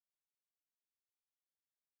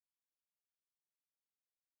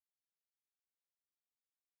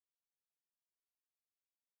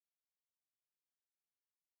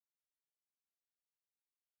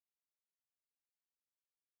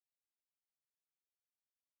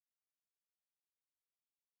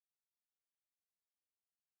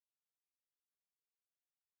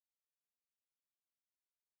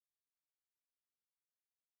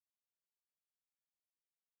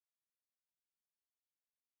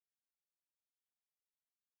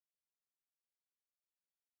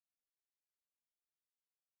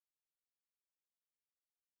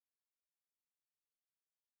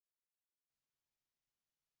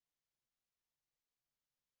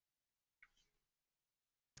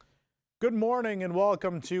Good morning and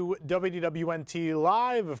welcome to WDWNT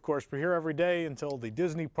Live. Of course, we're here every day until the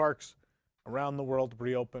Disney parks around the world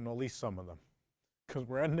reopen, at least some of them, because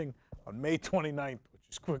we're ending on May 29th, which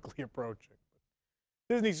is quickly approaching.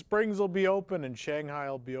 Disney Springs will be open and Shanghai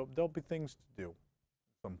will be open. There'll be things to do in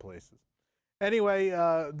some places. Anyway,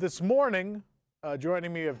 this morning,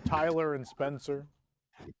 joining me are Tyler and Spencer.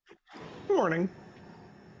 Good morning.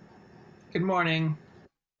 Good morning.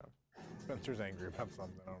 Spencer's angry about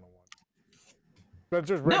something. I don't know what.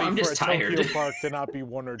 Spencer's ready for a tired. Tokyo park to not be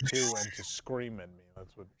 1 or 2 and to scream at me.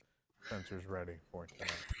 That's what Spencer's ready for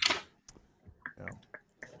tonight.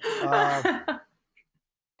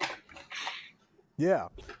 Yeah.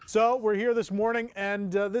 So we're here this morning,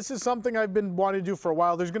 and this is something I've been wanting to do for a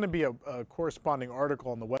while. There's going to be a corresponding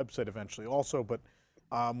article on the website eventually also, but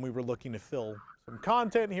we were looking to fill some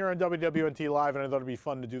content here on WDWNT Live, and I thought it'd be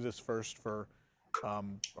fun to do this first for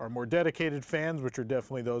our more dedicated fans, which are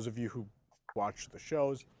definitely those of you who watch the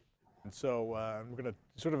shows. And so we're going to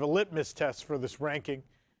sort of a litmus test for this ranking.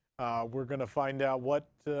 We're going to find out what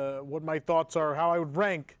my thoughts are, how I would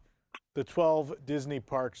rank the 12 Disney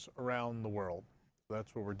parks around the world. So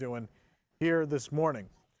that's what we're doing here this morning.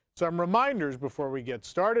 Some reminders before we get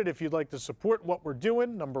started. If you'd like to support what we're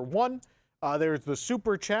doing, number one, there's the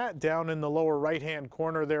super chat down in the lower right-hand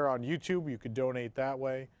corner there on YouTube. You could donate that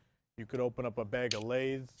way. You could open up a bag of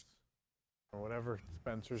Lay's or whatever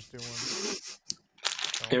Spencer's doing.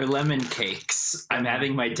 They're lemon cakes. I'm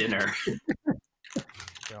having my dinner.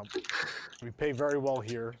 Yeah. We pay very well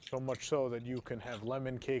here, so much so that you can have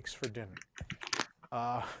lemon cakes for dinner.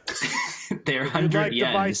 They're if you'd 100 like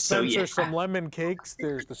yen, to buy so Spencer yeah. some lemon cakes,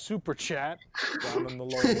 there's the super chat down in the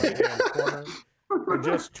lower right-hand corner. For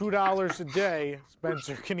just $2 a day,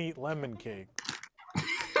 Spencer can eat lemon cake.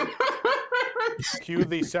 Cue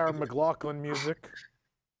the Sarah McLachlan music.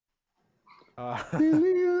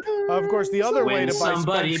 Of course, the other way to buy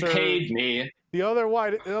somebody Spencer, paid me. the other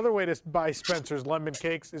way to buy Spencer's lemon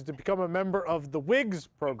cakes is to become a member of the WIGS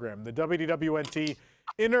program, the WDWNT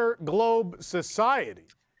Inner Globe Society.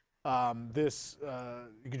 You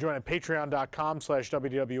can join at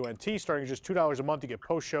patreon.com/WDWNT. Starting at just $2 a month, you get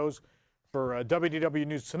post shows for WDW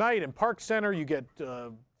News Tonight and Park Center. You get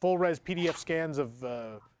full res PDF scans of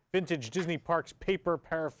vintage Disney parks paper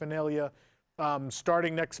paraphernalia.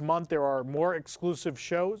 Starting next month, there are more exclusive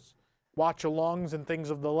shows, watch-alongs, and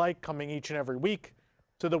things of the like coming each and every week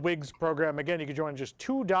to the WIGS program. Again, you can join just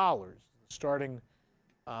 $2, starting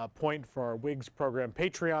point for our WIGS program,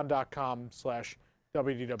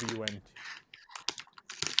 patreon.com/WDWNT.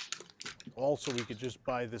 Also, we could just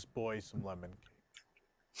buy this boy some lemon cake.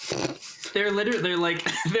 They're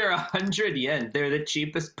 100 yen. They're the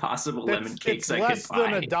cheapest possible lemon cakes I could buy. It's less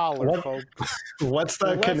than $1, folks. What's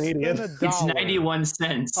the Less Canadian? than It's $1. 91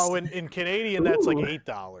 cents. Oh, in Canadian, that's like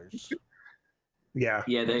 $8. Yeah.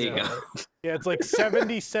 Yeah, there you go. Yeah, it's like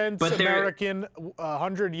 70 cents But American,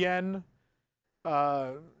 100 yen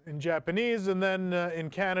in Japanese, and then in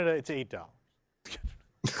Canada, it's $8.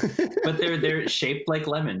 But they're shaped like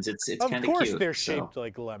lemons. It's kind of cute. Of course they're shaped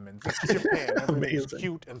like lemons. It's Japan. Everything's Amazing.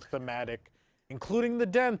 cute and thematic, including the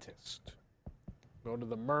dentist. Go to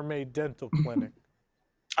the Mermaid Dental Clinic.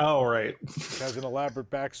 Oh, right. It has an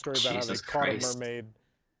elaborate backstory about how they Jesus caught Christ. a mermaid,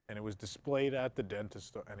 and it was displayed at the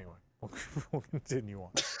dentist. Anyway, we'll continue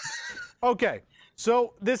on. Okay,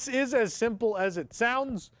 so this is as simple as it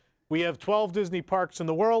sounds. We have 12 Disney parks in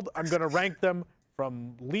the world. I'm going to rank them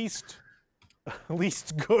from least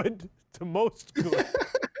good to most good.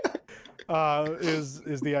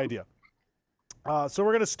 Is the idea. So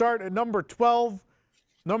we're going to start at number 12.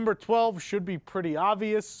 Number 12 should be pretty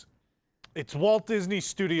obvious. It's Walt Disney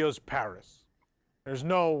Studios Paris. There's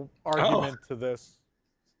no argument to this.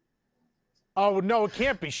 Oh, no, it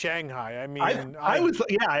can't be Shanghai. I mean, I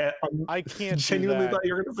can't genuinely do that. thought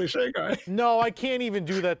you were going to say Shanghai. No, I can't even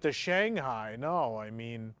do that to Shanghai. No, I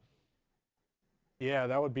mean, yeah,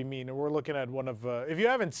 that would be mean. And we're looking at one of, if you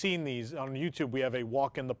haven't seen these on YouTube, we have a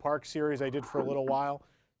Walk in the Park series I did for a little while.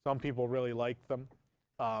 Some people really like them,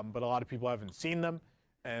 but a lot of people haven't seen them.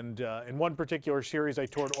 And in one particular series, I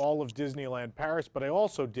toured all of Disneyland Paris, but I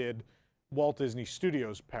also did Walt Disney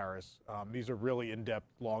Studios Paris. These are really in-depth,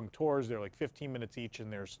 long tours. They're like 15 minutes each,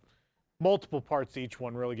 and there's multiple parts to each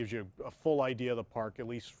one. Really gives you a full idea of the park, at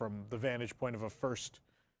least from the vantage point of a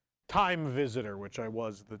first-time visitor, which I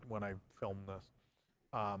was when I filmed this.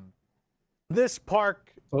 This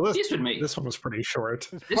park. Well, This one was pretty short.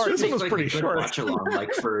 This one was pretty short. Watch along,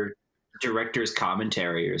 like for director's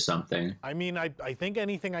commentary or something. I mean, I think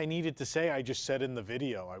anything I needed to say, I just said in the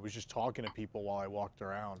video. I was just talking to people while I walked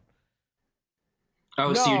around.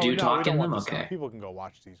 Oh, so you do we talk don't in them? want to Okay. People can go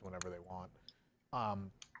watch these whenever they want.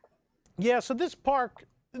 Yeah, so this park,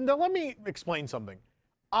 now let me explain something.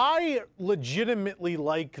 I legitimately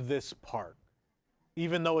like this park,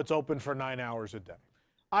 even though it's open for 9 hours a day.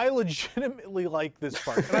 I legitimately like this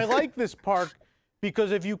park. And I like this park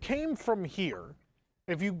because if you came from here,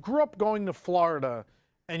 if you grew up going to Florida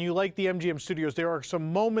and you like the MGM studios, there are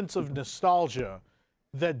some moments of nostalgia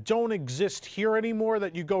that don't exist here anymore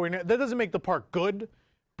that you go in. That doesn't make the park good,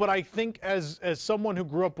 but I think as someone who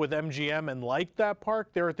grew up with MGM and liked that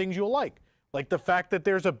park, there are things you'll like the fact that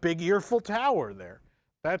there's a big Earful Tower there.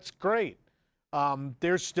 That's great.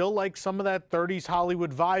 There's still like some of that 30s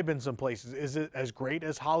Hollywood vibe in some places. Is it as great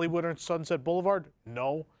as Hollywood or Sunset Boulevard?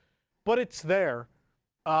 No, but it's there.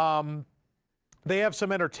 They have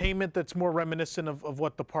some entertainment that's more reminiscent of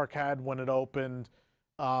what the park had when it opened.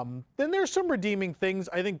 Then there's some redeeming things.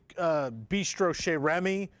 I think Bistro Chez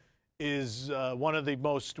Remy is one of the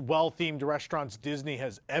most well-themed restaurants Disney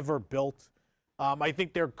has ever built. I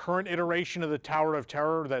think their current iteration of the Tower of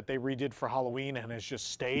Terror that they redid for Halloween and has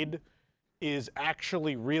just stayed is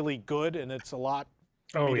actually really good, and it's a lot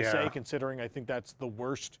for me to say, considering I think that's the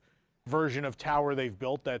worst version of Tower they've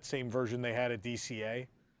built, that same version they had at DCA.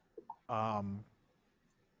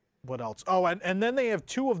 What else? Oh, and then they have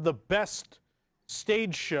two of the best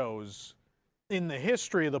stage shows in the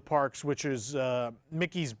history of the parks, which is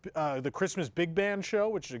Mickey's the Christmas Big Band show,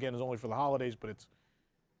 which again is only for the holidays, but it's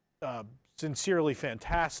sincerely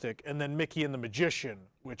fantastic, and then Mickey and the Magician,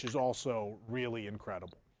 which is also really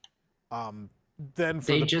incredible. Then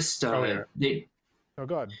for oh,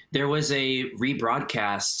 go ahead. There was a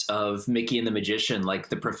rebroadcast of Mickey and the Magician, like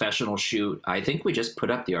the professional shoot. I think we just put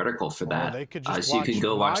up the article for that. They could just so you can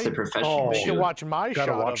go watch the professional shoot. They can watch my shot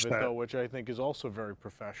of it, though, which I think is also very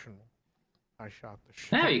professional. I shot the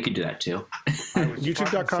show. Yeah, you could do that, too.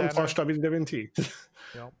 YouTube.com/WDWNT.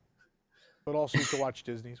 Yep. But also you can watch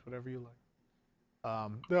Disney's, whatever you like.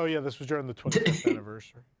 Oh, yeah, this was during the 25th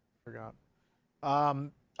anniversary. Forgot.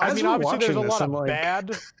 I mean, obviously, there's a lot of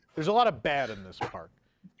bad. There's a lot of bad in this park.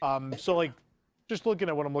 So, like, just looking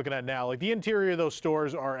at what I'm looking at now, like the interior of those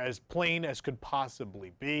stores are as plain as could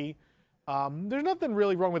possibly be. There's nothing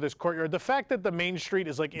really wrong with this courtyard. The fact that the main street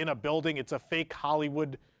is like in a building, it's a fake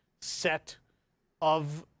Hollywood set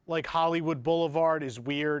of like Hollywood Boulevard is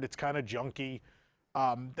weird. It's kind of junky.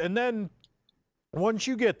 And then once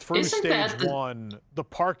you get through stage one, the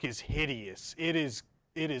park is hideous. It is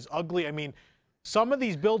ugly. I mean, some of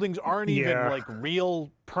these buildings aren't even like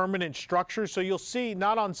real permanent structures. So you'll see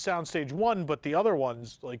not on Soundstage 1, but the other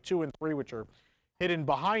ones like 2 and 3, which are hidden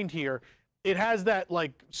behind here. It has that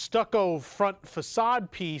like stucco front facade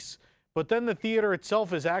piece, but then the theater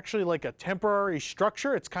itself is actually like a temporary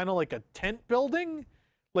structure. It's kind of like a tent building,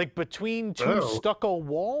 like between two stucco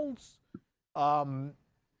walls.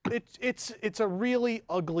 It's a really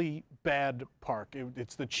ugly, bad park.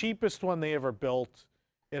 It's the cheapest one they ever built.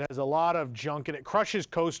 It has a lot of junk in it. Crush's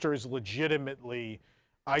Coaster is legitimately,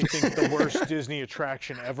 I think, the worst Disney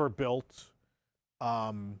attraction ever built.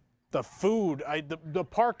 The food, the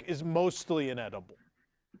park is mostly inedible.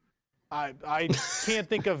 I can't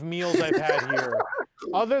think of meals I've had here,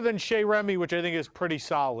 other than Chez Remy, which I think is pretty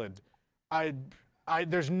solid.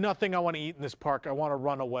 There's nothing I want to eat in this park. I want to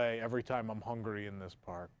run away every time I'm hungry in this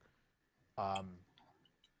park.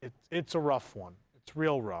 It's a rough one. It's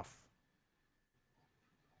real rough.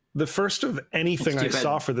 The first of anything I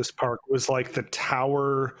saw for this park was like the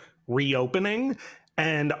tower reopening.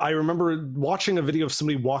 And I remember watching a video of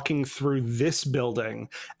somebody walking through this building,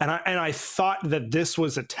 and I thought that this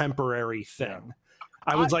was a temporary thing.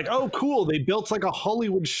 I was like, oh, cool. They built like a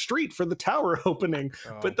Hollywood street for the tower opening.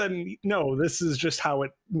 But then, no, this is just how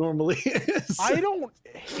it normally is. I don't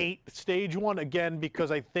hate stage one, again,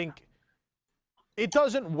 because I think it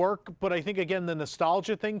doesn't work, but I think, again, the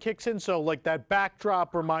nostalgia thing kicks in. So, like, that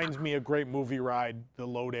backdrop reminds me of Great Movie Ride, the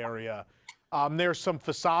load area. There's some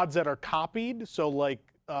facades that are copied. So, like,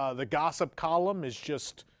 the gossip column is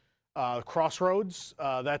just Crossroads.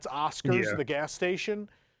 That's Oscars, the gas station.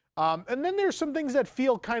 And then there's some things that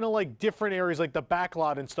feel kind of like different areas, like the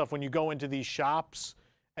backlot and stuff. When you go into these shops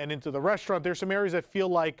and into the restaurant, there's some areas that feel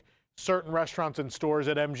like certain restaurants and stores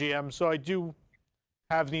at MGM. So I do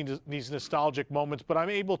have these nostalgic moments, but I'm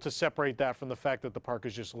able to separate that from the fact that the park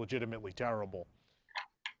is just legitimately terrible.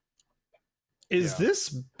 Is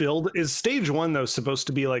is stage one, though, supposed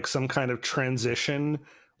to be like some kind of transition,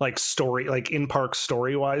 like story, like in-park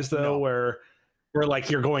story-wise, though, where like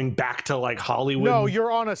you're going back to like Hollywood? No,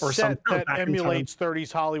 you're on a set that emulates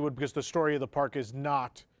 30s Hollywood, because the story of the park is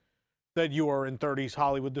not that you are in 30s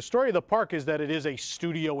Hollywood. The story of the park is that it is a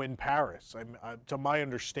studio in Paris. To my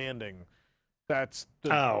understanding, that's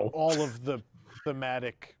all of the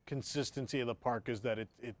thematic consistency of the park, is that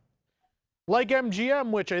Like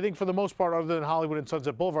MGM, which I think for the most part, other than Hollywood and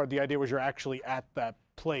Sunset Boulevard, the idea was you're actually at that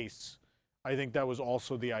place. I think that was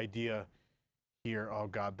also the idea here. Oh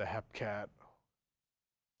God, the Hepcat.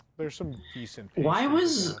 There's some decent. Why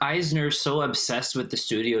was Eisner so obsessed with the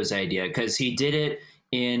studio's idea? Because he did it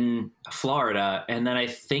in Florida, and then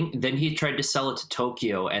then he tried to sell it to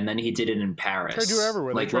Tokyo, and then he did it in Paris. Tried to do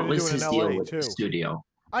everywhere. Like, what was his deal with the studio?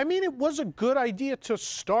 I mean, it was a good idea to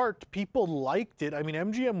start. People liked it. I mean,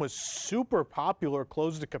 MGM was super popular,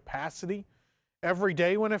 close to capacity every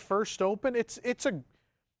day when it first opened.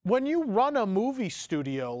 When you run a movie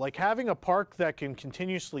studio, like having a park that can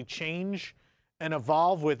continuously change and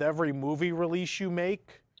evolve with every movie release you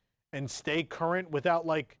make and stay current without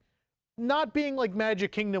like not being like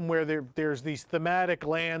Magic Kingdom where there's these thematic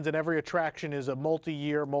lands and every attraction is a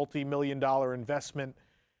multi-year, multi-million-dollar investment.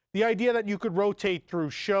 The idea that you could rotate through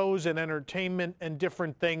shows and entertainment and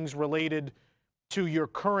different things related to your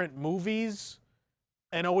current movies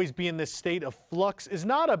and always be in this state of flux is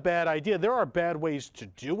not a bad idea. There are bad ways to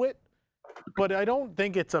do it, but I don't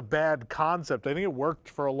think it's a bad concept. I think it worked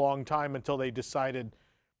for a long time until they decided,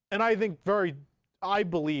 and I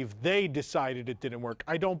believe they decided it didn't work.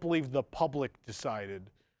 I don't believe the public decided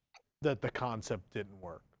that the concept didn't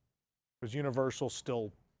work, because Universal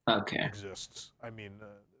still exists. I mean,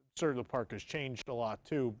 certainly the park has changed a lot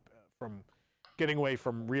too, from getting away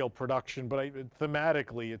from real production, but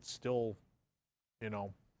thematically it's still, you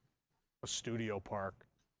know, a studio park.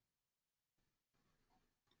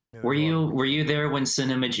 Were you there when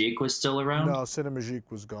Cinemagique was still around? No,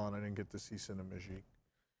 Cinemagique was gone. I didn't get to see Cinemagique.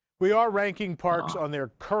 We are ranking parks on their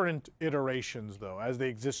current iterations, though, as they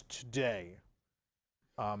exist today.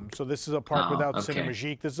 So this is a park without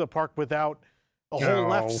Cinemagique. This is a park without a whole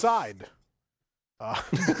left side.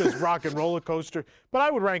 Because Rock and Roller Coaster, but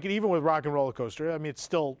I would rank it even with Rock and Roller Coaster. I mean, it's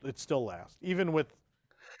still last, even with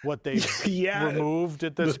what they've removed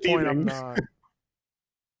at this point. I'm not.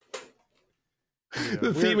 Yeah, the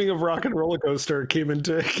theming of Rock and Roller Coaster came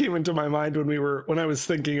into my mind when I was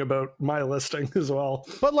thinking about my listing as well.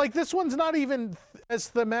 But like this one's not even as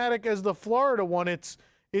thematic as the Florida one. It's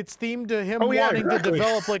themed to him wanting to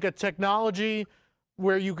develop like a technology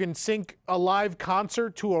where you can sync a live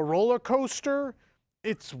concert to a roller coaster.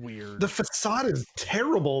 It's weird. The facade is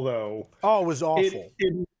terrible, though. Oh, it was awful.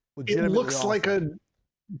 It looks awful. like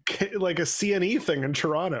a CNE thing in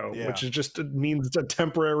Toronto, which is just means a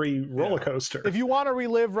temporary roller coaster. If you want to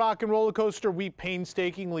relive Rock and Roller Coaster, we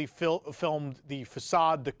painstakingly filmed the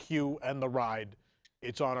facade, the queue, and the ride.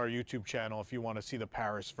 It's on our YouTube channel if you want to see the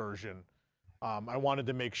Paris version. I wanted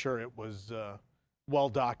to make sure it was well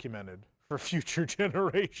documented for future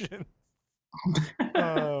generations.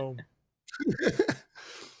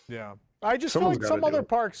 Yeah. I just feel like some other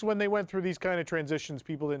parks, when they went through these kind of transitions,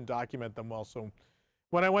 people didn't document them well. So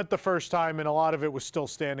when I went the first time and a lot of it was still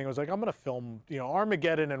standing, I was like, I'm going to film,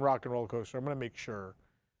 Armageddon and Rock and Roller Coaster. I'm going to make sure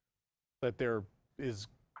that there is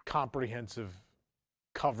comprehensive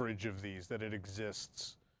coverage of these, that it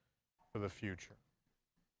exists for the future.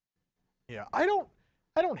 Yeah, I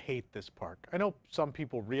don't hate this park. I know some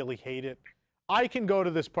people really hate it. I can go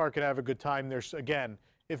to this park and have a good time. There's, again,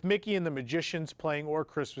 if Mickey and the Magician's playing or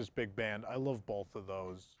Christmas Big Band, I love both of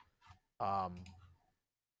those.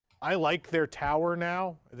 I like their tower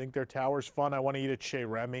now. I think their tower's fun. I want to eat at Chez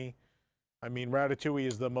Remy. I mean, Ratatouille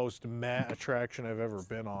is the most meh attraction I've ever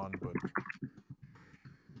been on, but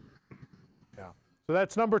yeah. So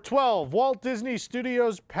that's number 12, Walt Disney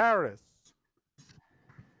Studios Paris.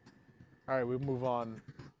 All right, we move on.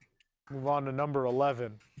 Move on to number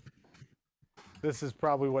 11. This is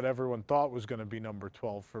probably what everyone thought was going to be number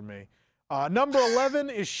 12 for me. Number 11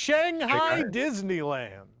 is Shanghai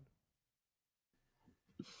Disneyland.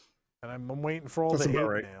 And I'm waiting for all the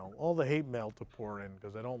hate mail. All the hate mail to pour in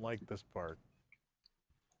because I don't like this park.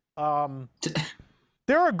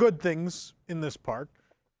 There are good things in this park.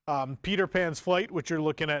 Peter Pan's Flight, which you're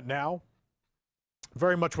looking at now.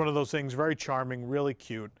 Very much one of those things. Very charming, really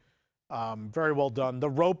cute. Very well done. The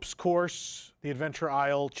ropes course, the Adventure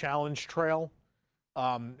Isle Challenge Trail,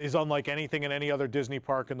 is unlike anything in any other Disney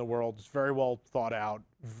park in the world. It's very well thought out.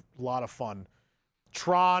 A lot of fun.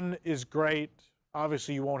 Tron is great.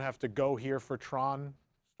 Obviously, you won't have to go here for Tron,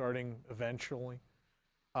 starting eventually.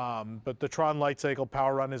 But the Tron Light Cycle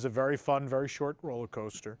Power Run is a very fun, very short roller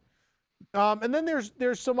coaster. And then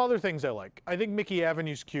there's some other things I like. I think Mickey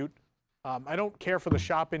Avenue's cute. I don't care for the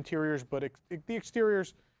shop interiors, but the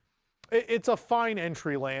exteriors, it's a fine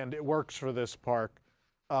entry land. It works for this park.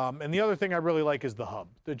 And the other thing I really like is the hub.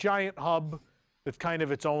 The giant hub that's kind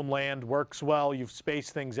of its own land works well. You've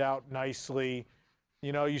spaced things out nicely.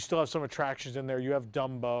 You know, you still have some attractions in there. You have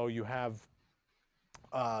Dumbo. You have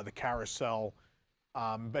the carousel.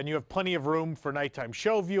 And you have plenty of room for nighttime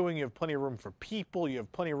show viewing. You have plenty of room for people. You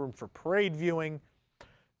have plenty of room for parade viewing.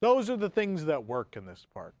 Those are the things that work in this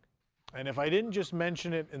park. And if I didn't just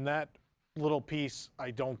mention it in that little piece,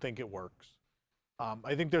 I don't think it works.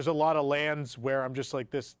 I think there's a lot of lands where I'm just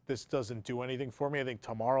like, this doesn't do anything for me. I think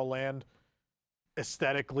Tomorrowland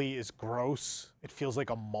aesthetically is gross. It feels like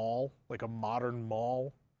a mall, like a modern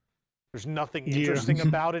mall. There's nothing interesting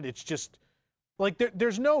about it. It's just like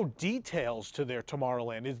there's no details to their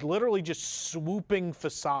Tomorrowland. It's literally just swooping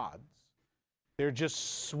facades. They're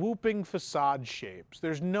just swooping facade shapes.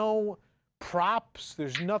 There's no props.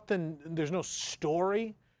 There's nothing. There's no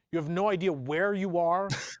story. You have no idea where you are,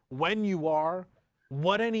 when you are,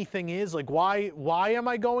 what anything is. Like, why am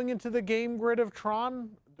I going into the game grid of Tron?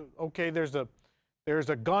 Okay, there's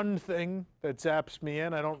a gun thing that zaps me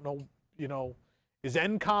in. I don't know, is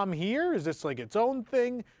NCOM here? Is this like its own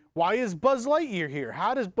thing? Why is Buzz Lightyear here?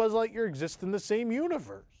 How does Buzz Lightyear exist in the same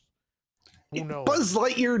universe? Who knows? Buzz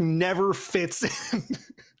Lightyear never fits in.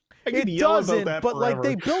 It doesn't, but like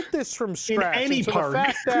they built this from scratch. In any park. The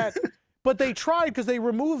fact that, but they tried because they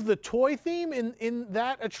removed the toy theme in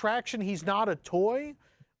that attraction. He's not a toy.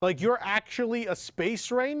 Like, you're actually a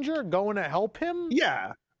space ranger going to help him.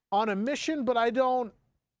 Yeah. On a mission, but I don't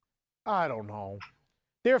know.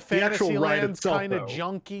 Their Fantasyland's kind of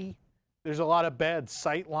junky. There's a lot of bad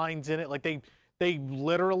sight lines in it. Like they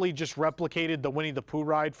literally just replicated the Winnie the Pooh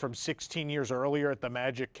ride from 16 years earlier at the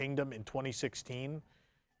Magic Kingdom in 2016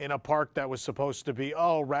 in a park that was supposed to be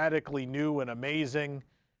radically new and amazing.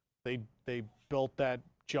 They built that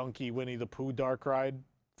junky Winnie the Pooh dark ride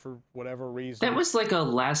for whatever reason. That was like a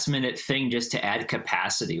last minute thing just to add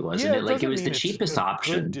capacity, wasn't it? Like, it was the cheapest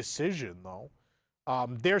option. Good decision though.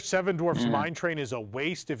 Their Seven Dwarfs Mine Train is a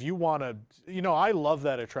waste. If you want to, I love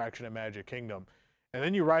that attraction at Magic Kingdom. And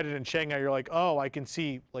then you ride it in Shanghai, you're like, oh, I can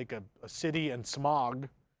see like a city and smog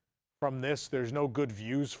from this. There's no good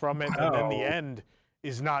views from it. And then the end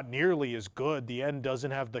is not nearly as good. The end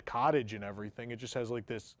doesn't have the cottage and everything. It just has like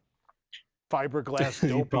this fiberglass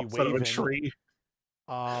dopey waving. Tree.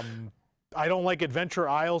 I don't like Adventure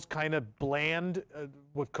Isle's kind of bland.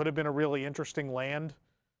 What could have been a really interesting land,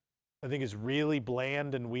 I think, is really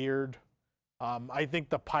bland and weird. I think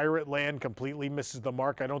the Pirate Land completely misses the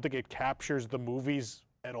mark. I don't think it captures the movies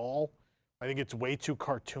at all. I think it's way too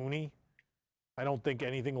cartoony. I don't think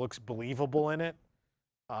anything looks believable in it.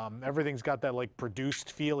 Everything's got that like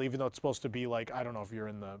produced feel, even though it's supposed to be like, I don't know if you're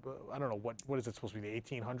in the, I don't know, what is it supposed to be, the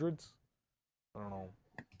 1800s? I don't know.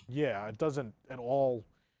 Yeah, it doesn't at all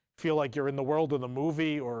feel like you're in the world of the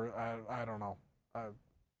movie, or I don't know.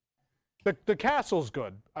 The castle's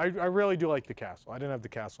good. I really do like the castle. I didn't have the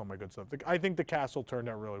castle on my good stuff. I think the castle turned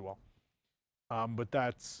out really well. But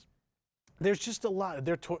there's just a lot.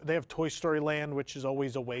 They have Toy Story Land, which is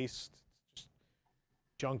always a waste. Just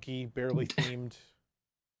junky, barely themed.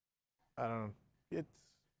 I don't know.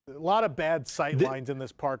 It's a lot of bad sight lines in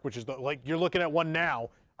this park, which is like you're looking at one now.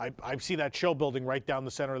 I see that show building right down the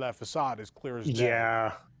center of that facade as clear as day.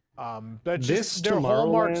 Yeah. That's just, they're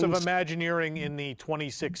hallmarks of Imagineering in the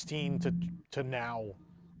 2016 to now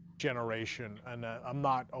generation, and I'm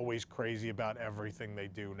not always crazy about everything they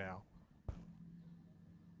do now.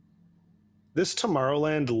 This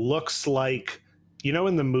Tomorrowland looks like,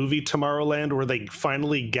 in the movie Tomorrowland where they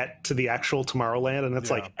finally get to the actual Tomorrowland and it's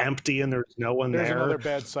like empty and there's no one there. There's another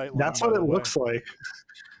bad sight line. That's what it looks like.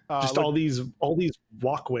 Just all these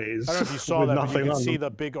walkways. I don't know if you saw that, but you can see the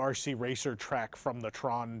big RC racer track from the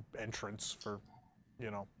Tron entrance for,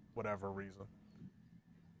 whatever reason.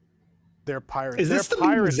 Their Pirates. Is this the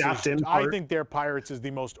zapped in part? I think their Pirates is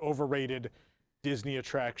the most overrated Disney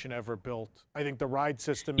attraction ever built. I think the ride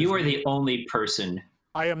system. You are the only person.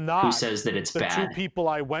 I am not. Who says that it's bad? The two people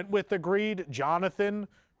I went with agreed. Jonathan,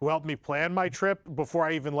 who helped me plan my trip before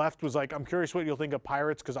I even left, was like, "I'm curious what you'll think of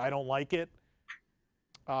Pirates because I don't like it."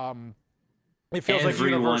 It feels like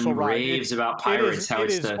Universal ride. Everyone raves about Pirates. How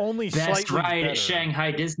it's the only best ride better. at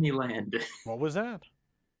Shanghai Disneyland. What was that?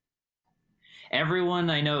 Everyone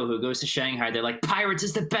I know who goes to Shanghai, they're like, Pirates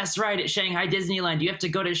is the best ride at Shanghai Disneyland. You have to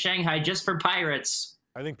go to Shanghai just for Pirates.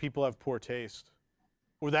 I think people have poor taste.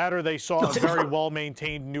 Or that, or they saw a very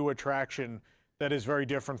well-maintained new attraction that is very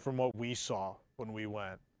different from what we saw when we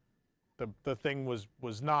went. The thing was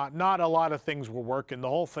not a lot of things were working. The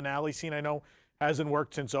whole finale scene, I know, hasn't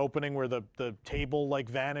worked since opening, where the table like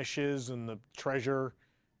vanishes and the treasure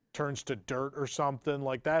turns to dirt or something.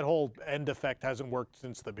 Like, that whole end effect hasn't worked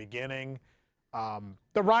since the beginning.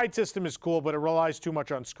 The ride system is cool, but it relies too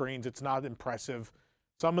much on screens. It's not impressive.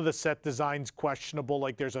 Some of the set design's questionable.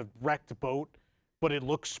 Like, there's a wrecked boat but it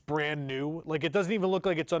looks brand new. Like, it doesn't even look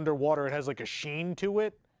like it's underwater. It has like a sheen to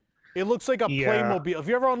it. It looks like a Playmobil. If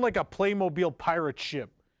you ever owned like a Playmobil pirate ship,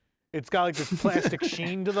 it's got like this plastic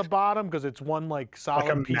sheen to the bottom because it's one like solid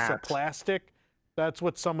like piece of plastic. That's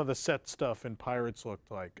what some of the set stuff in Pirates looked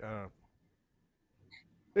like.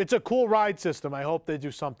 It's a cool ride system. I hope they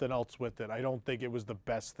do something else with it. I don't think it was the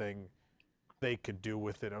best thing they could do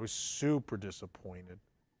with it. I was super disappointed.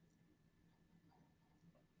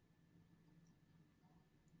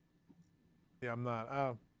 Yeah, I'm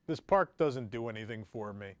not. This park doesn't do anything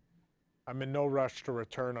for me. I'm in no rush to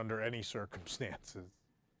return under any circumstances.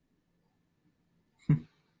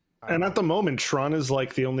 And at the moment, Tron is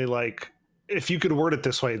like the only, like, if you could word it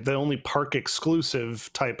this way, the only park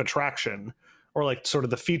exclusive type attraction, or like sort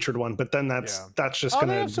of the featured one. But then that's just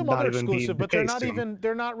going to not even be the but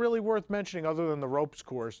they're not really worth mentioning other than the ropes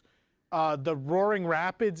course. The Roaring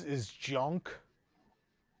Rapids is junk.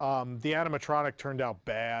 The animatronic turned out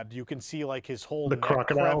bad. You can see like his whole neck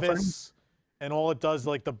crevice, and all it does,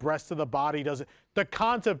 like the breast of the body does it. The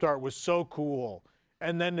concept art was so cool.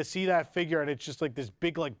 And then to see that figure, and it's just like this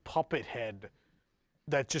big like puppet head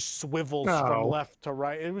that just swivels from left to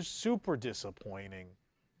right. It was super disappointing.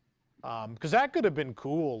 Because that could have been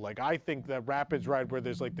cool. Like, I think that Rapids ride where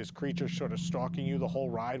there's like this creature sort of stalking you the whole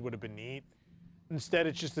ride would have been neat. Instead,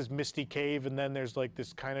 it's just this misty cave, and then there's like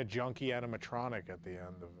this kind of junky animatronic at the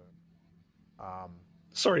end of it.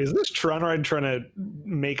 Sorry, is this Tron ride trying to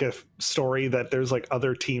make a story that there's like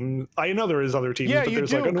other teams? I know there is other teams, yeah, but you there's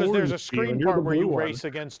do, like because there's a screen part where you race one.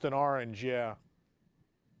 against an orange, yeah.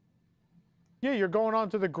 Yeah, you're going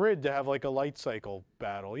onto the grid to have like a light cycle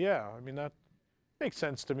battle. Yeah, I mean, that makes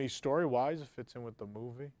sense to me story-wise. It fits in with the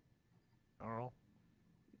movie. I don't know.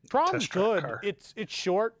 Tron's good. It's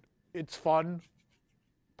short. It's fun.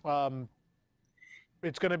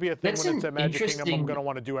 It's going to be a thing when it's at Magic Kingdom I'm going to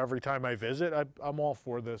want to do every time I visit. I'm all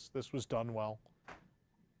for this. This was done well,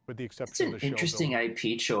 with the exception of the show. It's an interesting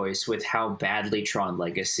IP choice with how badly Tron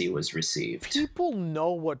Legacy was received. People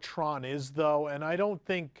know what Tron is, though, and I don't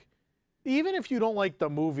think, even if you don't like the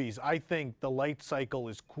movies, I think the light cycle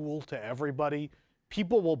is cool to everybody.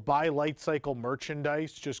 People will buy light cycle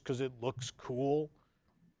merchandise just because it looks cool.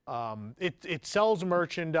 It sells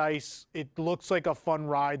merchandise. It looks like a fun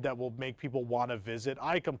ride that will make people want to visit.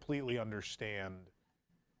 I completely understand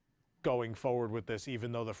going forward with this,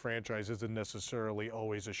 even though the franchise isn't necessarily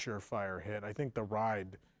always a surefire hit. I think the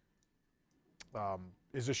ride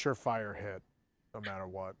is a surefire hit, no matter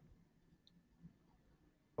what.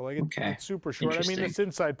 But like it's super short. I mean, this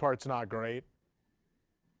inside part's not great.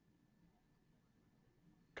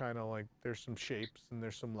 Kind of like there's some shapes and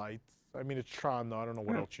there's some lights. I mean, it's Tron, though. I don't know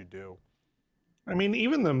what else you do. I mean,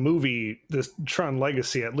 even the movie, this Tron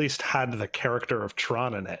Legacy, at least had the character of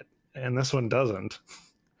Tron in it, and this one doesn't.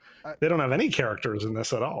 They don't have any characters in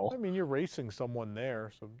this at all. I mean, you're racing someone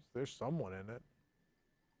there, so there's someone in it.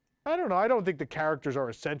 I don't know. I don't think the characters are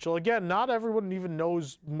essential. Again, not everyone even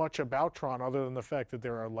knows much about Tron other than the fact that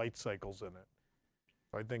there are light cycles in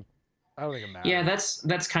it. I don't think it matters. Yeah,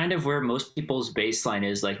 that's kind of where most people's baseline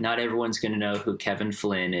is. Like, not everyone's going to know who Kevin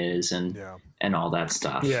Flynn is and all that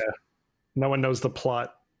stuff. Yeah, no one knows the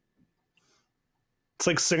plot. It's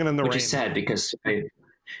like Singing in the Rain. Which is sad because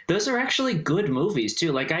those are actually good movies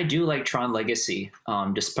too. Like, I do like Tron Legacy,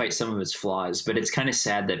 despite some of its flaws. But it's kind of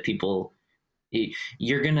sad that people,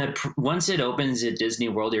 you're gonna, once it opens at Disney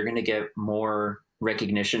World, you're gonna get more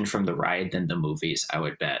recognition from the ride than the movies, I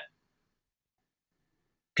would bet.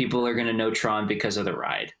 People are going to know Tron because of the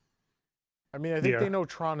ride. I mean, I think they know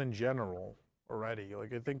Tron in general already.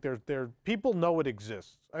 Like, I think people know it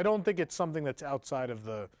exists. I don't think it's something that's outside of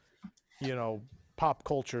the, pop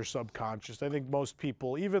culture subconscious. I think most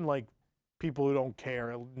people, even like people who don't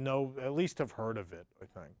care, know, at least have heard of it, I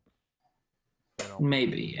think.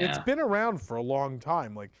 Maybe, yeah. It's been around for a long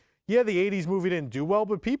time. Like, yeah, the 80s movie didn't do well,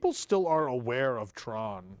 but people still are aware of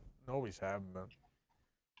Tron. Always have been.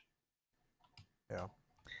 Yeah.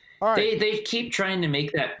 All right. They keep trying to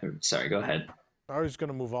make that. Sorry, go ahead. I was going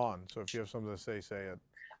to move on. So if you have something to say it.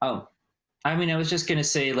 Oh, I mean, I was just going to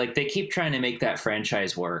say, like, they keep trying to make that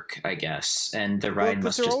franchise work, I guess, and the ride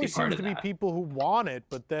must just be part of that. There always seems to be people who want it,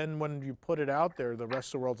 but then when you put it out there, the rest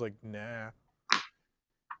of the world's like, nah.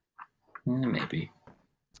 Maybe.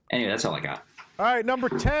 Anyway, that's all I got. All right, number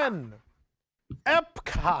 10,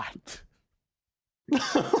 Epcot.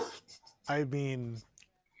 I mean,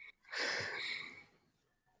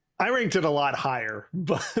 I ranked it a lot higher,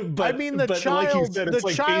 but I mean, the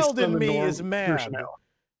child in me is mad,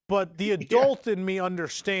 but the adult in me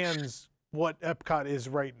understands what Epcot is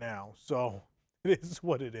right now. So it is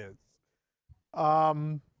what it is.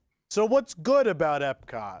 So what's good about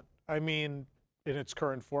Epcot? I mean, in its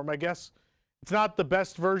current form, I guess. It's not the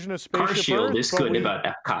best version of Spaceship Carshield Earth, is good about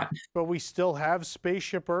Epcot. but we still have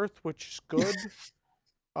Spaceship Earth, which is good.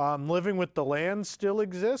 Living with the Land still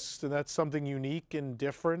exists, and that's something unique and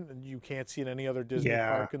different, and you can't see in any other Disney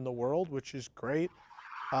park in the world, which is great.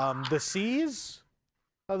 The Seas,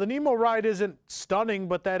 the Nemo ride isn't stunning,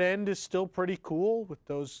 but that end is still pretty cool with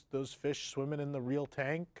those fish swimming in the real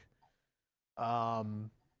tank.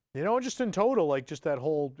 You know, just in total, like just that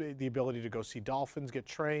whole, the ability to go see dolphins get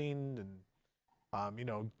trained and, you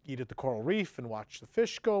know, eat at the coral reef and watch the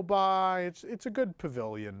fish go by. It's a good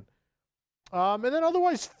pavilion. And then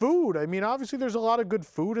otherwise food. I mean, obviously there's a lot of good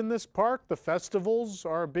food in this park. The festivals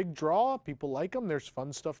are a big draw. People like them. There's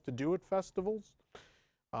fun stuff to do at festivals.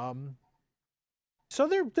 So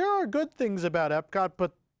there are good things about Epcot,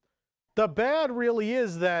 but the bad really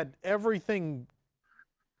is that everything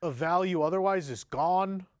of value otherwise is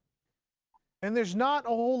gone. And there's not a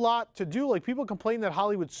whole lot to do. Like, people complain that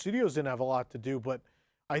Hollywood Studios didn't have a lot to do, but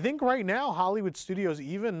I think right now Hollywood Studios,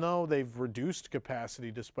 even though they've reduced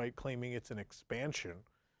capacity despite claiming it's an expansion,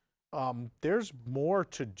 there's more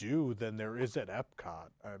to do than there is at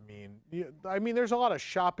Epcot. I mean, there's a lot of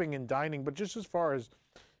shopping and dining, but just as far as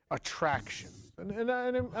attractions, and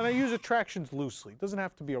I use attractions loosely. It doesn't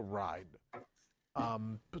have to be a ride,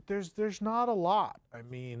 but there's not a lot. I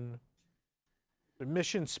mean, the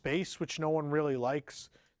Mission Space, which no one really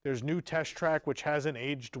likes. There's New Test Track, which hasn't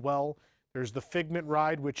aged well. There's the Figment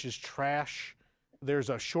ride, which is trash.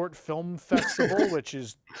 There's a short film festival, which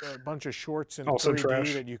is a bunch of shorts in also 3D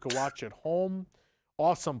trash. that you can watch at home.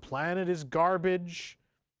 Awesome Planet is garbage.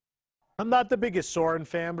 I'm not the biggest Soarin'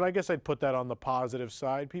 fan, but I guess I'd put that on the positive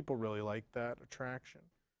side. People really like that attraction.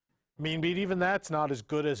 I mean, but even that's not as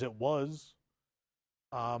good as it was.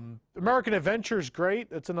 American Adventure is great.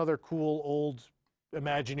 It's another cool old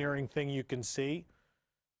Imagineering thing you can see.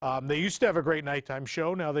 They used to have a great nighttime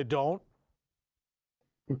show. Now they don't.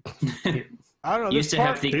 I don't know. Used to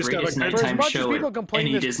have the greatest nighttime show at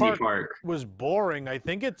any Disney park. Was boring. I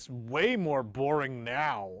think it's way more boring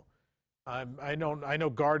now. I know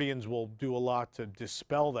Guardians will do a lot to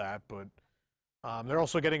dispel that, but they're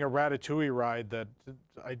also getting a Ratatouille ride that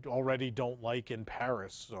I already don't like in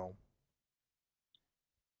Paris. So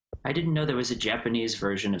I didn't know there was a Japanese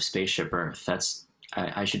version of Spaceship Earth.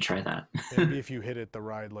 I should try that. Maybe if you hit it, the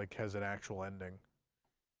ride like has an actual ending.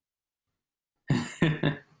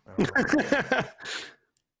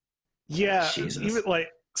 Yeah, Jesus. even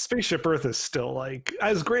like Spaceship Earth is still like,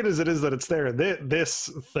 as great as it is that it's there, this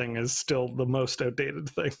thing is still the most outdated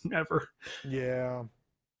thing ever. Yeah,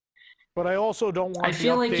 but I also don't want the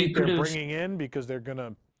update they're bringing in, because they're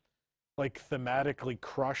gonna like thematically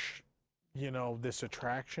crush, you know, this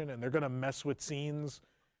attraction, and they're gonna mess with scenes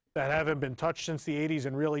that haven't been touched since the 80s,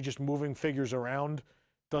 and really just moving figures around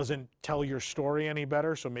doesn't tell your story any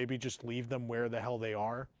better. So maybe just leave them where the hell they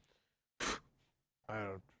are.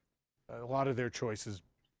 A lot of their choices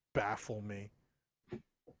baffle me.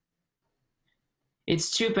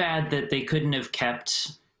 It's too bad that they couldn't have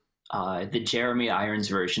kept the Jeremy Irons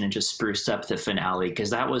version and just spruced up the finale, because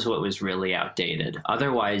that was what was really outdated.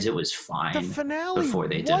 Otherwise, it was fine. The finale before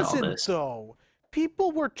they did all this. Though.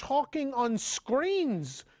 People were talking on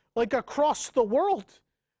screens like across the world.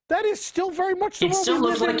 That is still very much the world. It still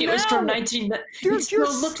looked like it was from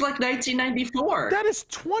 1994. That is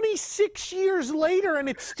 26 years later, and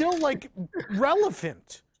it's still like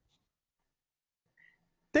relevant.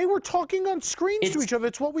 They were talking on screens to each other.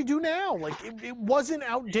 It's what we do now. Like, it wasn't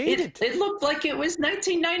outdated. It looked like it was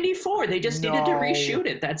 1994. They just needed to reshoot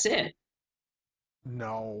it. That's it.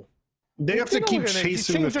 No. They have to keep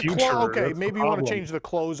chasing the future. Okay, maybe you want to change the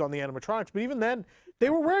clothes on the animatronics, but even then, they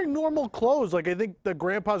were wearing normal clothes. Like, I think the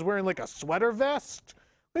grandpa's wearing like a sweater vest.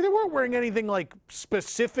 Like, they weren't wearing anything like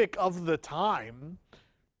specific of the time.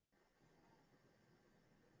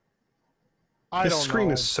 I don't know. The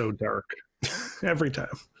screen is so dark every time.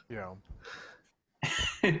 Yeah.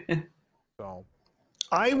 So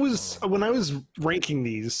when I was ranking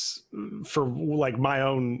these for like my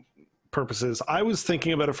own purposes, I was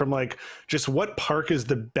thinking about it from like just what park is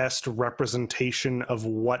the best representation of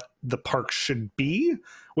what the park should be,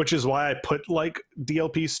 which is why I put like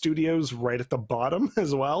DLP Studios right at the bottom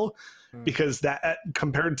as well, because that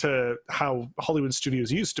compared to how Hollywood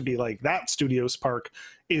Studios used to be, like that Studios park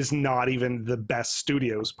is not even the best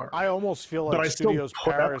Studios park. I almost feel like Studios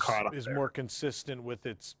Paris is more consistent with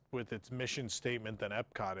its mission statement than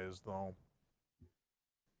Epcot is, though.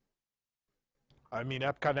 I mean,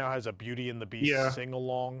 Epcot now has a Beauty and the Beast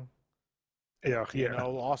sing-along. Yeah, You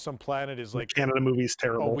know, Awesome Planet is like Canada movie's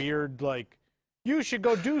terrible. A weird, like, You should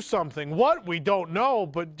go do something. What? We don't know,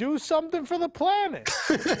 but do something for the planet.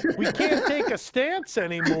 We can't take a stance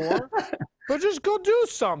anymore, but just go do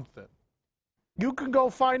something. You can go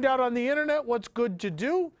find out on the internet what's good to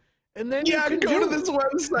do, and then you can go to this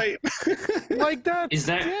website. Like that. Is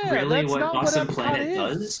that really what Awesome Planet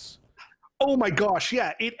does? Oh my gosh,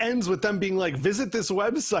 yeah. It ends with them being like, visit this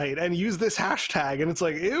website and use this hashtag, and it's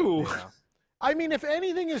like, ew. Yeah. I mean, if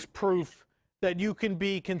anything is proof that you can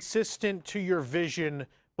be consistent to your vision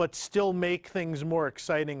but still make things more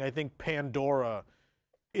exciting, I think Pandora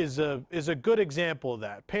is a good example of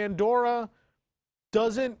that. Pandora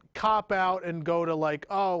doesn't cop out and go to like,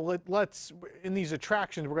 oh, let's in these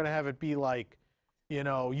attractions we're going to have it be like, you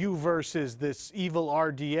know, you versus this evil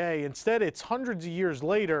RDA. Instead, it's hundreds of years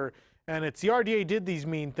later, and it's the RDA did these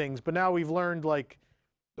mean things, but now we've learned like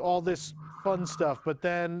all this fun stuff. But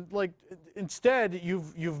then like instead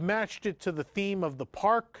you've matched it to the theme of the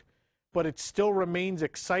park, but it still remains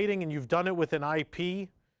exciting, and you've done it with an IP,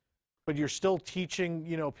 but you're still teaching,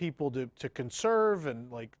 you know, people to conserve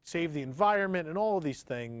and like save the environment and all of these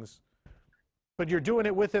things, but you're doing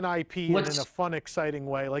it with an IP and in a fun, exciting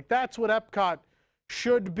way. Like that's what Epcot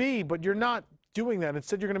should be, but you're not doing that.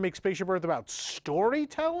 Instead, you're going to make Spaceship Earth about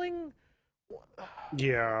storytelling.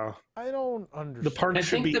 Yeah, I don't understand. The park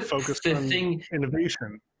should be focused on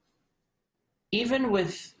innovation. Even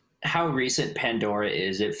with how recent Pandora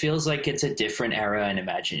is, it feels like it's a different era in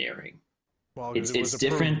Imagineering. Well, it's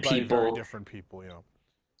different people. Very different people, you know.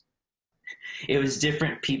 It was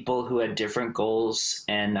different people who had different goals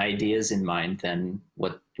and ideas in mind than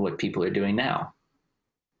what people are doing now.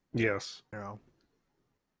 Yes. Yeah.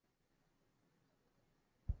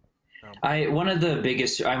 One of the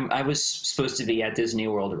biggest. I was supposed to be at Disney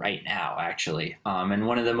World right now, actually, and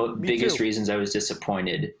one of the biggest reasons I was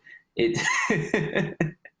disappointed. Yeah,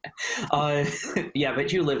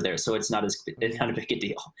 but you live there, so it's not a big a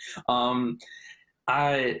deal.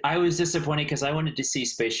 I was disappointed because I wanted to see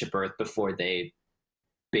Spaceship Earth before they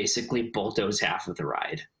basically bulldoze half of the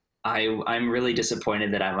ride. I'm really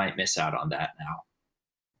disappointed that I might miss out on that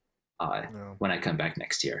now. When I come back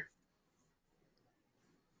next year.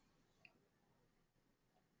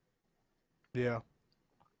 Yeah.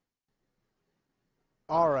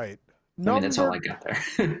 All right. That's all I got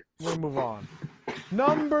there. We'll move on.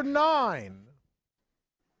 Number 9.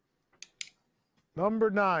 Number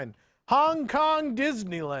 9. Hong Kong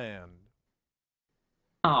Disneyland.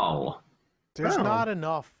 Oh. There's not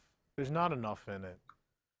enough. There's not enough in it.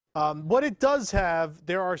 What it does have,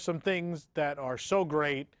 there are some things that are so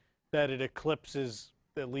great that it eclipses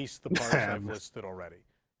at least the parts I've listed already.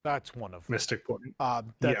 That's one of them. Mystic Point.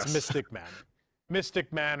 That's Mystic Manor.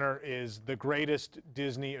 Mystic Manor is the greatest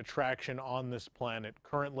Disney attraction on this planet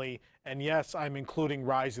currently. And yes, I'm including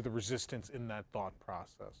Rise of the Resistance in that thought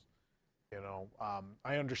process. You know,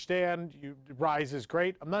 I understand Rise is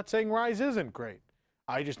great. I'm not saying Rise isn't great.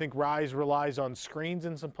 I just think Rise relies on screens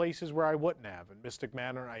in some places where I wouldn't have. In Mystic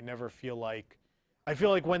Manor, I feel like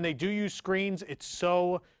when they do use screens, it's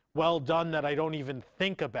so well done that I don't even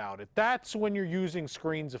think about it. That's when you're using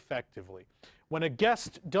screens effectively. When a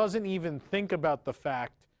guest doesn't even think about the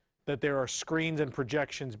fact that there are screens and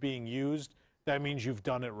projections being used, that means you've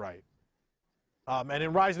done it right. And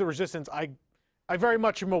in Rise of the Resistance, I very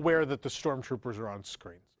much am aware that the Stormtroopers are on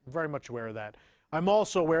screens. I'm very much aware of that. I'm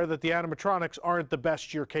also aware that the animatronics aren't the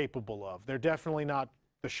best you're capable of. They're definitely not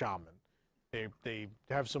the shaman. They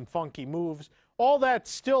have some funky moves. All that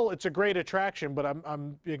still, it's a great attraction, but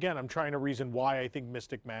I'm trying to reason why I think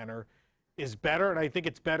Mystic Manor is better, and I think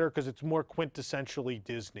it's better because it's more quintessentially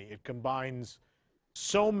Disney. It combines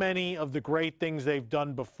so many of the great things they've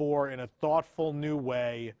done before in a thoughtful new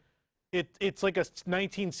way. It's like a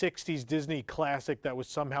 1960s Disney classic that was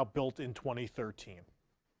somehow built in 2013.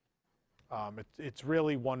 It's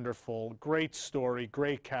really wonderful. Great story,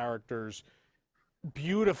 great characters,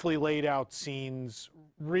 beautifully laid out scenes,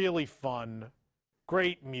 really fun,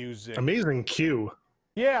 great music. Amazing queue.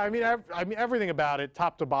 Yeah, I mean everything about it,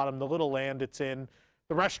 top to bottom. The little land it's in,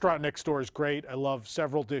 the restaurant next door is great. I love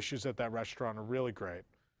several dishes at that restaurant, are really great.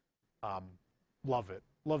 Love it.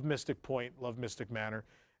 Love Mystic Point. Love Mystic Manor.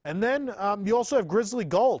 And then you also have Grizzly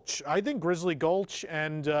Gulch. I think Grizzly Gulch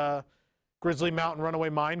and Grizzly Mountain Runaway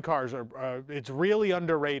Mine Cars are it's really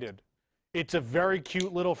underrated. It's a very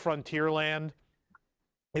cute little frontier land.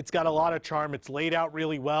 It's got a lot of charm. It's laid out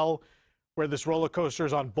really well, where this roller coaster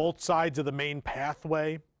is on both sides of the main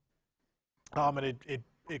pathway. And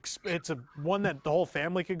it's a one that the whole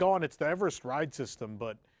family could go on. It's the Everest ride system,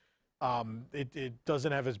 but it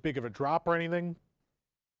doesn't have as big of a drop or anything.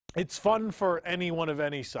 It's fun for anyone of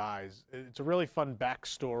any size. It's a really fun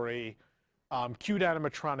backstory. Cute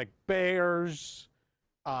animatronic bears.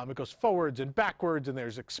 It goes forwards and backwards, and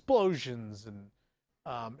there's explosions, and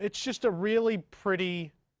it's just a really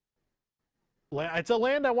pretty land. It's a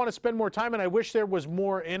land I want to spend more time in. I wish there was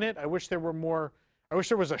more in it. I wish there were more. I wish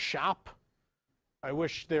there was a shop. I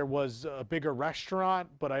wish there was a bigger restaurant,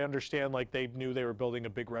 but I understand like they knew they were building a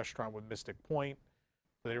big restaurant with Mystic Point,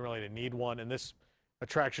 so they didn't really need one. And this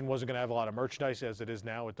attraction wasn't going to have a lot of merchandise as it is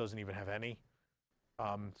now. It doesn't even have any.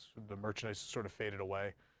 The merchandise is sort of faded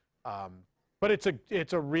away. But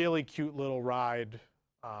it's a really cute little ride,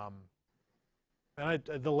 and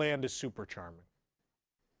the land is super charming.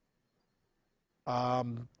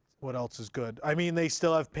 What else is good? I mean, they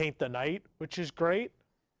still have Paint the Night, which is great.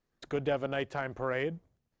 It's good to have a nighttime parade.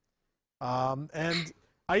 And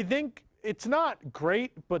I think it's not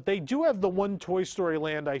great, but they do have the one Toy Story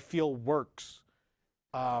land I feel works.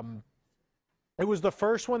 It was the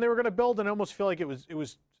first one they were going to build, and I almost feel like it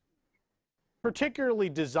was particularly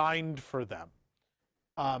designed for them.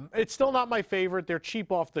 It's still not my favorite. They're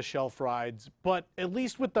cheap off-the-shelf rides, but at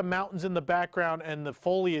least with the mountains in the background and the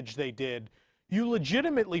foliage they did, you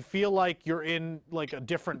legitimately feel like you're in like a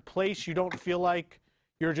different place. You don't feel like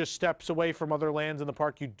you're just steps away from other lands in the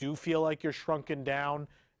park. You do feel like you're shrunken down,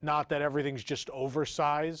 not that everything's just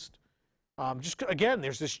oversized. Just again,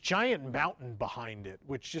 there's this giant mountain behind it,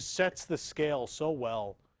 which just sets the scale so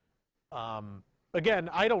well. Again,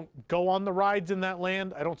 I don't go on the rides in that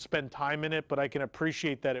land. I don't spend time in it, but I can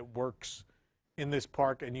appreciate that it works in this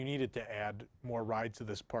park, and you needed to add more rides to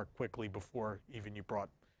this park quickly before even you brought,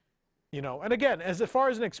 you know. And again, as far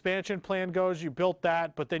as an expansion plan goes, you built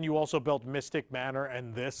that, but then you also built Mystic Manor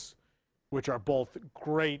and this, which are both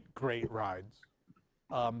great, great rides.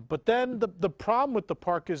 But then the problem with the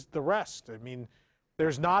park is the rest. I mean,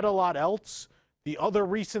 there's not a lot else. The other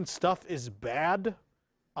recent stuff is bad.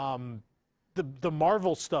 The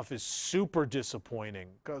Marvel stuff is super disappointing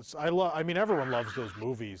because I mean, everyone loves those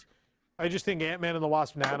movies. I just think Ant-Man and the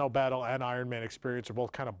Wasp: Nano Battle and Iron Man Experience are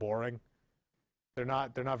both kind of boring. They're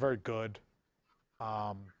not very good.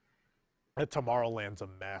 Tomorrowland's a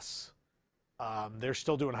mess. They're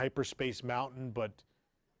still doing Hyperspace Mountain, but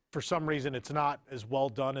for some reason it's not as well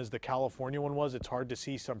done as the California one was. It's hard to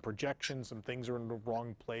see some projections, some things are in the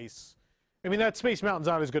wrong place. I mean, that Space Mountain's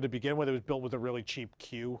not as good to begin with. It was built with a really cheap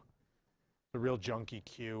queue. The real junky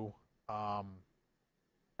queue,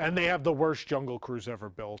 and they have the worst Jungle Cruise ever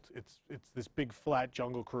built. It's this big flat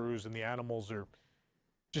Jungle Cruise, and the animals are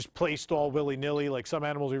just placed all willy-nilly. Like some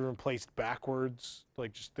animals are even placed backwards.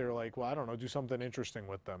 Like just they're like, well, I don't know, do something interesting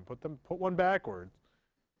with them. Put one backwards.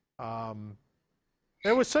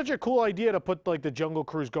 It was such a cool idea to put like the Jungle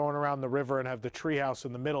Cruise going around the river and have the treehouse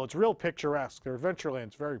in the middle. It's real picturesque. Their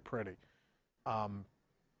Adventureland's very pretty.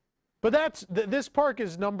 But this park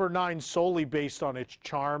is number 9 solely based on its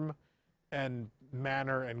charm and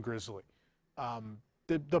manner and Grizzly.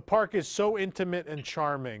 The park is so intimate and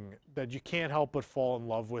charming that you can't help but fall in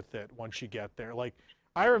love with it once you get there. Like,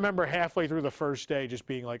 I remember halfway through the first day just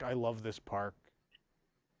being like, I love this park.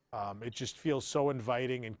 It just feels so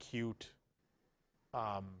inviting and cute.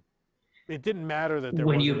 It didn't matter that there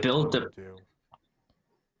wasn't a ton to do.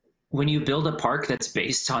 When you build a park that's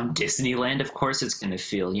based on Disneyland, of course, it's going to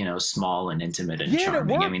feel, you know, small and intimate and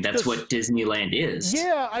charming. I mean, that's what Disneyland is.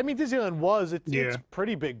 Yeah, I mean, Disneyland was. It's a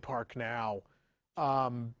pretty big park now.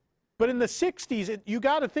 But in the 60s, you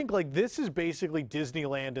got to think, like, this is basically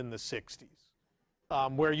Disneyland in the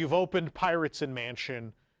 60s, where you've opened Pirates and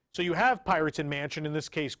Mansion. So you have Pirates and Mansion, in this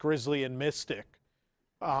case, Grizzly and Mystic.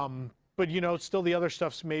 But, you know, still the other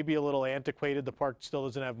stuff's maybe a little antiquated. The park still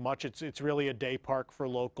doesn't have much. It's really a day park for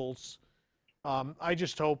locals. I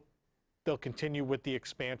just hope they'll continue with the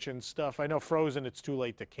expansion stuff. I know Frozen, it's too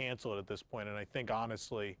late to cancel it at this point, and I think,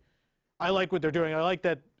 honestly, I like what they're doing. I like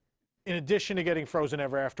that in addition to getting Frozen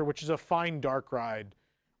Ever After, which is a fine dark ride,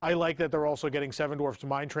 I like that they're also getting Seven Dwarfs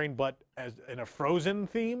Mine Train, but as in a Frozen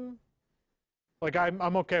theme. Like,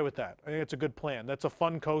 I'm okay with that. I think it's a good plan. That's a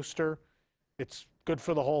fun coaster. It's good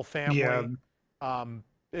for the whole family. Yeah.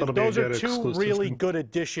 Those are two really good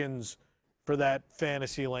additions for that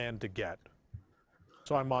Fantasyland to get.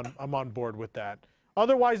 So I'm on board with that.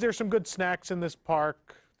 Otherwise, there's some good snacks in this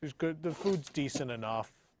park. The food's decent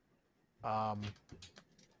enough.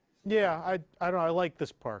 Yeah, I don't know. I like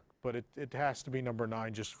this park, but it has to be number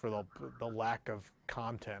 9 just for the lack of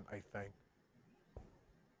content, I think.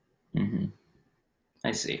 Mm-hmm.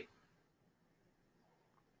 I see.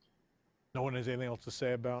 No one has anything else to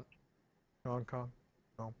say about Hong Kong?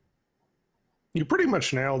 No? You pretty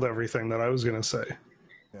much nailed everything that I was going to say.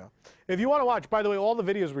 Yeah. If you want to watch, by the way, all the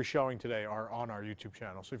videos we're showing today are on our YouTube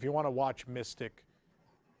channel. So if you want to watch Mystic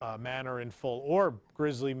Manor in full or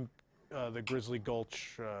Grizzly the Grizzly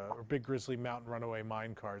Gulch or Big Grizzly Mountain Runaway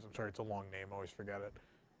Mine Cars. I'm sorry, it's a long name. I always forget it.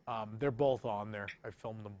 They're both on there. I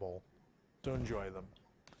filmed them both. So enjoy them.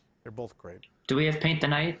 They're both great. Do we have Paint the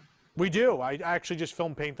Night? We do. I actually just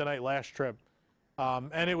filmed Paint the Night last trip.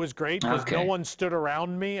 And it was great because no one stood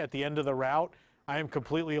around me at the end of the route. I am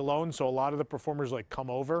completely alone, so a lot of the performers like come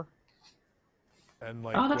over and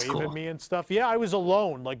like wave at me and stuff. Yeah, I was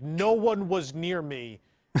alone. Like no one was near me.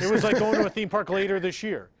 It was like going to a theme park later this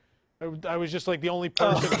year. I was just like the only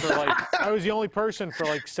person for like I was the only person for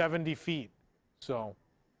like 70 feet. So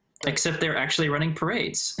except they're actually running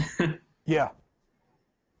parades. Yeah.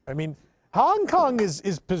 I mean, Hong Kong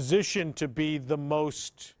is positioned to be the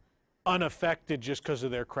most unaffected just because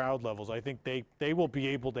of their crowd levels. I think they will be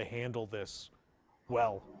able to handle this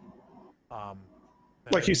well.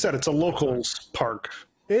 Like you said, it's a locals park.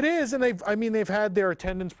 It is, and they've had their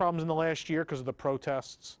attendance problems in the last year because of the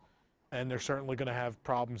protests, and they're certainly going to have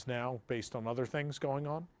problems now based on other things going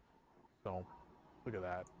on. So, look at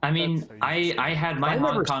that. I mean, I had my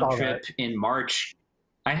Hong Kong trip in March.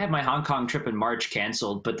 I had my Hong Kong trip in March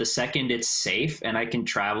canceled, but the second it's safe and I can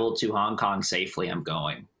travel to Hong Kong safely, I'm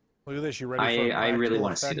going. Look at this. You ready for I really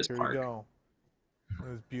want to see this park. Here you go.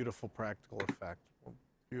 This beautiful practical effect.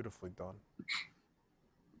 Beautifully done.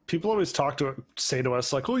 People always say to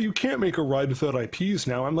us like, "Oh, you can't make a ride without IPs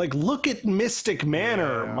now." I'm like, "Look at Mystic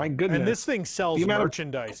Manor, my goodness!" And this thing sells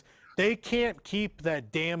merchandise. They can't keep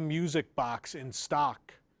that damn music box in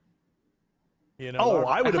stock. You know? Oh,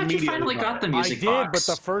 I would immediately. You finally got the music box. I did, but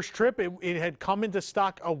the first trip, it had come into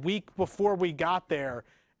stock a week before we got there,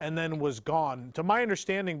 and then was gone. To my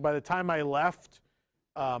understanding, by the time I left,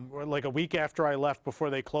 or like a week after I left, before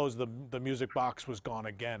they closed, the music box was gone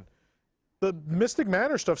again. The Mystic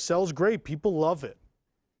Manor stuff sells great. People love it.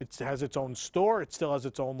 It has its own store. It still has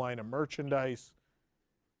its own line of merchandise.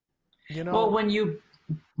 You know. Well, when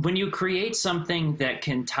you create something that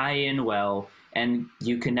can tie in well, and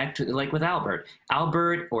you connect like with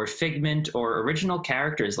Albert or Figment or original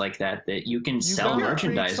characters like that you can sell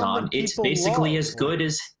merchandise on, it's basically as good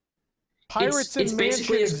as Pirates it's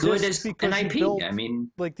basically as good as an IP. I mean,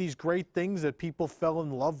 like these great things that people fell in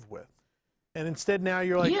love with. And instead now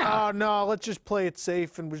you're like, oh, no, let's just play it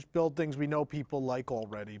safe and just build things we know people like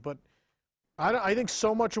already. But I think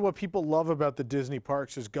so much of what people love about the Disney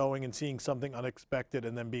parks is going and seeing something unexpected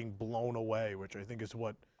and then being blown away, which I think is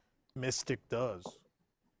what Mystic does.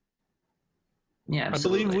 Yeah,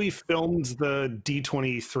 absolutely. I believe we filmed the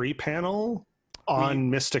D23 panel on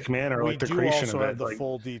Mystic Manor, like the creation of it. We do also have the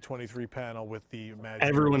full D23 panel with the Imagineering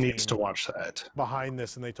Everyone team needs to watch that. behind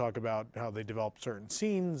this, and they talk about how they develop certain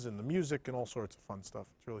scenes and the music and all sorts of fun stuff.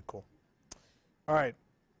 It's really cool. All right.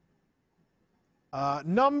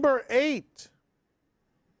 Number 8,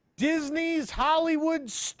 Disney's Hollywood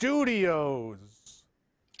Studios.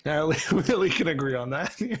 Yeah, we can agree on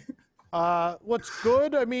that. What's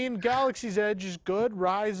good? I mean, Galaxy's Edge is good.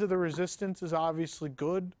 Rise of the Resistance is obviously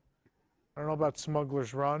good. I don't know about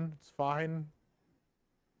Smuggler's Run. It's fine.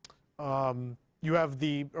 You have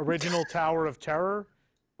the original Tower of Terror,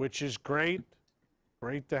 which is great.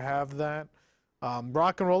 Great to have that.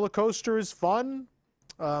 Rock and Roller Coaster is fun.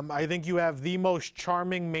 I think you have the most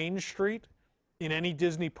charming Main Street in any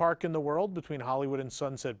Disney park in the world between Hollywood and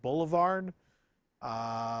Sunset Boulevard.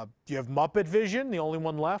 You have Muppet Vision, the only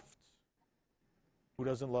one left. Who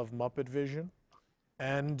doesn't love Muppet Vision?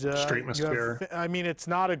 And Streetmosphere. I mean, it's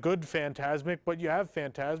not a good Fantasmic, but you have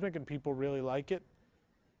Fantasmic, and people really like it,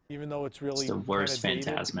 even though it's really the worst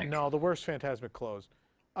Fantasmic. No, the worst Fantasmic closed.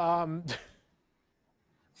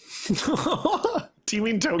 Do you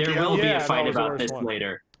mean Tokyo? There will be a fight about this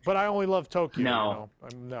later. But I only love Tokyo. No,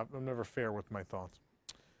 you know? I'm never fair with my thoughts.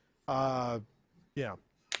 Yeah.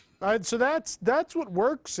 So that's what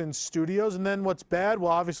works in studios, and then what's bad?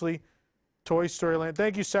 Well, obviously, Toy Story Land.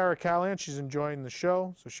 Thank you, Sarah Callahan. She's enjoying the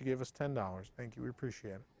show, so she gave us $10. Thank you. We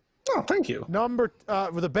appreciate it. Oh, thank you.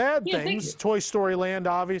 For the bad things, Toy Story Land,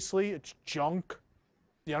 obviously, it's junk.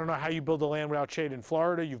 I don't know how you build a land without shade in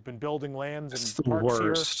Florida. You've been building lands and parks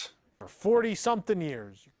here for 40-something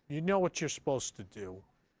years. You know what you're supposed to do.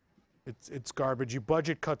 It's garbage. You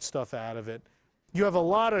budget cut stuff out of it. You have a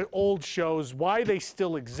lot of old shows. Why they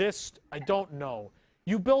still exist, I don't know.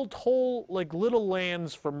 You built whole, like, little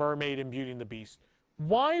lands for Mermaid and Beauty and the Beast.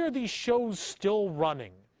 Why are these shows still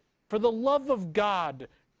running? For the love of God,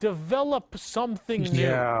 develop something new.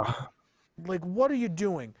 Yeah. Like, what are you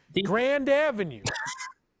doing? Grand Avenue,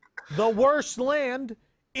 the worst land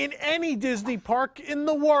in any Disney park in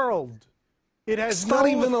the world. It has not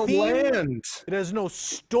even a land. It has no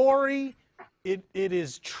story. It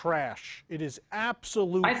is trash. It is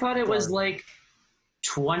absolute. I thought it was garbage. like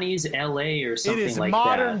 20s LA or something is like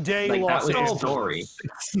modern that. day Like Los that was Angeles. the story.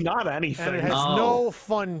 It's not anything. And it has Oh. no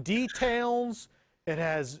fun details. It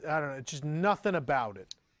has, I don't know, just nothing about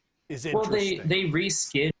it is interesting. Well, they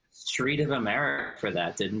reskinned Street of America for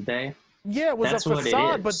that, didn't they? Yeah, it was That's a what it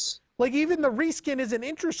facade, but is. like even the reskin isn't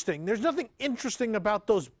interesting. There's nothing interesting about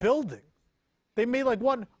those buildings. They made like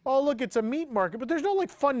one, oh look, it's a meat market, but there's no like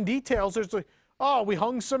fun details. There's like, oh, we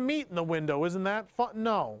hung some meat in the window. Isn't that fun?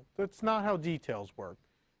 No, that's not how details work.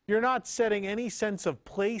 You're not setting any sense of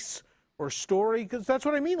place or story, because that's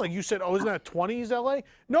what I mean. Like you said, oh, isn't that 20s LA?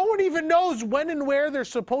 No one even knows when and where they're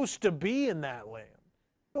supposed to be in that land.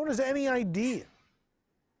 No one has any idea.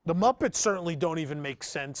 The Muppets certainly don't even make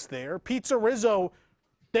sense there. Pizza Rizzo,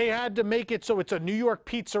 they had to make it so it's a New York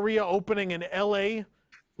pizzeria opening an LA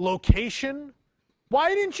location.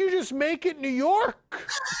 Why didn't you just make it New York?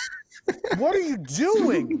 What are you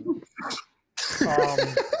doing?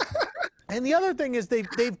 And the other thing is they've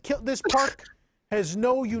killed, this park has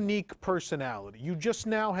no unique personality. You just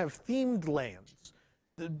now have themed lands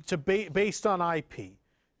based on IP.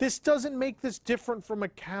 This doesn't make this different from a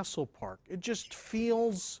castle park. It just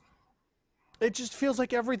feels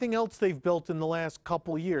like everything else they've built in the last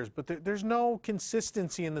couple of years. But there's no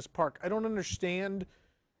consistency in this park. I don't understand.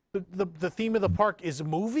 The theme of the park is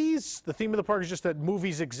movies. The theme of the park is just that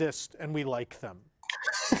movies exist and we like them.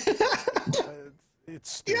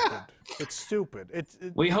 It's stupid. Yeah. It's stupid.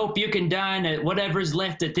 We hope you can dine at whatever's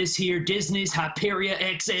left at this here Disney's Hyperia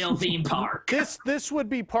XL theme park. This would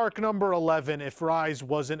be park number 11 if Rise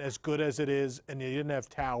wasn't as good as it is and you didn't have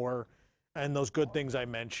Tower and those good things I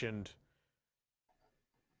mentioned.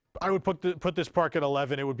 I would put this park at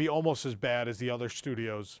 11. It would be almost as bad as the other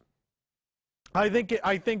studios. I think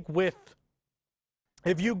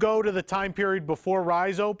if you go to the time period before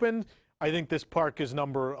Rise opened, I think this park is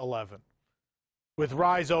number 11. With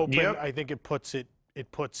Rise open, yep. I think it puts it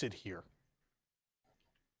here.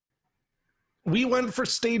 We went for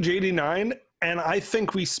stage 89, and I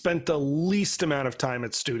think we spent the least amount of time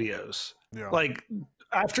at studios. Yeah. Like,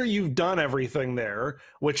 after you've done everything there,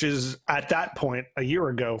 which is at that point a year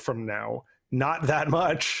ago from now, not that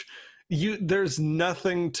much, there's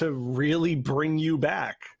nothing to really bring you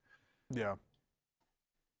back. Yeah.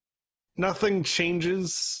 Nothing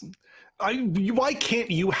changes. Why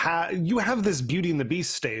can't you have this Beauty and the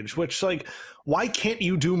Beast stage, which, like, why can't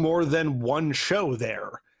you do more than one show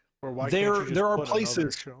there? Or why can't you just there are put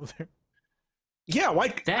places. show there? Yeah,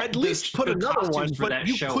 why at least put another one, but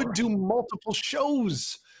you could do multiple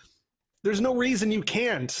shows. There's no reason you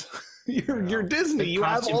can't. You're Disney. You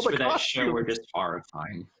have all the costumes for that costumes. show were just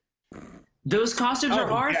horrifying. Those costumes are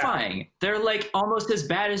horrifying. Yeah. They're like almost as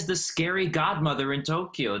bad as the scary godmother in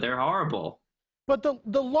Tokyo. They're horrible. But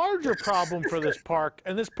the larger problem for this park,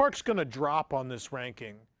 and this park's going to drop on this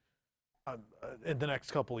ranking in the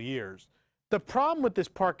next couple of years. The problem with this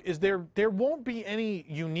park is there won't be any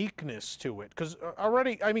uniqueness to it because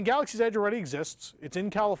already, I mean, Galaxy's Edge already exists. It's in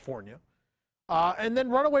California, and then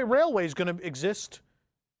Runaway Railway is going to exist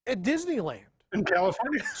at Disneyland in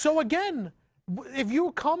California. So again, if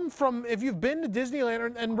you've been to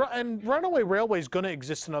Disneyland and Runaway Railway is going to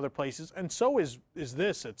exist in other places, and so is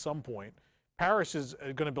this at some point. Paris is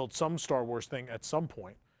going to build some Star Wars thing at some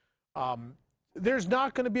point. There's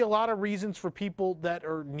not going to be a lot of reasons for people that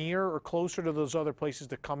are near or closer to those other places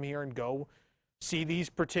to come here and go see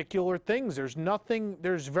these particular things.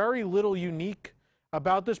 There's very little unique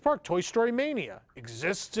about this park. Toy Story Mania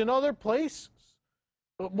exists in other places.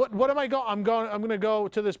 What am I going? I'm going to go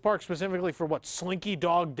to this park specifically for what? Slinky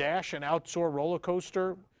Dog Dash, an outdoor roller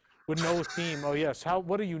coaster with no theme. Oh yes,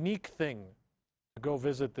 what a unique thing to go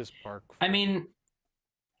visit this park. I mean,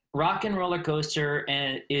 Rock and Roller Coaster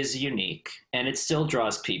is unique, and it still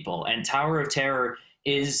draws people. And Tower of Terror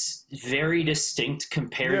is very distinct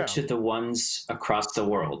compared to the ones across the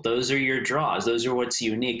world. Those are your draws. Those are what's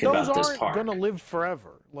unique about this park. Those aren't going to live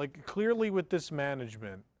forever. Like, clearly with this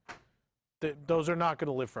management, those are not going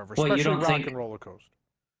to live forever, well, especially Rock and Roller Coaster.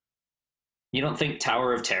 You don't think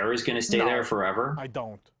Tower of Terror is going to stay there forever? I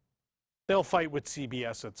don't. They'll fight with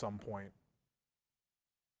CBS at some point.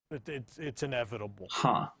 It's inevitable.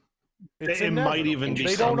 Huh. It might even be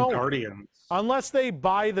some Guardians. Unless they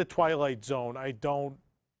buy the Twilight Zone, I don't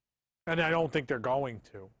think they're going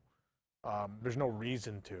to. There's no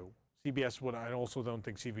reason to. CBS would. I also don't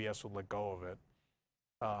think CBS would let go of it.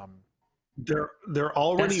 They're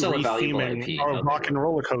already retheming Rock and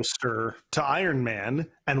Roller Coaster to Iron Man,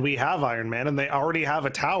 and we have Iron Man, and they already have a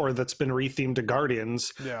tower that's been rethemed to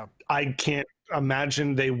Guardians. Yeah, I can't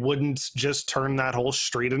imagine they wouldn't just turn that whole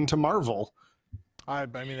street into Marvel. I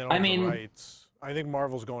mean, they don't have the rights. I think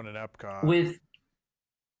Marvel's going to Epcot.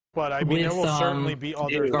 But I mean, there will certainly be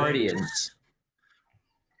other Guardians. Things.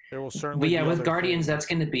 There will certainly be with other Guardians, things. that's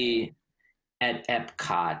going to be at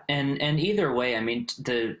Epcot. And either way, I mean,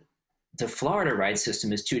 the Florida ride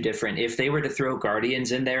system is too different. If they were to throw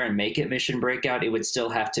Guardians in there and make it Mission Breakout, it would still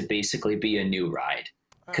have to basically be a new ride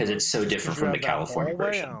because it's so different from the California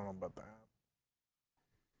version. I don't know about that.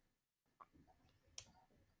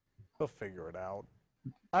 They'll figure it out.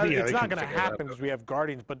 It's not going to happen because we have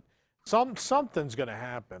Guardians, but something's going to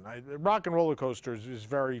happen. Rock and Roller Coasters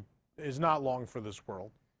is not long for this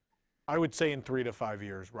world. I would say in 3 to 5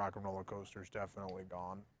 years, Rock and Roller Coaster is definitely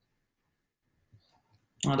gone.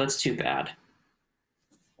 Oh, that's too bad.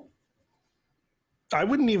 I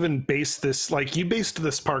wouldn't even base this, like you based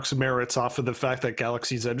this park's merits off of the fact that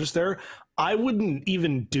Galaxy's Edge is there. I wouldn't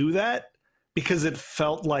even do that because it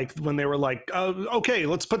felt like when they were like, okay,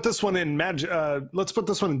 let's put this one in let's put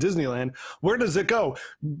this one in Disneyland. Where does it go?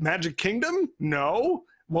 Magic Kingdom? No.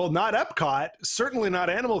 Well, not Epcot. Certainly not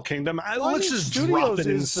Animal Kingdom. Let's just drop it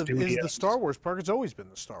in Studios. Is the Star Wars park. It's always been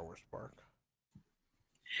the Star Wars park.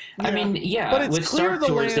 Yeah. I mean, yeah, but it's with clear Star the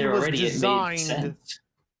Tours land there was already, designed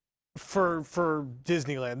for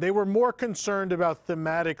Disneyland. They were more concerned about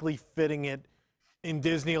thematically fitting it in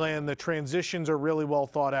Disneyland. The transitions are really well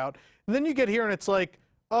thought out. And then you get here and it's like,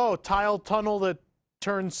 oh, tile tunnel that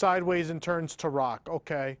turns sideways and turns to rock.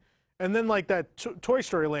 Okay. And then like that Toy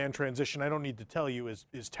Story Land transition, I don't need to tell you, is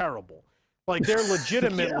terrible. Like they're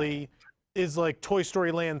legitimately is like Toy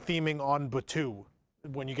Story Land theming on Batuu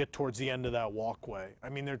when you get towards the end of that walkway. I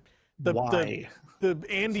mean, they're the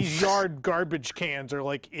Andy's Yard garbage cans are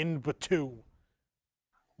like in Batuu.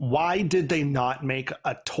 Why did they not make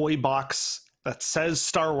a toy box that says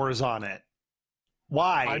Star Wars on it?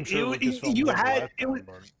 Why? I'm sure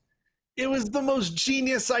it was the most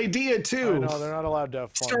genius idea too. I know they're not allowed to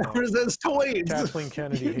have fun. Star Wars as toys. Kathleen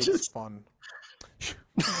Kennedy hates fun.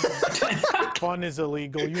 Fun is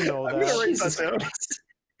illegal. You know that. I'm gonna write that down.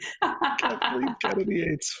 Kathleen Kennedy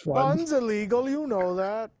hates fun. Fun's illegal. You know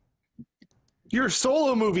that. Your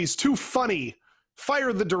Solo movie's too funny.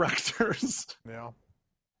 Fire the directors. Yeah,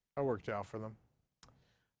 that worked out for them.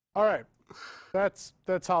 All right, that's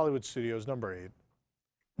Hollywood Studios number 8.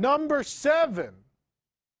 Number 7.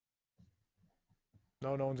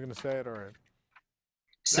 No one's gonna say it. All right.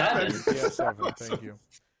 7. Yeah, 7. Thank you.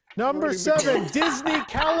 Number 7, Disney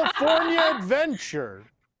California Adventure.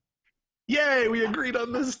 Yay, we agreed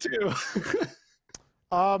on this too.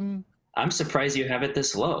 I'm surprised you have it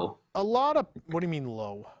this low. What do you mean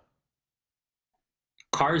low?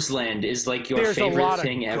 Cars Land is like your There's favorite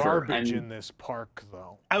thing ever. There's a lot of garbage ever. in this park,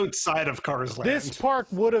 though. Outside of Cars Land. This park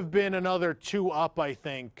would have been another 2 up, I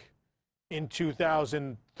think, in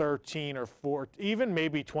 2013 or 14, even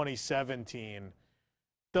maybe 2017.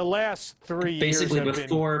 The last 3 years basically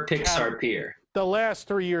before Pixar Pier. The last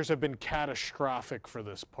 3 years have been catastrophic for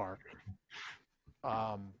this park.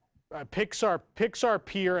 Pixar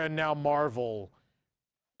Pier and now Marvel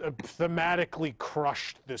thematically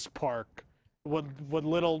crushed this park.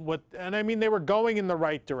 And I mean they were going in the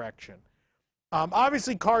right direction.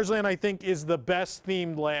 Obviously, Cars Land I think is the best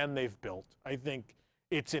themed land they've built. I think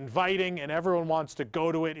it's inviting and everyone wants to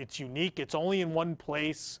go to it. It's unique. It's only in one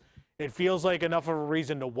place. It feels like enough of a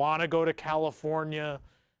reason to want to go to California.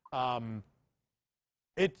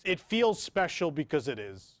 It feels special because it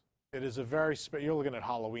is. It is a very you're looking at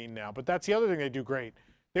Halloween now, but that's the other thing they do great.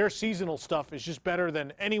 Their seasonal stuff is just better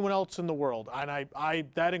than anyone else in the world, and I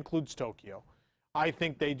that includes Tokyo. I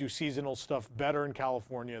think they do seasonal stuff better in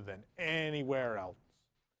California than anywhere else.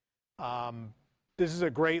 This is a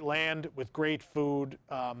great land with great food.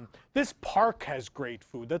 This park has great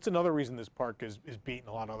food. That's another reason this park is beating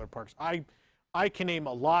a lot of other parks. I can name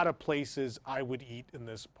a lot of places I would eat in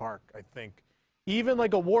this park, I think. Even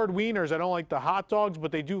like Award Wieners, I don't like the hot dogs,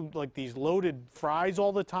 but they do like these loaded fries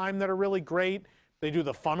all the time that are really great. They do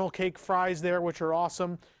the funnel cake fries there, which are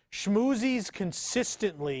awesome. Schmoozies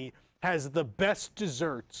consistently has the best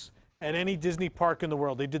desserts at any Disney park in the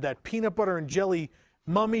world. They did that peanut butter and jelly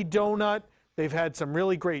mummy donut. They've had some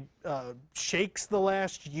really great shakes the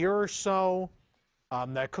last year or so.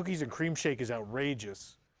 That cookies and cream shake is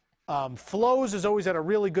outrageous. Flo's has always had a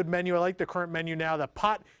really good menu. I like the current menu now.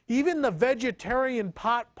 Even the vegetarian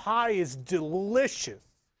pot pie is delicious.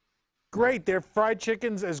 Great. Their fried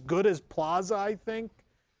chicken's as good as Plaza, I think.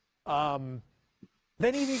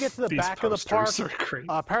 Then even you get to the back of the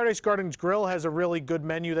park. Paradise Gardens Grill has a really good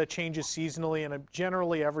menu that changes seasonally, and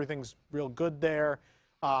generally everything's real good there.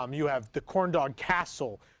 You have the Corn Dog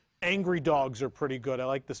Castle. Angry Dogs are pretty good. I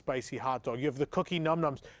like the spicy hot dog. You have the Cookie Num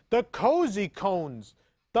Nums. The Cozy Cones.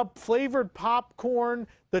 The flavored popcorn.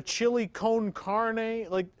 The chili con carne.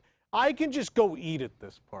 Like, I can just go eat at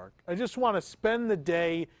this park. I just want to spend the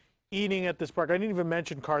day eating at this park. I didn't even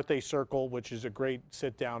mention Carthay Circle, which is a great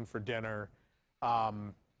sit down for dinner.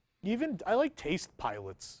 Even I like Taste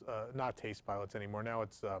Pilots, not Taste Pilots anymore. Now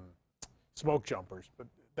it's Smoke Jumpers, but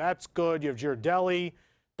that's good. You have Ghirardelli,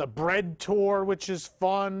 the Bread Tour, which is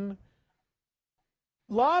fun.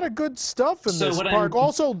 A lot of good stuff in this park.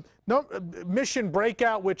 Also, Mission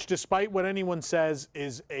Breakout, which despite what anyone says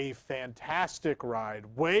is a fantastic ride,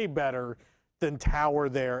 way better than Tower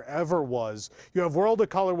there ever was. You have World of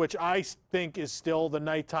Color, which I think is still the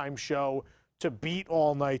nighttime show to beat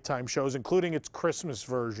all nighttime shows, including its Christmas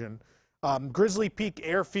version. Grizzly Peak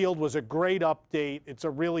Airfield was a great update. It's a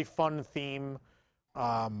really fun theme.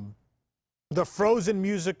 The Frozen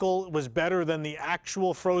musical was better than the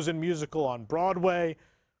actual Frozen musical on Broadway.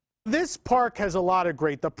 This park has a lot of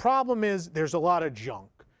great. The problem is there's a lot of junk.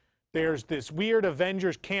 There's this weird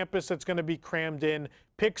Avengers campus that's going to be crammed in.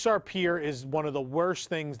 Pixar Pier is one of the worst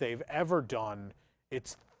things they've ever done.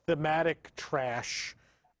 It's thematic trash.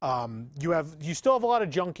 You still have a lot of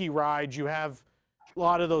junky rides. You have a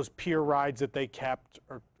lot of those pier rides that they kept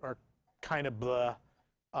are kind of blah.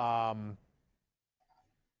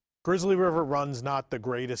 Grizzly River Run's not the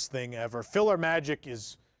greatest thing ever. Filler Magic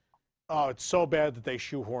is, oh, it's so bad that they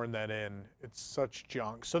shoehorn that in. It's such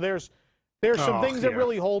junk. So there's some things that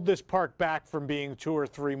really hold this park back from being 2 or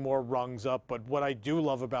 3 more rungs up. But what I do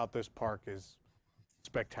love about this park is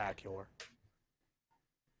spectacular.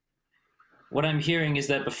 What I'm hearing is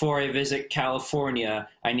that before I visit California,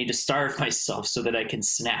 I need to starve myself so that I can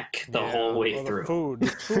snack the whole way through. The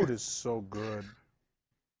food is so good.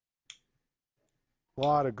 A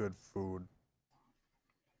lot of good food.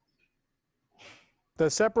 The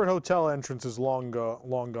separate hotel entrance is long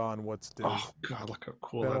gone. What's this? Oh God, look how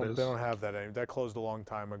cool that is. They don't have that anymore. That closed a long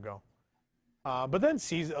time ago. But then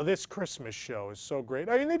this Christmas show is so great.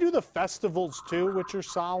 I mean, they do the festivals too, which are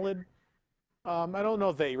solid. I don't know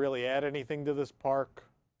if they really add anything to this park.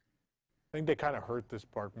 I think they kind of hurt this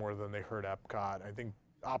park more than they hurt Epcot. I think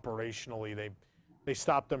operationally they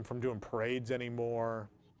stopped them from doing parades anymore.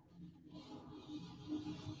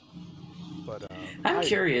 But I'm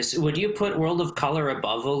curious, would you put World of Color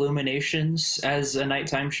above Illuminations as a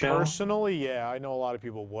nighttime show? Personally, yeah. I know a lot of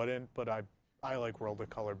people wouldn't, but I like World of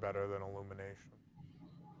Color better than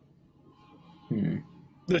Illumination.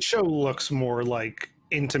 The show looks more like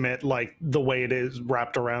intimate, like the way it is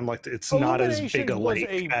wrapped around, like it's not as big a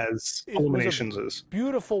lake as Illuminations is.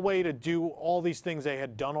 Beautiful way to do all these things they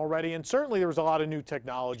had done already, and certainly there was a lot of new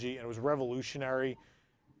technology, and it was revolutionary.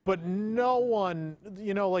 But no one,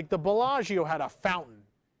 like the Bellagio had a fountain.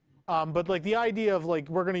 But like the idea of like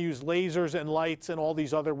we're going to use lasers and lights and all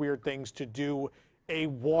these other weird things to do a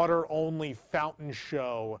water-only fountain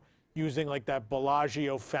show using like that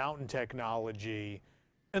Bellagio fountain technology.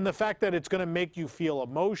 And the fact that it's going to make you feel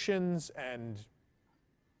emotions and,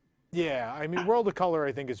 yeah, I mean, World of Color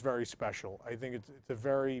I think is very special. I think it's a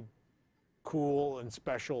very cool and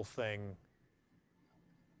special thing.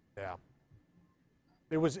 Yeah.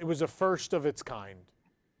 It was a first of its kind.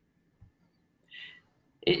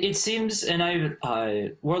 It seems, and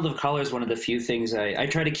World of Color is one of the few things I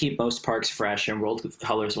try to keep most parks fresh, and World of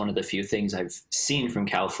Color is one of the few things I've seen from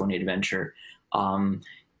California Adventure.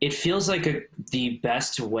 It feels like the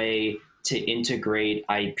best way to integrate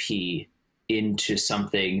IP into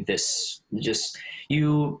something there's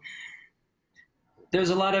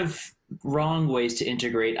a lot of wrong ways to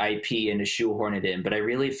integrate IP and to shoehorn it in, but I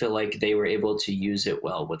really feel like they were able to use it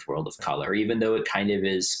well with World of Color, even though it kind of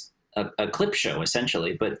is a clip show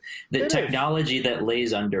essentially, but the technology that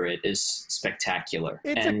lays under it is spectacular.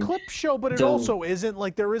 It's a clip show, but it also isn't.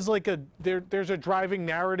 Like there is like there's a driving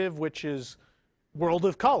narrative, which is World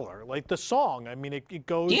of Color, like the song. I mean, it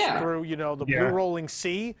goes through, the blue rolling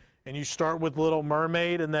sea, and you start with Little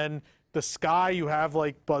Mermaid, and then the sky, you have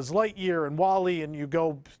like Buzz Lightyear and WALL-E, and you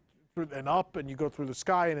go through and up, and you go through the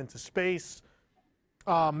sky and into space.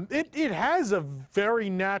 It has a very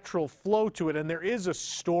natural flow to it, and there is a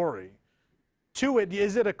story to it.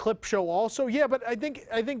 Is it a clip show also? Yeah, but I think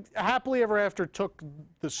Happily Ever After took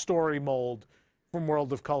the story mold from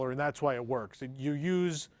World of Color, and that's why it works. You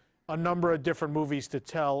use a number of different movies to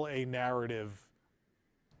tell a narrative,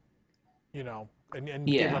 and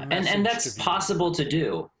give a message and that's possible to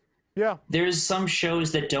do. Yeah. There's some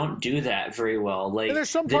shows that don't do that very well. Like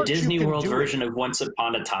the Disney World version of Once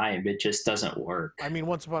Upon a Time, it just doesn't work. I mean,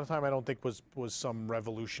 Once Upon a Time I don't think was some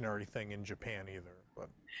revolutionary thing in Japan either. But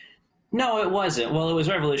no, it wasn't. Well, it was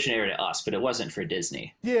revolutionary to us, but it wasn't for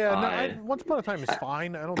Disney. Yeah, Once Upon a Time is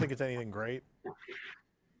fine. I don't think it's anything great.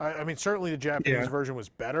 I mean, certainly the Japanese version was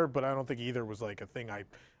better, but I don't think either was like a thing I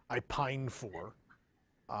pined for.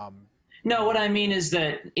 No, what I mean is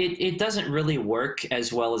that it doesn't really work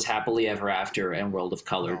as well as Happily Ever After and World of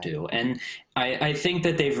Color do. And I think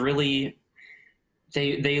that they've really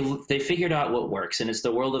they figured out what works, and it's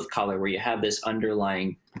the World of Color where you have this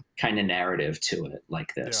underlying kind of narrative to it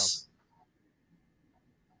like this.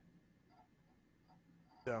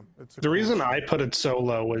 Yeah, the reason I put it so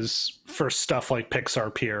low was for stuff like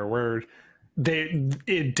Pixar Pier, where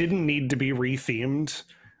it didn't need to be rethemed.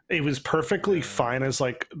 It was perfectly fine as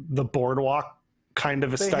like the boardwalk kind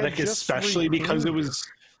of aesthetic, especially because it was,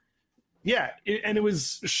 and it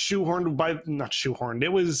was shoehorned not shoehorned.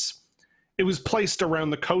 It was placed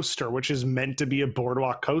around the coaster, which is meant to be a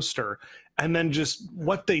boardwalk coaster. And then just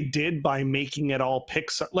what they did by making it all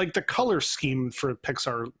Pixar, like the color scheme for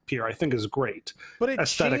Pixar Pier, I think is great. But it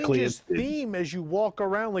aesthetically, changes theme as you walk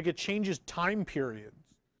around, like it changes time periods.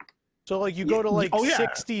 So like you go to like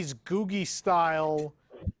 60s Googie style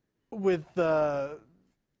with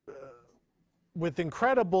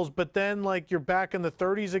Incredibles, but then like you're back in the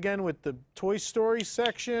 30s again with the Toy Story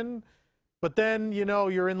section. But then, you know,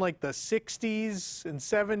 you're in like the 60s and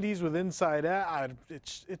 70s with Inside Out.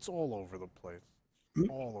 It's all over the place.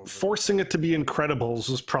 Forcing it to be Incredibles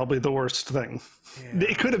was probably the worst thing. Yeah.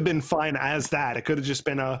 It could have been fine as that. It could have just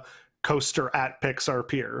been a coaster at Pixar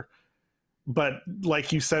Pier. But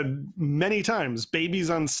like you said many times, babies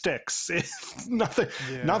on sticks.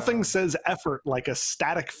 Nothing says effort like a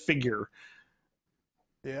static figure.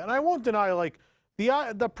 Yeah, and I won't deny, like,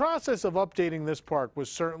 the process of updating this park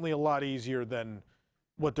was certainly a lot easier than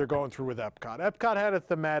what they're going through with Epcot. Epcot had a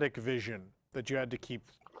thematic vision that you had to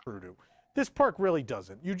keep true to. This park really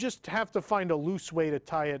doesn't. You just have to find a loose way to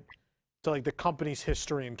tie it to like the company's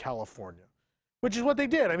history in California, which is what they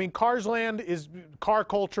did. I mean, Cars Land is car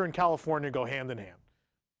culture and California go hand in hand.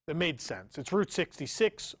 It made sense. It's Route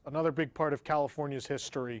 66, another big part of California's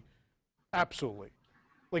history. Absolutely.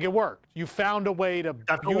 Like, it worked. You found a way to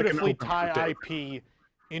beautifully tie IP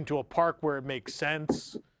into a park where it makes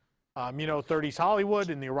sense. You know, 30s Hollywood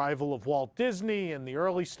and the arrival of Walt Disney and the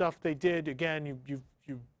early stuff they did. Again, you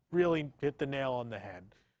really hit the nail on the head.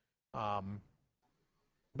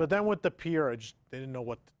 But then with the pier, they didn't know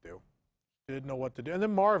what to do. They didn't know what to do. And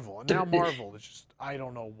then Marvel. And now Marvel is just, I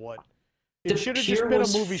don't know what. It should have just been a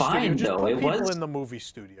movie studio. Just put people in the movie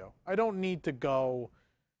studio. I don't need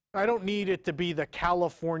it to be the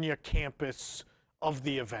California campus of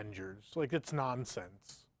the Avengers. Like, it's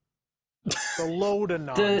nonsense. It's a load of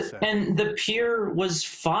nonsense. And the pier was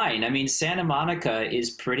fine. I mean, Santa Monica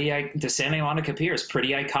is the Santa Monica Pier is pretty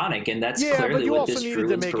iconic, and that's clearly what this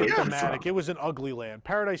drew inspiration from. Yeah, but you also needed to make it thematic. It was an ugly land.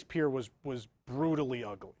 Paradise Pier was brutally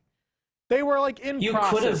ugly. They were like in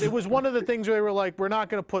process. It was one of the things where they were like, we're not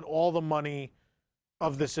going to put all the money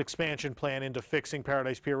of this expansion plan into fixing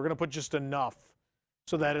Paradise Pier. We're going to put just enough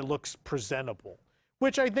so that it looks presentable,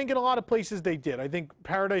 which I think in a lot of places they did. I think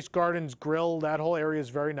Paradise Gardens Grill, that whole area is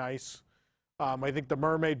very nice. I think the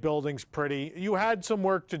Mermaid Building's pretty. You had some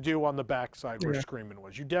work to do on the backside where Screamin'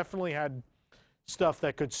 was. You definitely had stuff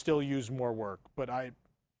that could still use more work, but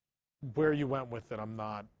where you went with it, I'm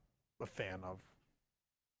not a fan of.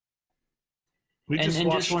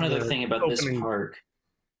 And just one other thing about this park.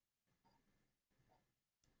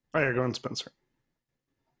 Oh, yeah, go on, Spencer.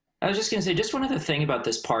 I was just going to say, just one other thing about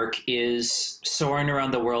this park is soaring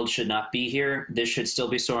around the world should not be here. This should still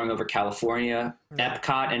be soaring over California.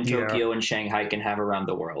 Epcot and Tokyo and Shanghai can have around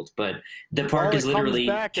the world. But the park is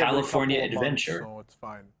literally California Adventure. So it's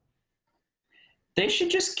fine. They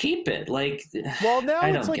should just keep it. Like, well, now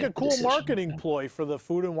it's like a cool marketing ploy for the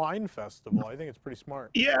Food and Wine Festival. I think it's pretty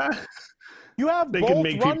smart. Yeah. You have both,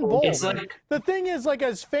 run both. It's like, the thing is, like,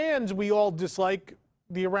 as fans, we all dislike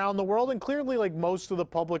the around the world, and clearly like most of the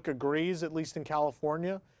public agrees, at least in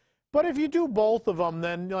California. But if you do both of them,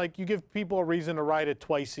 then like you give people a reason to ride it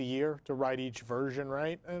twice a year, to ride each version,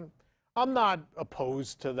 right? And I'm not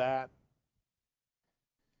opposed to that.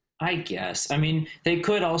 I guess. I mean, they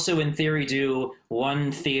could also in theory do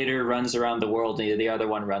one theater runs around the world and the other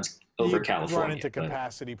one runs over California. Run into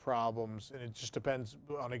capacity problems, and it just depends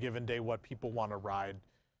on a given day what people want to ride.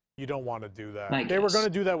 You don't want to do that. They were going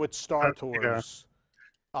to do that with Star Tours.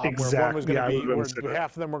 Exactly. Where one was going to be, where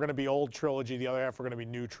half of them were going to be old trilogy, the other half were going to be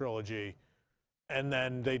new trilogy, and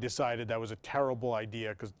then they decided that was a terrible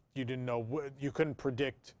idea because you didn't know, you couldn't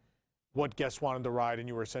predict what guests wanted to ride, and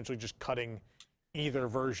you were essentially just cutting either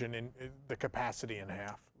version in the capacity in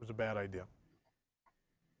half. It was a bad idea.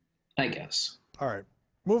 I guess. All right,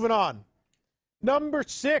 moving on. Number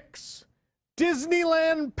 6,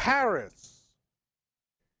 Disneyland Paris.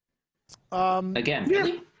 Again,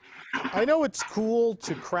 really? I know it's cool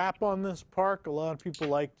to crap on this park. A lot of people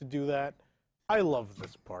like to do that. I love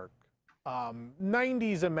this park.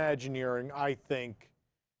 90s Imagineering, I think,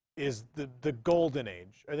 is the golden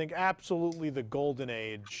age. I think absolutely the golden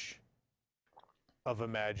age of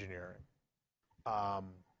Imagineering. I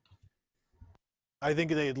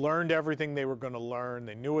think they had learned everything they were going to learn.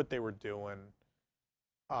 They knew what they were doing.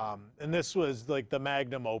 And this was like the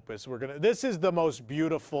magnum opus. This is the most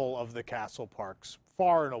beautiful of the castle parks,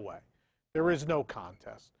 far and away. There is no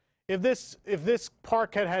contest. If this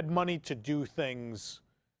park had had money to do things,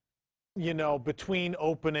 you know, between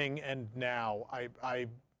opening and now, I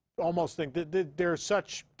almost think that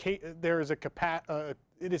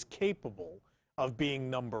it is capable of being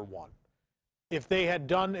number one. If they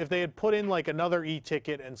had put in like another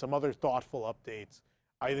e-ticket and some other thoughtful updates,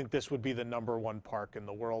 I think this would be the number one park in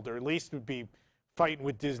the world, or at least would be fighting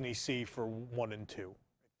with Disney Sea for 1 and 2,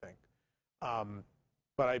 I think.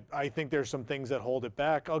 But I think there's some things that hold it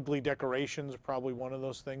back. Ugly decorations are probably one of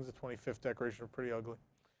those things. The 25th decorations are pretty ugly.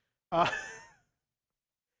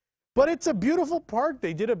 But it's a beautiful park.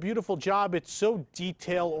 They did a beautiful job. It's so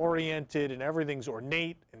detail-oriented, and everything's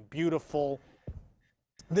ornate and beautiful.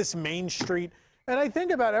 This Main Street. And I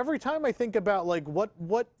think about, every time I think about, like,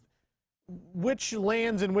 which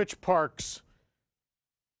lands and which parks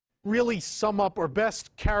really sum up or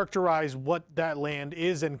best characterize what that land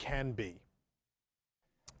is and can be.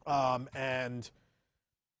 And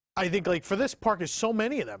I think, like, for this park, there's so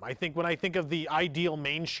many of them. I think when I think of the ideal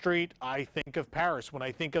Main Street, I think of Paris. When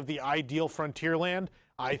I think of the ideal Frontierland,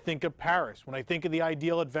 I think of Paris. When I think of the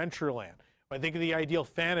ideal Adventureland, when I think of the ideal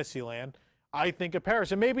Fantasyland, I think of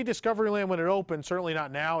Paris. And maybe Discoveryland when it opens, certainly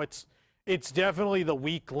not now. It's definitely the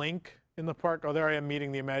weak link in the park. Oh, there I am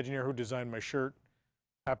meeting the Imagineer who designed my shirt.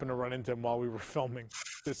 Happened to run into him while we were filming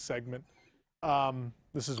this segment.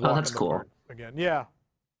 This is walking that's the cool. park again. Yeah.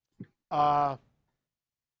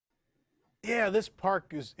 Yeah, this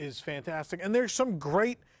park is fantastic. And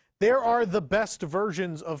there are the best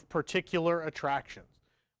versions of particular attractions.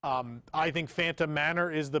 I think Phantom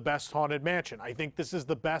Manor is the best Haunted Mansion. I think this is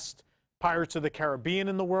the best Pirates of the Caribbean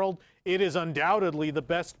in the world. It is undoubtedly the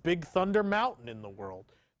best Big Thunder Mountain in the world.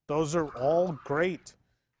 Those are all great.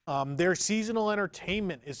 Their seasonal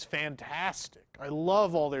entertainment is fantastic. I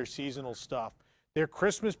love all their seasonal stuff. Their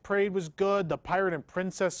Christmas parade was good. The Pirate and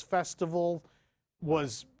Princess Festival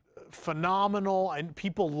was phenomenal, and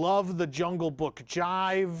people love the Jungle Book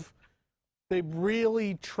Jive. They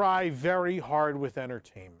really try very hard with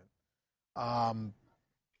entertainment.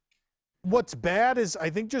 What's bad is,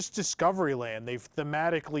 I think, just Discoveryland. They've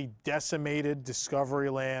thematically decimated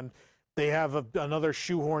Discoveryland. They have another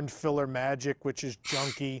shoehorned filler Magic, which is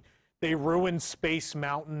junky. They ruined Space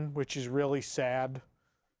Mountain, which is really sad.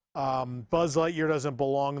 Buzz Lightyear doesn't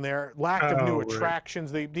belong there. Lack of new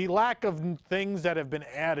attractions. The lack of things that have been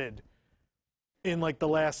added in like the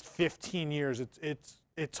last 15 years.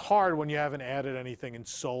 It's hard when you haven't added anything in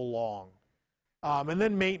so long. And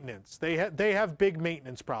then maintenance. They have big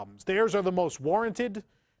maintenance problems. Theirs are the most warranted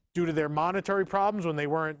due to their monetary problems when they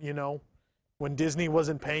weren't, you know, when Disney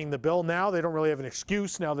wasn't paying the bill. Now they don't really have an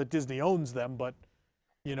excuse now that Disney owns them, but,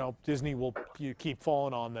 you know, Disney will keep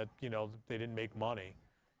falling on that, you know, they didn't make money.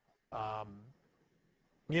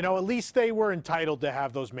 You know, at least they were entitled to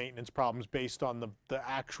have those maintenance problems based on the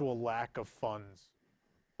actual lack of funds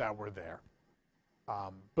that were there.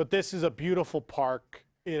 But this is a beautiful park.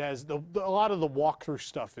 It has a lot of the walkthrough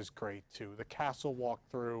stuff is great too. The castle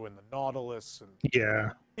walkthrough and the Nautilus, and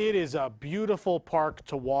yeah, it is a beautiful park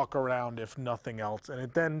to walk around if nothing else. And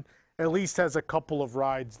it then at least has a couple of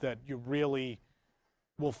rides that you really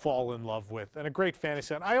will fall in love with, and a great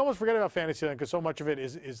Fantasyland. I almost forget about Fantasyland because so much of it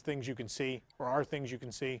is things you can see, or are things you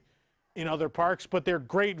can see in other parks, but they're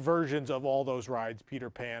great versions of all those rides,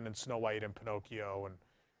 Peter Pan and Snow White and Pinocchio, and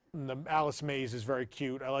the Alice Maze is very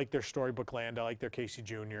cute. I like their Storybook Land. I like their Casey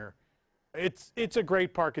Jr. It's a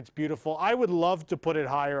great park. It's beautiful. I would love to put it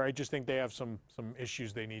higher. I just think they have some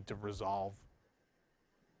issues they need to resolve.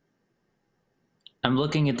 I'm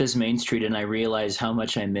looking at this Main Street and I realize how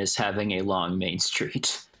much I miss having a long Main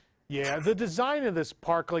Street. Yeah, the design of this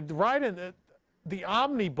park, like the ride in the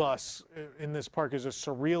omnibus in this park is a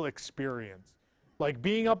surreal experience. Like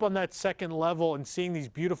being up on that second level and seeing these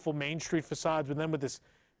beautiful Main Street facades, but then with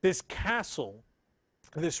this castle,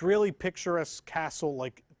 this really picturesque castle,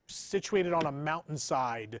 like situated on a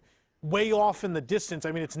mountainside, way off in the distance.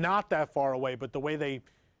 I mean, it's not that far away, but the way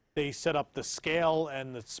they set up the scale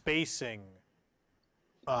and the spacing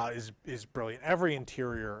is brilliant. Every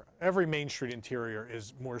Main Street interior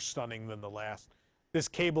is more stunning than the last. This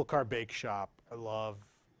cable car bake shop, I love.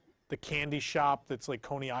 The candy shop that's like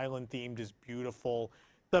Coney Island themed is beautiful.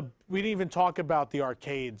 We didn't even talk about the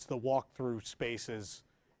arcades, the walk-through spaces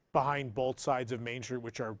behind both sides of Main Street,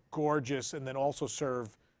 which are gorgeous, and then also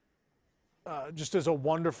serve just as a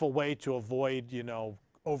wonderful way to avoid, you know,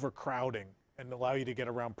 overcrowding and allow you to get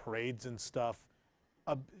around parades and stuff.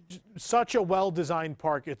 Such a well-designed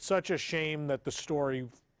park. It's such a shame that the story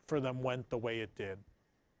for them went the way it did.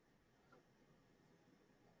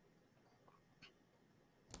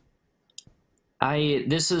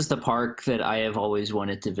 This is the park that I have always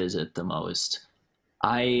wanted to visit the most.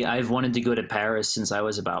 I've wanted to go to Paris since I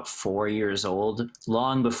was about 4 years old.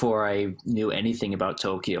 Long before I knew anything about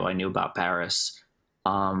Tokyo, I knew about Paris.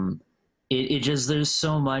 It just, there's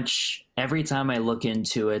so much. Every time I look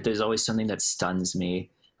into it, there's always something that stuns me.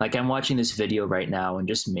 Like, I'm watching this video right now, and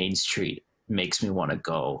just Main Street makes me want to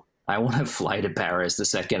go. I want to fly to Paris the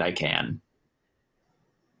second I can.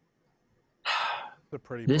 The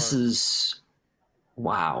pretty This part. is,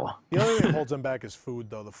 wow. The only thing that holds them back is food,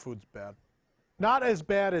 though. The food's bad. Not as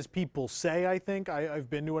bad as people say, I think. I've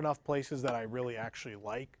been to enough places that I really actually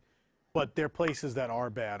like, but their places that are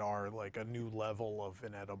bad are like a new level of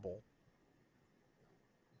inedible.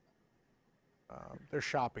 Their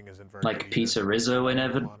shopping isn't very Like good pizza Rizzo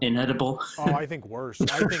inedible. Oh, I think worse. I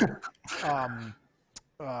think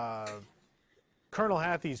Colonel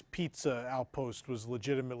Hathie's Pizza Outpost was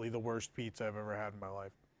legitimately the worst pizza I've ever had in my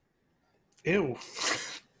life. Ew.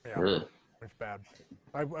 Yeah, Ugh. it's bad.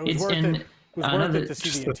 It was worth it to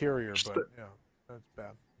see the interior, but yeah, that's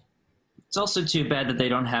bad. It's also too bad that they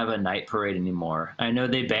don't have a night parade anymore. I know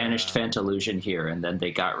they banished Fantalusion here, and then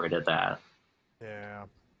they got rid of that. Yeah.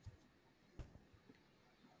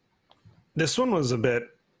 This one was a bit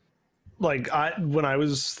like, when I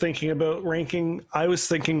was thinking about ranking, I was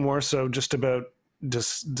thinking more so just about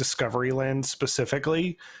Discoveryland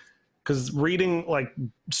specifically, because reading like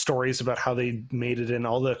stories about how they made it in,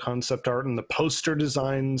 all the concept art and the poster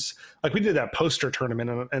designs, like we did that poster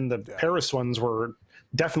tournament, and the Paris ones were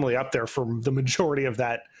definitely up there for the majority of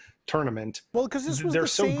that tournament. Well, because this was they're the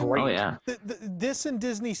so same, great. Oh yeah. This and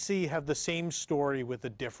Disney Sea have the same story with a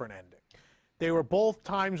different ending. They were both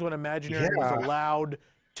times when Imagineering was allowed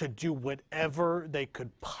to do whatever they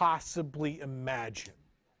could possibly imagine.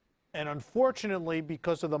 And unfortunately,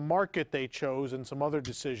 because of the market they chose and some other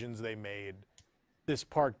decisions they made, this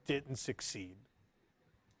park didn't succeed.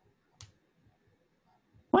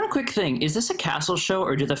 One quick thing, is this a castle show,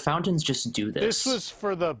 or do the fountains just do this? This was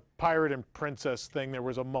for the Pirate and Princess thing. There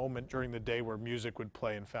was a moment during the day where music would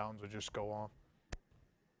play and fountains would just go on.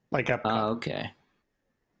 Like Epcot. Oh, okay.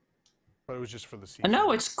 But it was just for the season.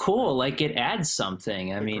 No, it's cool. Like, it adds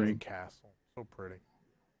something. I mean, great castle. So pretty.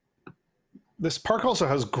 This park also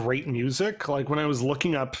has great music. Like, when I was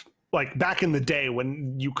looking up, like back in the day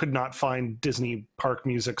when you could not find Disney park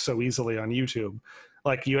music so easily on YouTube,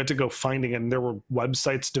 like you had to go finding it, and there were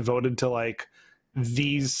websites devoted to like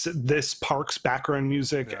this park's background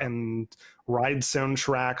music and ride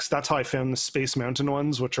soundtracks. That's how I found the Space Mountain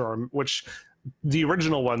ones, which the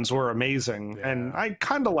original ones were amazing. And I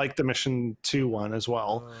kind of like the Mission 2 one as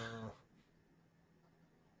well.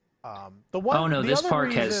 This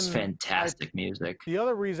park has fantastic music. The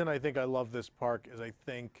other reason I think I love this park is I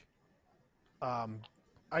think,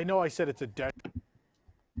 I know I said it's a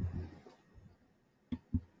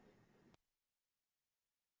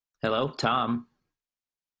Hello, Tom?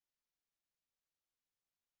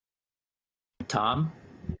 Tom?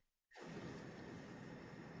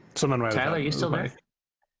 Someone might Tyler, are you still there?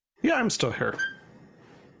 Yeah, I'm still here.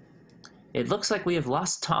 It looks like we have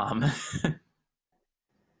lost Tom.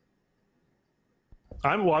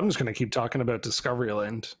 I'm just going to keep talking about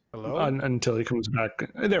Discoveryland. Hello? Until he comes back.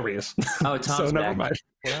 There he is. Oh, Tom's so never back.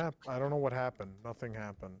 mind. I don't know what happened. Nothing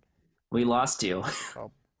happened. We lost you.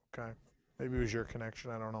 Oh, okay. Maybe it was your connection.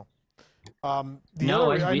 I don't know.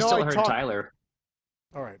 We still heard Tyler.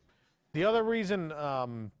 All right. The other reason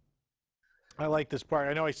I like this park,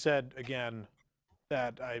 I know I said again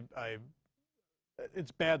that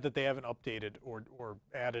it's bad that they haven't updated or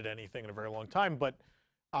added anything in a very long time, but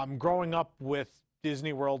growing up with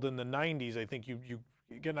Disney World in the 90s, I think you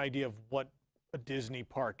get an idea of what a Disney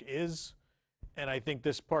park is. And I think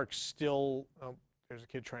this park still, there's a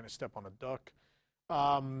kid trying to step on a duck.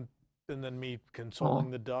 And then me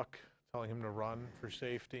consoling the duck, telling him to run for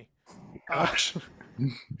safety. Gosh.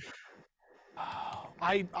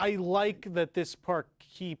 I like that this park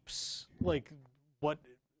keeps like what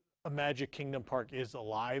a Magic Kingdom park is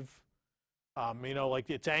alive. You know, like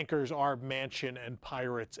its anchors are Mansion and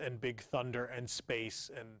Pirates and Big Thunder and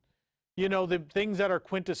space, and you know the things that are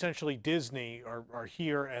quintessentially Disney are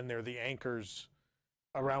here, and they're the anchors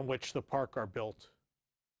around which the park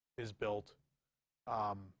is built.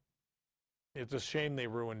 It's a shame they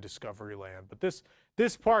ruined Discoveryland. But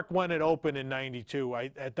this park, when it opened in '92,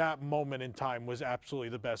 at that moment in time was absolutely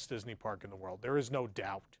the best Disney park in the world. There is no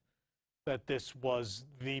doubt that this was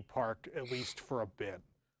the park, at least for a bit.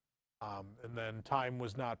 And then time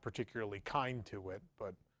was not particularly kind to it.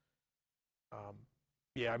 But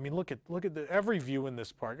yeah, I mean, look at every view in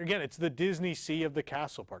this park. Again, it's the Disney Sea of the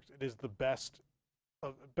castle parks. It is the best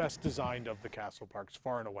designed of the castle parks,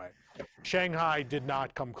 far and away. Shanghai did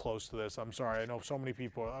not come close to this. I'm sorry. I know so many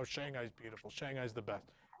people are, oh, Shanghai's beautiful. Shanghai's the best.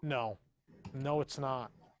 No, it's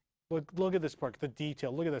not. Look at this park, the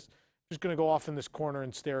detail. Look at this. I'm just going to go off in this corner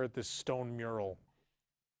and stare at this stone mural.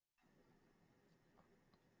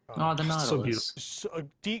 Oh, the Nautilus. So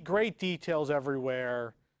beautiful. Great details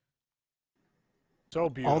everywhere. So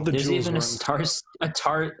beautiful. All the There's jewels even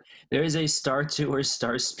there is a Star Tours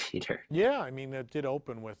Star Speeder. Yeah, I mean, it did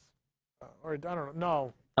open with, or I don't know.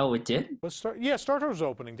 No. Oh, it did? Star Tours was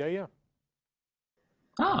opening day, yeah.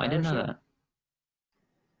 Oh, I didn't know that.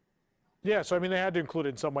 Yeah, so I mean, they had to include it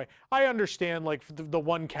in some way. I understand, like, the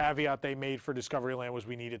one caveat they made for Discoveryland was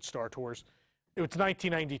we needed Star Tours. It was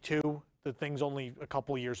 1992. The thing's only a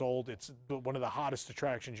couple of years old. It's one of the hottest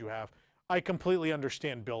attractions you have. I completely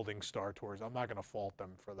understand building Star Tours. I'm not going to fault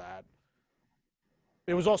them for that.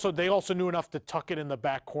 It was also, they also knew enough to tuck it in the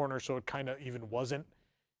back corner so it kind of even wasn't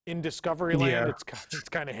in Discoveryland. Yeah. It's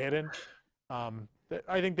kind of hidden.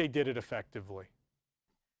 I think they did it effectively.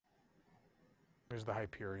 There's the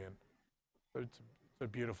Hyperion. It's a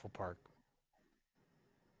beautiful park.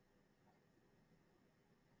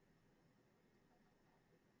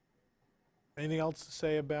 Anything else to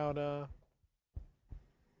say about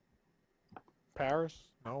Paris?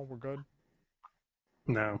 No, we're good?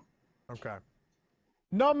 No. Okay.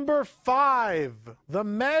 Number 5, the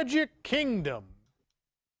Magic Kingdom.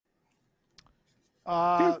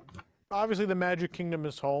 Obviously, the Magic Kingdom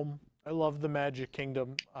is home. I love the Magic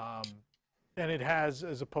Kingdom. And it has,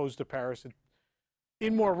 as opposed to Paris,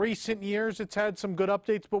 in more recent years, it's had some good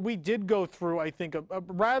updates. But we did go through, I think, a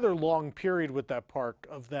rather long period with that park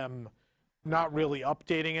of them not really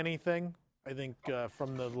updating anything. I think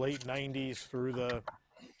from the late 90s through the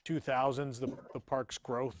 2000s, the park's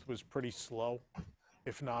growth was pretty slow,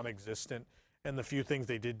 if non-existent. And the few things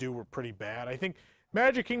they did do were pretty bad. I think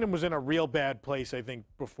Magic Kingdom was in a real bad place, I think,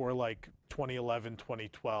 before like 2011,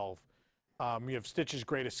 2012. You have Stitch's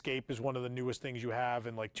Great Escape is one of the newest things you have,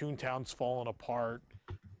 and like Toontown's fallen apart.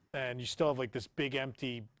 And you still have like this big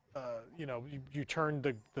empty, you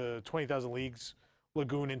turned the 20,000 Leagues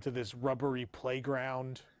Lagoon into this rubbery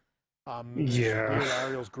playground. Weird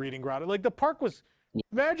Ariel's Greeting Ground. Like the park was,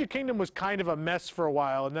 Magic Kingdom was kind of a mess for a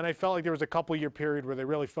while, and then I felt like there was a couple-year period where they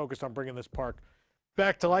really focused on bringing this park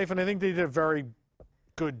back to life, and I think they did a very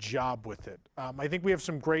good job with it. I think we have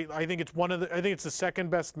some great. I think it's the second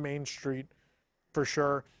best Main Street, for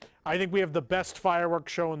sure. I think we have the best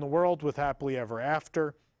fireworks show in the world with Happily Ever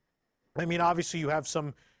After. I mean, obviously you have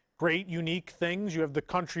some great unique things. You have the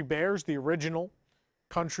Country Bears, the original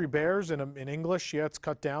Country Bears in English. Yeah, it's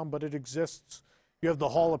cut down, but it exists. You have the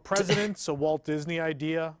Hall of Presidents, a Walt Disney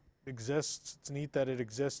idea. It exists. It's neat that it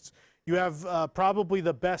exists. You have probably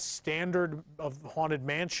the best standard of Haunted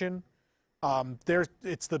Mansion.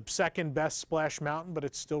 It's the second best Splash Mountain, but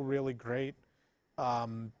it's still really great.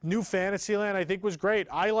 New Fantasyland, I think, was great.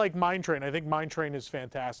 I like Mine Train. I think Mine Train is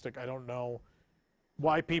fantastic. I don't know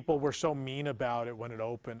why people were so mean about it when it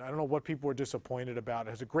opened. I don't know what people were disappointed about. It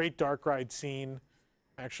has a great dark ride scene.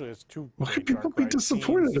 Actually, it's two. What could people be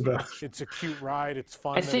disappointed about? It's a cute ride. It's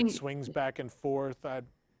fun. It swings back and forth. I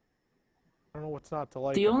don't know what's not to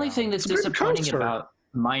like. The only thing that's disappointing about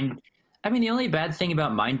the only bad thing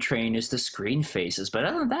about Mine Train is the screen faces. But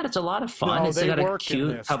other than that, it's a lot of fun. It's got a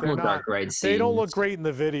cute couple of dark ride scenes. They don't look great in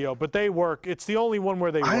the video, but they work. It's the only one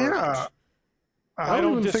where they work. I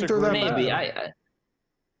don't disagree. Think they're that Maybe bad.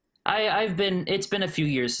 It's been a few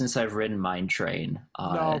years since I've ridden Mine Train.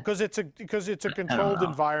 No, because it's a controlled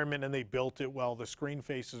environment and they built it well. The screen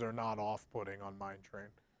faces are not off-putting on Mine Train.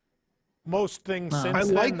 Most things since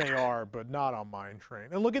then they are, but not on Mine Train.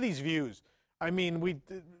 And look at these views. I mean,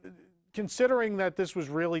 considering that this was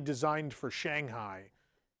really designed for Shanghai,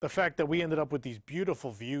 the fact that we ended up with these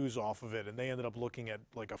beautiful views off of it, and they ended up looking at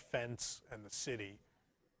like a fence and the city,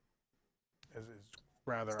 is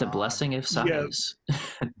rather the blessing of size. Yeah.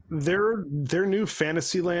 Their new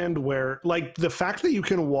Fantasyland, where like the fact that you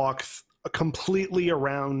can walk completely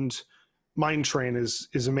around Mine Train is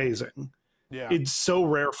amazing. Yeah, it's so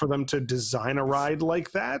rare for them to design a ride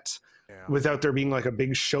like that without there being like a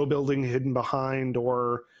big show building hidden behind,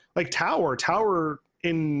 or like Tower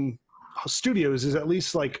in studios is at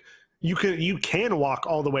least like you can walk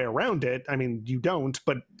all the way around it. I mean, you don't,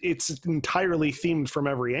 but it's entirely themed from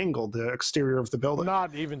every angle, the exterior of the building.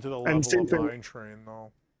 Not even to the level of Mine Train,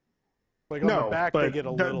 though. Like on the back, they get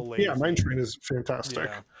a little lazy. Yeah, Mine Train is fantastic.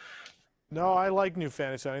 Yeah. No, I like New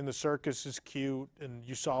Fantasyland. I mean, the circus is cute, and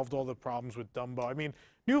you solved all the problems with Dumbo. I mean,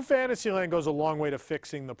 New Fantasyland goes a long way to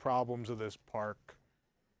fixing the problems of this park.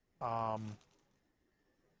 I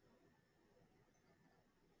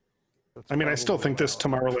mean, I still think this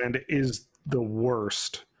Tomorrowland is the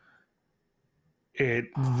worst. It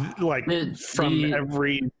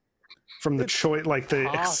from the choice, like the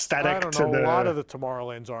aesthetic I don't know, a lot of the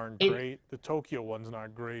Tomorrowlands aren't great. The Tokyo one's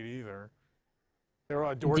not great either.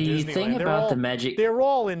 The thing about the Magic, they're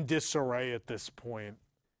all in disarray at this point.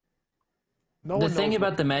 The thing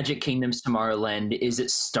about the Magic Kingdom's Tomorrowland is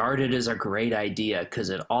it started as a great idea because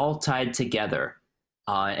it all tied together.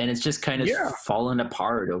 And it's just kind of fallen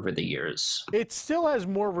apart over the years. It still has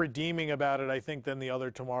more redeeming about it, I think, than the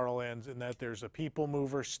other Tomorrowlands in that there's a people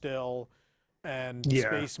mover still, and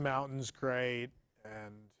Space Mountain's great,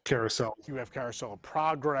 and Carousel. You have Carousel of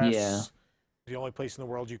Progress. Yeah. The only place in the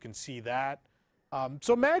world you can see that.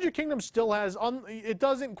 So Magic Kingdom still has, it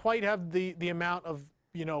doesn't quite have the amount of,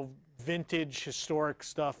 vintage historic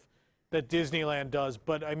stuff that Disneyland does.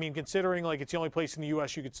 But I mean, considering like it's the only place in the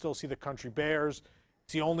U.S. you could still see the Country Bears,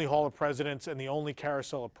 it's the only Hall of Presidents and the only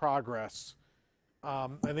Carousel of Progress, I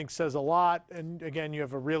think says a lot. And again, you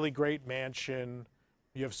have a really great mansion.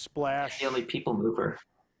 You have Splash. The only people mover.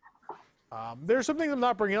 There's some things I'm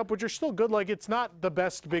not bringing up, which are still good. Like it's not the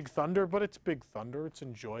best Big Thunder, but it's Big Thunder. It's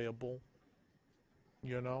enjoyable.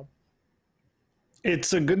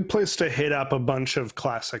 It's a good place to hit up a bunch of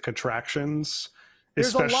classic attractions,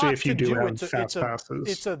 especially if you do have fast passes.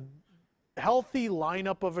 It's a healthy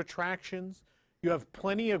lineup of attractions. You have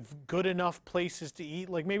plenty of good enough places to eat.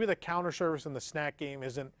 Like maybe the counter service and the snack game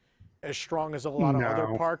isn't as strong as a lot of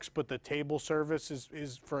other parks, but the table service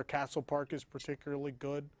is for a castle park is particularly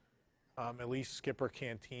good. At least Skipper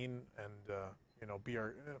Canteen and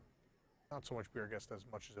beer, not so much beer guest as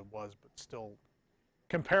much as it was, but still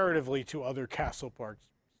comparatively to other castle parks,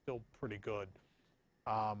 still pretty good.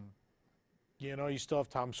 You still have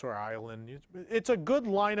Tom Sawyer Island. It's a good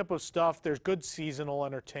lineup of stuff. There's good seasonal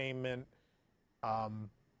entertainment.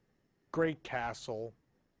 Great castle.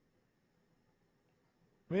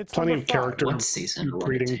 I mean, it's plenty of character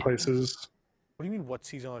greeting places. What do you mean, what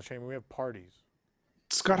seasonal entertainment? We have parties.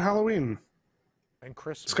 It's got Halloween. And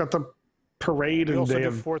Christmas. It's got the parade, and they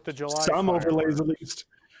have 4th of July some overlays at least.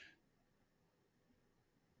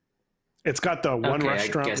 It's got the one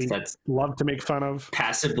restaurant we love to make fun of.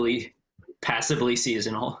 Passively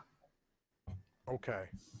seasonal. Okay.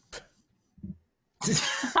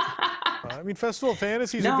 I mean, Festival of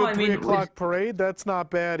Fantasy's a good 3 o'clock parade. That's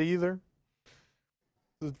not bad either.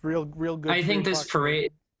 It's real good. I think this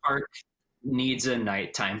parade park needs a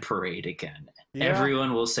nighttime parade again. Yeah.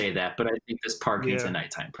 Everyone will say that, but I think this park needs a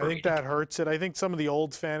nighttime parade. I think that hurts it. I think some of the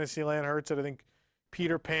old Fantasyland hurts it. I think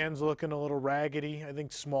Peter Pan's looking a little raggedy. I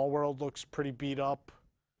think Small World looks pretty beat up.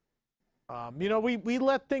 We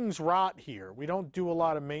let things rot here. We don't do a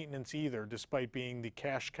lot of maintenance either, despite being the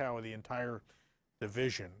cash cow of the entire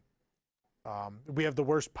division. We have the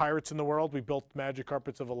worst pirates in the world. We built Magic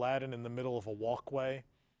Carpets of Aladdin in the middle of a walkway.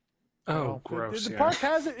 Gross. The park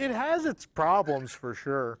has its problems for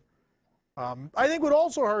sure. I think what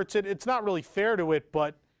also hurts it, it's not really fair to it,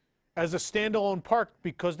 but as a standalone park,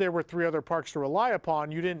 because there were 3 other parks to rely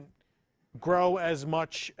upon, you didn't grow as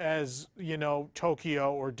much as,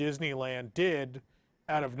 Tokyo or Disneyland did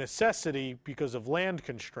out of necessity because of land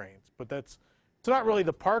constraints. But it's not really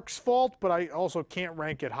the park's fault, but I also can't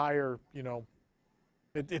rank it higher.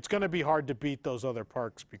 It's going to be hard to beat those other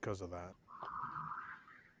parks because of that.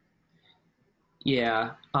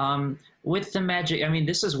 Yeah. With the Magic, I mean,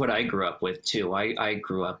 this is what I grew up with too. I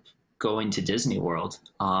grew up going to Disney World.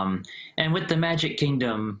 And with the Magic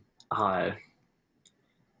Kingdom,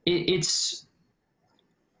 it's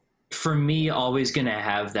for me always going to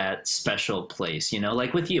have that special place,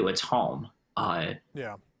 like with you, it's home.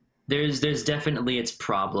 Yeah. There's definitely its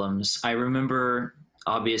problems. I remember,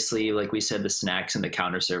 obviously, like we said, the snacks and the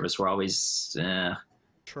counter service were always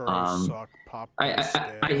Churros suck,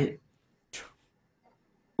 popcorn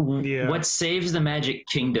What saves the Magic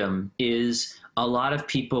Kingdom is a lot of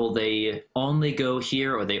people, they only go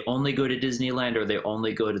here, or they only go to Disneyland, or they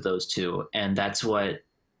only go to those 2. And that's what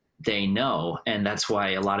they know. And that's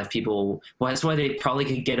why a lot of people, that's why they probably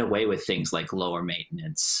could get away with things like lower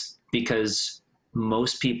maintenance, because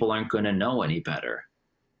most people aren't going to know any better.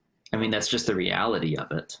 I mean, that's just the reality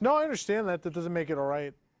of it. No, I understand that. That doesn't make it all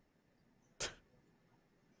right.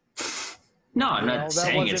 No, I'm not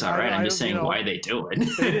saying it's all right. I'm just saying why they do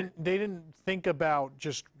it. They didn't think about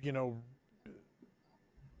just, no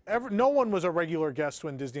one was a regular guest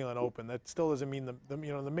when Disneyland opened. That still doesn't mean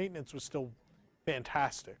the maintenance was still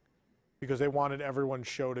fantastic, because they wanted everyone's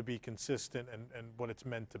show to be consistent and what it's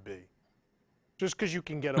meant to be. Just because you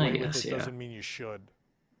can get away with it doesn't mean you should,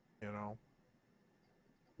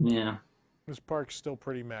 Yeah. This park's still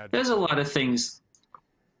pretty magical. There's a lot of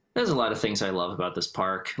things I love about this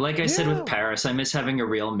park. Like I said with Paris, I miss having a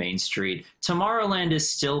real main street. Tomorrowland is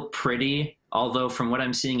still pretty, although from what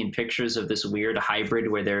I'm seeing in pictures of this weird hybrid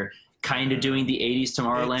where they're kind of doing the 80s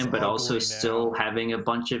Tomorrowland, but also still having a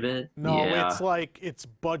bunch of it. No, it's like it's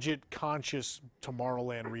budget conscious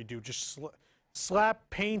Tomorrowland redo. Just slap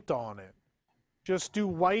paint on it. Just do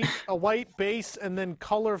a white base and then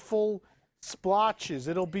colorful splotches.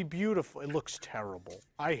 It'll be beautiful. It looks terrible.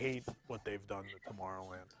 I hate what they've done to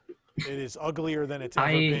Tomorrowland. It is uglier than it's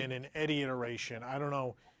ever been in any iteration. I don't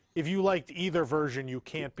know. If you liked either version, you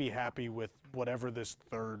can't be happy with whatever this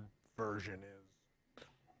third version is.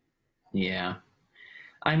 Yeah.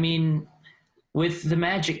 I mean, with the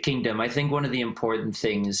Magic Kingdom, I think one of the important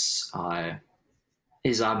things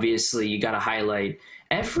is obviously you got to highlight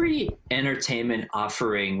every entertainment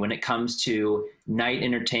offering when it comes to night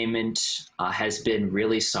entertainment has been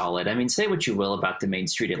really solid. I mean, say what you will about the Main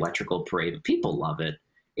Street Electrical Parade, but people love it.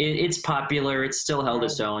 It's popular. It's still held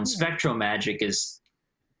its own. Spectral Magic is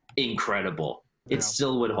incredible. It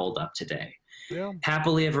still would hold up today. Yeah.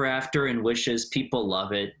 Happily Ever After and Wishes, people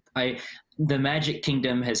love it. The Magic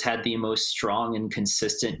Kingdom has had the most strong and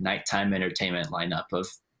consistent nighttime entertainment lineup of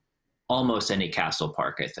almost any castle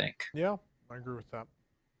park, I think. Yeah, I agree with that.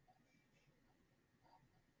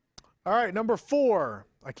 All right, number 4.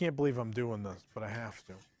 I can't believe I'm doing this, but I have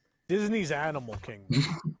to. Disney's Animal Kingdom.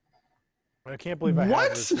 I can't believe I have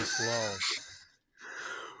this low.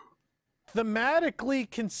 Thematically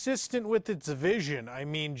consistent with its vision. I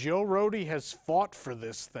mean, Joe Rohde has fought for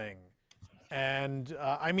this thing. And,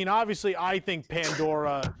 I mean, obviously, I think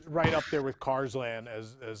Pandora right up there with Cars Land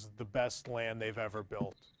as the best land they've ever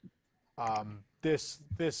built. This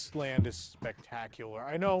land is spectacular.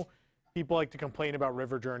 I know people like to complain about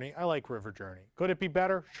River Journey. I like River Journey. Could it be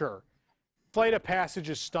better? Sure. Flight of Passage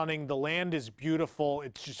is stunning. The land is beautiful.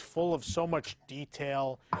 It's just full of so much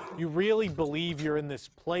detail. You really believe you're in this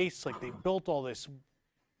place. Like, they built all this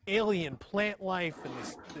alien plant life and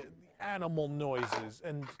the animal noises.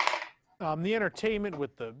 And the entertainment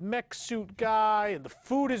with the mech suit guy. And the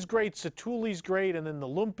food is great. Satuli's great. And then the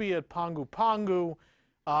Lumpia at Pangu Pangu.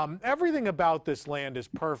 Everything about this land is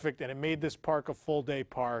perfect. And it made this park a full-day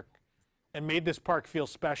park. And made this park feel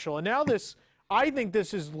special. And now I think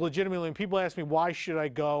this is legitimately, when people ask me, why should I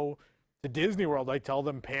go to Disney World, I tell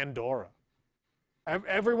them Pandora.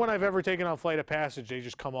 Everyone I've ever taken on Flight of Passage, they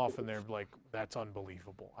just come off and they're like, that's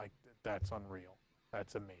unbelievable. That's unreal.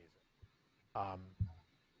 That's amazing.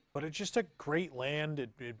 But it's just a great land.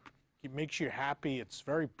 It makes you happy. It's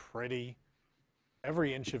very pretty.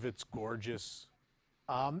 Every inch of it's gorgeous.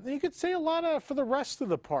 And you could say a lot for the rest of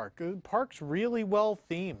the park. The park's really well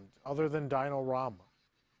themed, other than Dino-Rama.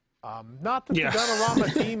 Not that the Dino-Rama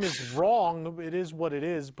theme is wrong. It is what it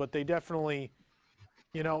is, but they definitely,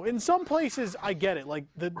 in some places, I get it. Like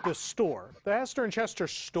the store, the Hester and Chester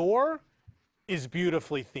store is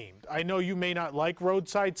beautifully themed. I know you may not like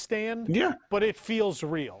Roadside Stand, but it feels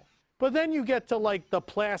real. But then you get to like the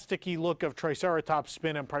plasticky look of Triceratops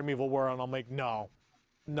Spin and Primeval Whirl, and I'm like, no,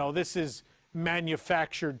 this is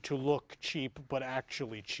manufactured to look cheap, but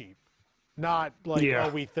actually cheap. Not like,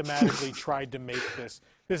 we thematically tried to make this.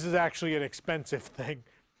 This is actually an expensive thing,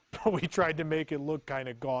 but we tried to make it look kind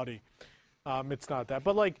of gaudy. It's not that.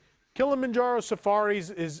 But like Kilimanjaro Safaris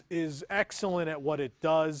is excellent at what it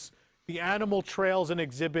does. The animal trails and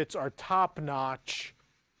exhibits are top-notch.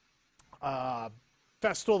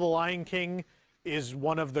 Festival of the Lion King is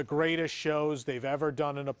one of the greatest shows they've ever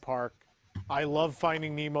done in a park. I love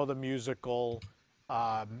Finding Nemo the musical.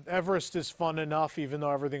 Everest is fun enough, even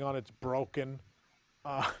though everything on it's broken.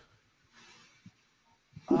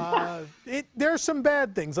 There's some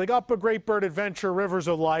bad things, like Up a Great Bird Adventure, Rivers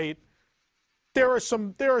of Light. There are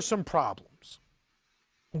some problems.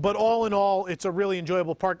 But all in all, it's a really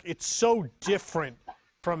enjoyable park. It's so different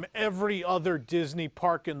from every other Disney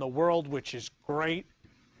park in the world, which is great.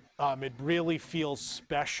 It really feels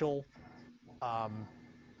special.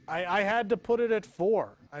 I had to put it at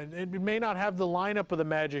 4. It may not have the lineup of the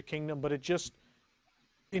Magic Kingdom, but it just,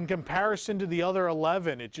 in comparison to the other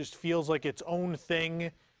 11, it just feels like its own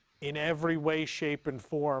thing in every way, shape, and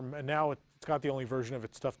form. And now it's got the only version of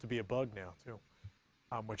its stuff to be a bug now, too,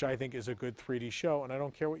 which I think is a good 3D show, and I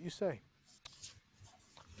don't care what you say.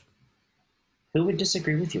 Who would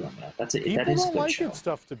disagree with you on that? That is People a don't good like show. it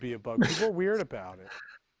stuff to be a bug. People are weird about it.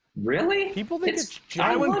 Really? People think it's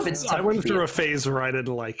I genuine. went through a phase where I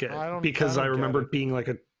didn't like it because I remember get it being like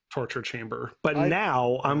a torture chamber. But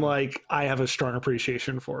now I'm like, I have a strong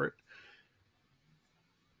appreciation for it.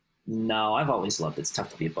 No, I've always loved It's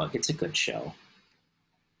Tough to Be a Bug. It's a good show.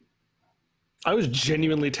 I was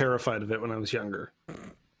genuinely terrified of it when I was younger.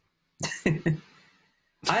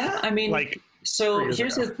 I mean, like, so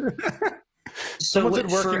here's ago. Someone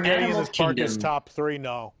said working Eddie in this park Kingdom, is top 3.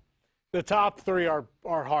 No, the top 3 are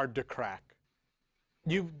hard to crack.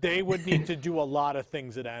 They would need to do a lot of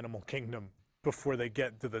things at Animal Kingdom before they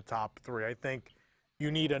get to the top 3. I think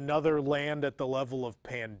you need another land at the level of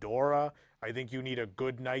Pandora. I think you need a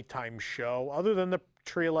good nighttime show, other than the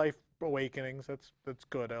Tree of Life Awakenings. That's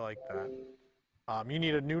good. I like that. You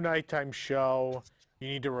need a new nighttime show. You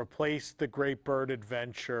need to replace the Great Bird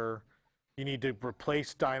Adventure. You need to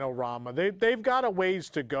replace Dino-Rama. They've got a ways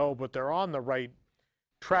to go, but they're on the right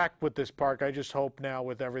track with this park. I just hope now,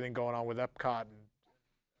 with everything going on with Epcot and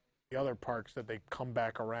the other parks, that they come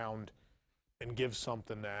back around and give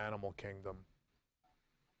something to Animal Kingdom.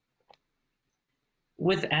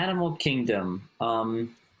 With Animal Kingdom,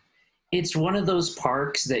 it's one of those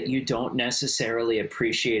parks that you don't necessarily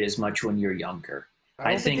appreciate as much when you're younger.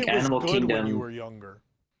 I think it was Animal good Kingdom, when you were younger.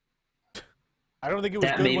 I don't think it was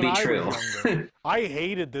that good may when be I true. was younger. I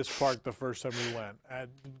hated this park the first time we went. I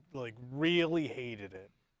really hated it.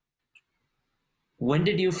 When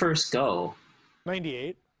did you first go?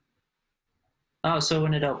 98. Oh, so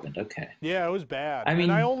when it opened, okay. Yeah, it was bad. I mean,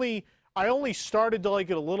 and I only started to like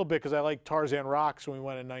it a little bit because I liked Tarzan Rocks when we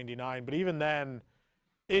went in 99. But even then,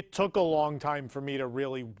 it took a long time for me to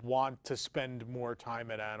really want to spend more time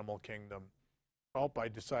at Animal Kingdom. Oh, I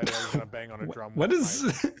decided I was going to bang on a drum with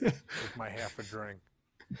my half a drink.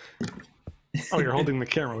 Oh, you're holding the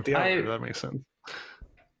camera with the other. That makes sense.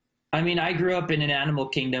 I mean, I grew up in an Animal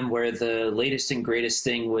Kingdom where the latest and greatest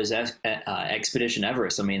thing was Expedition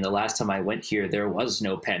Everest. I mean, the last time I went here, there was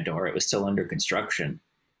no Pandora. It was still under construction.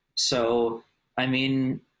 So, I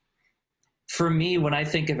mean, for me, when I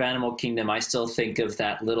think of Animal Kingdom, I still think of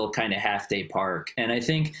that little kind of half-day park. And I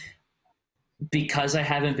think because I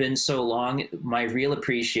haven't been so long, my real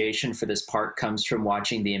appreciation for this park comes from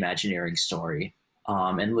watching the Imagineering story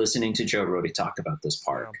and listening to Joe Rohde talk about this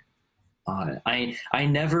park. Yeah. I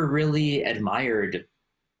never really admired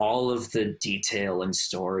all of the detail and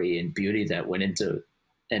story and beauty that went into,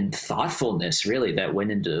 and thoughtfulness really that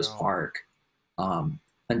went into this park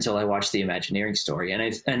until I watched the Imagineering story.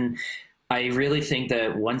 And I really think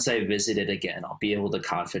that once I visit it again, I'll be able to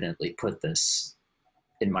confidently put this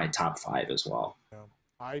in my top 5 as well.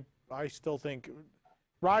 Yeah. I still think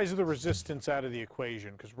Rise of the Resistance out of the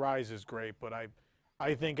equation, because Rise is great, but I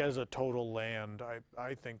think as a total land,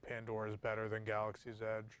 I think Pandora is better than Galaxy's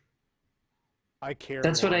Edge. I care.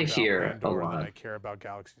 That's what I hear Pandora a lot. than I care about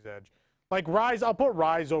Galaxy's Edge. Like Rise, I'll put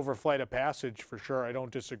Rise over Flight of Passage for sure. I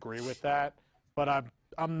don't disagree with that, but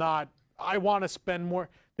I'm not. I want to spend more.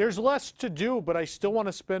 There's less to do, but I still want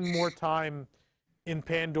to spend more time in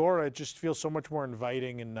Pandora. It just feels so much more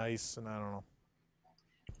inviting and nice, and I don't know.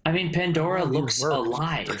 I mean, Pandora looks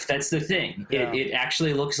alive. That's the thing. Yeah. It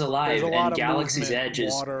actually looks alive. And Galaxy's Edge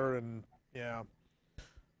is water and yeah.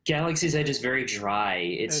 Galaxy's Edge is very dry.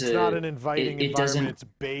 It's not an inviting environment. It's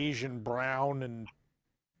beige and brown and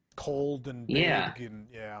cold and big and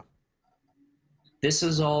yeah. This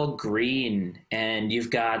is all green, and you've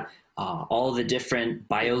got all the different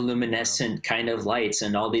bioluminescent kind of lights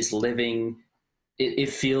and all these living.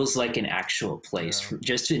 It feels like an actual place. Yeah.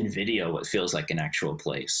 Just in video, it feels like an actual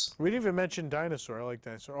place. We didn't even mention Dinosaur. I like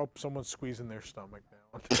Dinosaur. Oh, someone's squeezing their stomach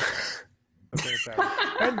now.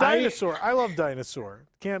 And Dinosaur. I love Dinosaur.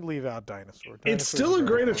 Can't leave out Dinosaur. It's still a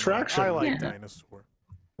great attraction. I like Dinosaur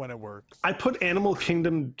when it works. I put Animal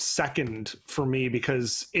Kingdom second for me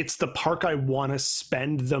because it's the park I want to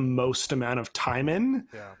spend the most amount of time in.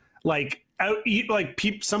 Yeah.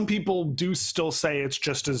 Some people do still say it's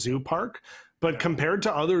just a zoo park. But compared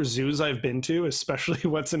to other zoos I've been to, especially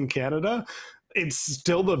what's in Canada, it's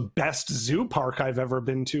still the best zoo park I've ever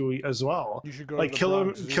been to as well. You should go like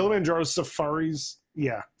to Kilimanjaro Safaris.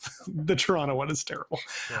 Yeah, the Toronto one is terrible.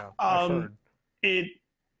 Yeah, I've heard.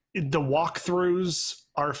 The walkthroughs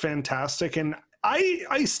are fantastic, and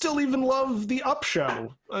I still even love the Up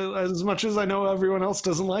show as much as I know everyone else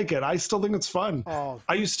doesn't like it. I still think it's fun. Oh,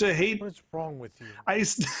 I used to hate. What's wrong with you? I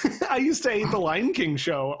used to hate the Lion King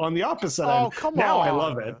show on the opposite end. Oh, come now on. I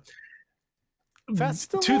love it.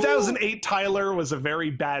 Festival? 2008 Tyler was a very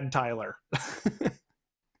bad Tyler.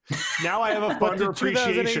 Now I have a fonder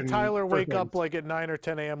appreciation. But did 2008 Tyler wake up like at 9 or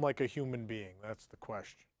 10 a.m. like a human being? That's the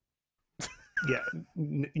question.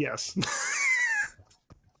 Yes.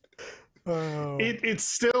 Oh. It's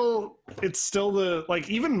still the, like,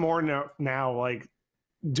 even more now, like,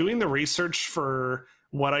 doing the research for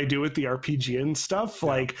what I do with the RPG and stuff,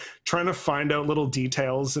 like trying to find out little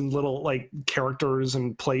details and little like characters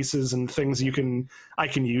and places and things I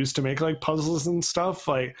can use to make like puzzles and stuff.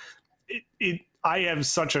 Like I have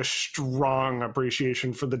such a strong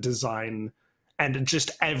appreciation for the design and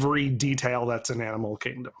just every detail that's in Animal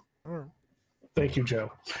Kingdom. Thank you,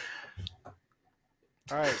 Joe.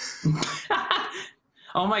 All right.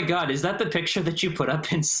 Oh my God, is that the picture that you put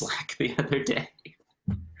up in Slack the other day?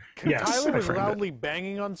 Yes, Tyler was loudly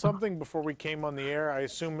banging on something before we came on the air. I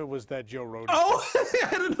assume it was that Joe Rohde. Oh,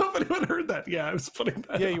 I don't know if anyone heard that. Yeah, I was putting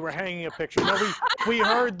that. Yeah, up. you were hanging a picture. No, we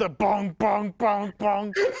heard the bong, bong, bong,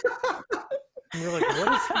 bong. And we're like,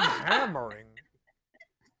 what is he hammering?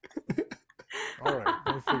 All right,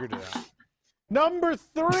 we figured it out. Number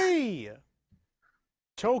 3,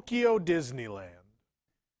 Tokyo Disneyland.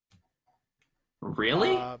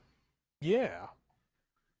 Really? Yeah.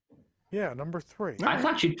 Yeah, number 3. I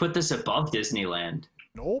thought you'd put this above Disneyland.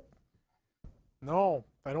 Nope. No,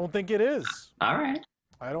 I don't think it is. All right.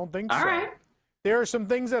 I don't think so. All right. There are some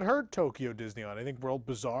things that hurt Tokyo Disneyland. I think World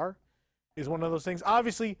Bazaar is one of those things.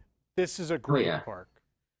 Obviously, this is a great park.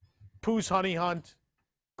 Pooh's Honey Hunt,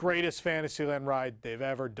 greatest Fantasyland ride they've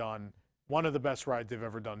ever done. One of the best rides they've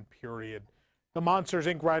ever done, period. The Monsters,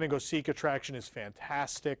 Inc. Ride and Go Seek attraction is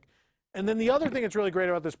fantastic. And then the other thing that's really great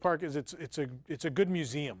about this park is it's a good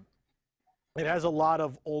museum. It has a lot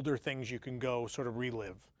of older things you can go sort of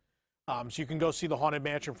relive. So you can go see the Haunted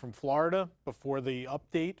Mansion from Florida before the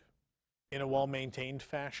update in a well-maintained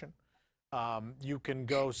fashion. You can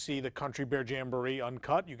go see the Country Bear Jamboree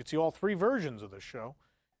uncut. You can see all 3 versions of the show.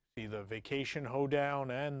 See the Vacation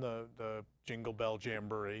Hoedown and the Jingle Bell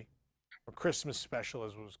Jamboree, or Christmas Special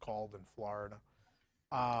as it was called in Florida.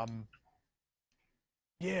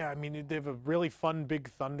 Yeah, I mean, they have a really fun Big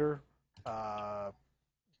Thunder.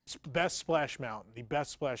 Best Splash Mountain, the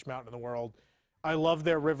best Splash Mountain in the world. I love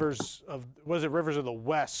their Rivers of the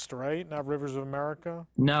West, right? Not Rivers of America?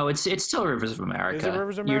 No, it's still Rivers of America. Is it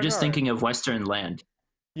Rivers of America? You're just thinking of Western Land.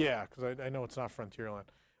 Yeah, because I know it's not Frontierland.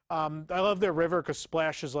 I love their river because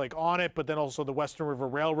Splash is like on it, but then also the Western River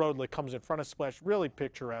Railroad like comes in front of Splash. Really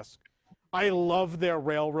picturesque. I love their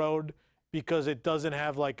railroad because it doesn't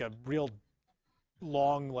have like a real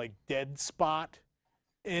long like dead spot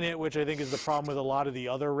in it, which I think is the problem with a lot of the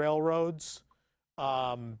other railroads.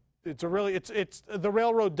 It's the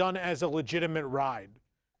railroad done as a legitimate ride,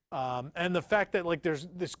 and the fact that like there's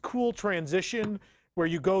this cool transition where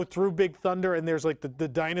you go through Big Thunder and there's like the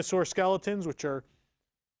dinosaur skeletons, which are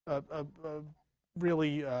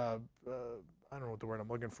really I don't know what the word I'm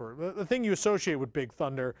looking for. The thing you associate with Big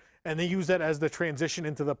Thunder, and they use that as the transition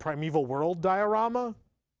into the Primeval World diorama.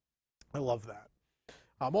 I love that.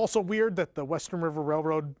 Also weird that the Western River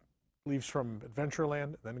Railroad leaves from Adventureland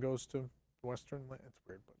and then goes to Western Land. It's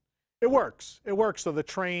weird, but it works. It works. So the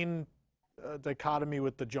train dichotomy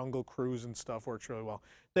with the Jungle Cruise and stuff works really well.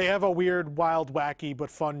 They have a weird, wild, wacky,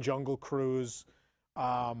 but fun Jungle Cruise.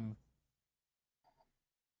 Yeah,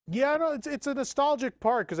 no, it's a nostalgic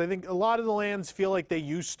park because I think a lot of the lands feel like they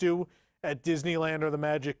used to at Disneyland or the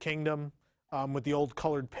Magic Kingdom with the old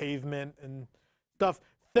colored pavement and stuff.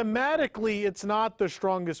 Thematically, it's not the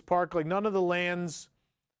strongest park. Like none of the lands,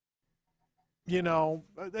 you know,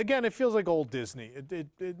 again, it feels like old Disney.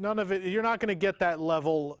 None of it, you're not going to get that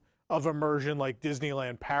level of immersion like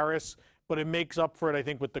Disneyland Paris, but it makes up for it, I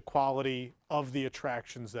think, with the quality of the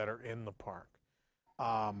attractions that are in the park.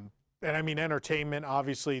 And I mean, entertainment,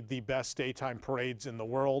 obviously the best daytime parades in the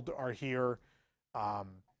world are here.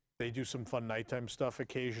 They do some fun nighttime stuff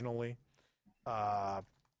occasionally.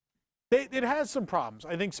 It has some problems.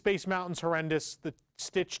 I think Space Mountain's horrendous. The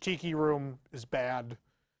Stitch Tiki Room is bad.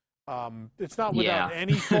 It's not without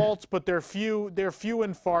any faults, but they're few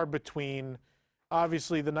and far between.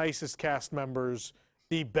 Obviously, the nicest cast members,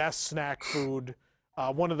 the best snack food,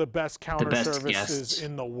 one of the best counter services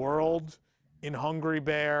in the world in Hungry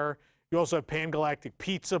Bear. You also have Pan Galactic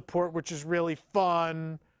Pizza Port, which is really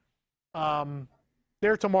fun.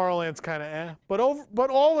 Their Tomorrowland's kind of but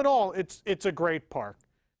all in all, it's a great park.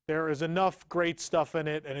 There is enough great stuff in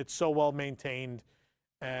it, and it's so well maintained,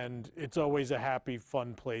 and it's always a happy,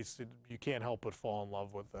 fun place. You can't help but fall in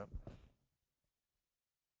love with it.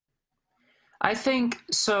 I think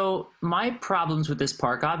so. My problems with this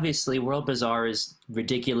park, obviously, World Bazaar is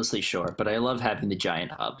ridiculously short, but I love having the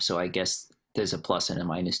giant hub, so I guess there's a plus and a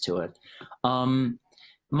minus to it.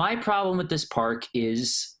 My problem with this park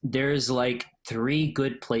is there's like 3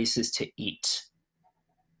 good places to eat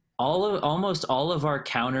almost all of our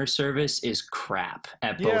counter service is crap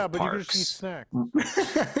at both but parks. you could just eat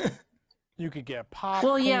snacks. You could get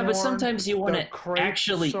popcorn. Well, yeah, but sometimes you want to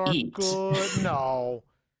actually eat. Good. No.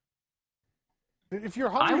 If you're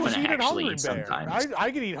hungry, just eat at Hungry Bear.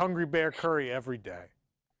 I could eat Hungry Bear curry every day.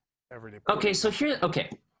 Every day. Okay, so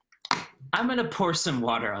I'm going to pour some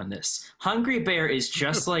water on this. Hungry Bear is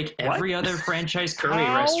just like every other franchise curry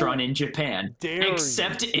restaurant in Japan,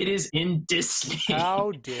 except it is in Disney.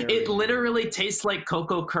 How dare it literally tastes like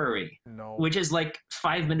Coco curry, which is like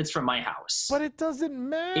 5 minutes from my house. But it doesn't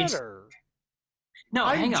matter. Hang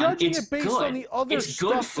on. I'm judging it's it based good. on the other it's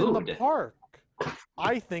stuff good food. in the park.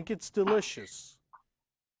 I think it's delicious.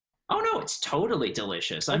 Oh, no, it's totally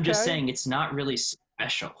delicious. I'm just saying it's not really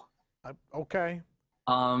special. Okay.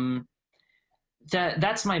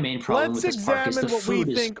 That's my main problem with this park. Let's examine what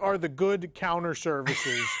we think are the good counter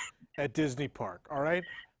services at Disney Park, all right?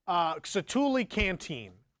 Satuli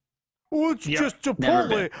Canteen. Oh, it's just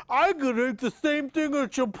Chipotle. I could eat the same thing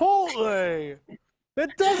at Chipotle. That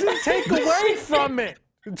doesn't take away from it.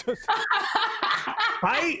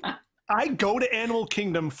 I go to Animal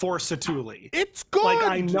Kingdom for Satuli. It's good. Like,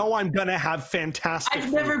 I know I'm gonna have fantastic.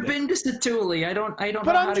 I've never been to Satuli. I don't know how to compare this.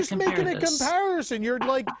 But I'm just making a comparison. You're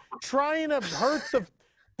like trying to hurt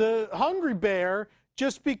the Hungry Bear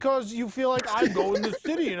just because you feel like I go in the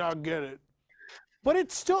city and I'll get it. But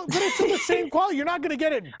it's in the same quality. You're not gonna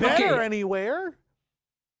get it better anywhere.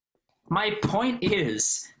 My point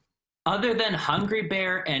is, other than Hungry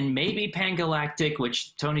Bear and maybe Pangalactic,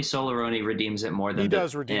 which Tony Solaroni redeems it more than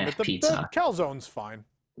pizza. The calzone's fine.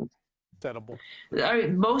 It's edible.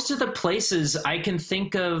 Most of the places, I can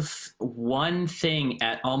think of one thing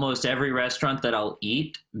at almost every restaurant that I'll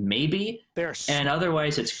eat, maybe, and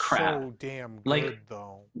otherwise it's crap. So damn good,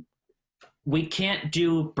 though. We can't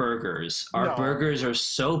do burgers. Our burgers are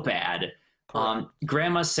so bad.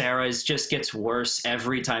 Grandma Sarah's just gets worse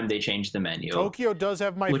every time they change the menu. Tokyo does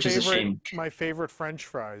have my favorite French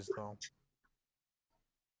fries, though.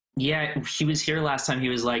 Yeah, he was here last time. He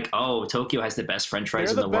was like, "Oh, Tokyo has the best French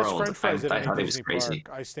fries in the world." French fries I thought it was crazy.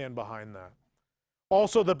 I stand behind that.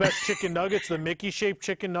 Also, the best chicken nuggets, the Mickey-shaped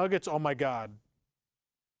chicken nuggets. Oh my god,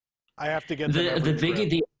 I have to get the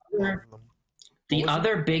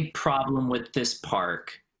other big problem with this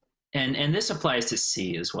park. And this applies to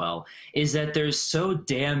C as well, is that there's so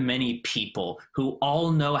damn many people who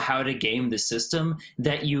all know how to game the system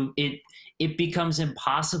that it becomes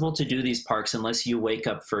impossible to do these parks unless you wake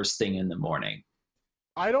up first thing in the morning.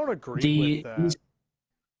 I don't agree with that.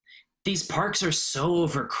 These parks are so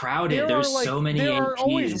overcrowded. There's so many APs. There are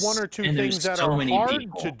always one or two things that are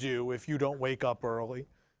hard to do if you don't wake up early.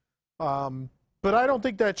 But I don't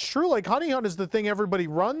think that's true. Like, Honey Hunt is the thing everybody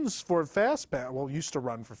runs for FastPass. Well, used to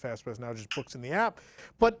run for FastPass, now just books in the app.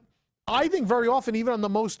 But I think very often, even on the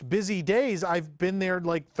most busy days, I've been there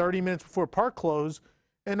like 30 minutes before park close,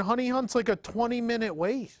 and Honey Hunt's like a 20-minute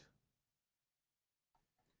wait.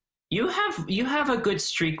 You have a good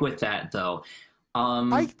streak with that, though.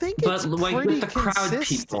 I think it's pretty with the consistent. Crowd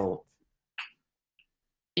people.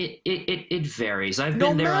 It varies. I've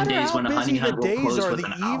been there on days when a Honey Hunt will close within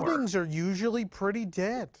an hour. The evenings are usually pretty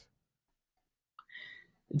dead.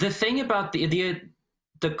 The thing about the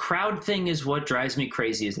crowd thing is what drives me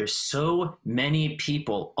crazy. Is there's so many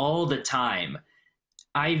people all the time.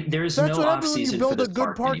 There's no off season for this park anymore. That's what happens when you build a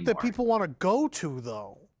good park that people want to go to,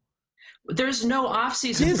 though. There's no off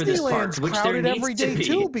season for this park, which there needs every day to be.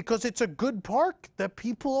 Too, because it's a good park that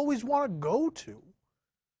people always want to go to.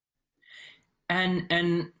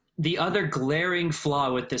 And the other glaring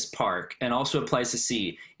flaw with this park, and also applies to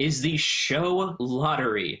C, is the show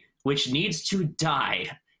lottery, which needs to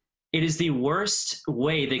die. It is the worst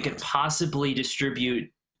way they could possibly distribute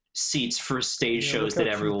seats for stage shows that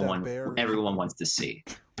everyone wants to see.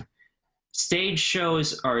 Stage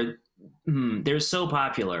shows are they're so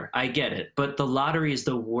popular. I get it, but the lottery is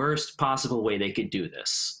the worst possible way they could do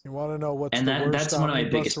this. You want to know what's that's one of my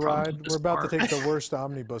biggest ride? We're about to take the worst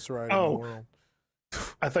omnibus ride in the world.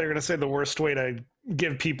 I thought you were going to say the worst way to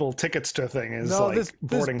give people tickets to a thing is this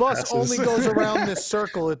bus only goes around this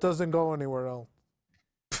circle. It doesn't go anywhere else.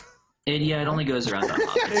 It only goes around the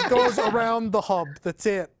hub. It goes around the hub. That's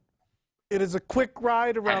it. It is a quick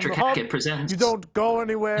ride around the hub. Presents. You don't go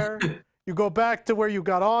anywhere. You go back to where you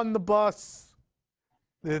got on the bus.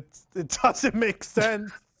 It doesn't make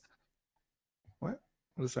sense. What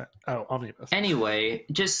is that? Oh, omnibus. Anyway,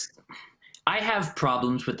 I have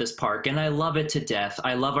problems with this park, and I love it to death.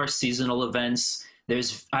 I love our seasonal events.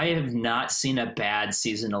 I have not seen a bad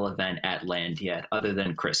seasonal event at Land yet, other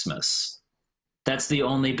than Christmas. That's the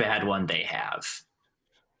only bad one they have.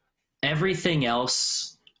 Everything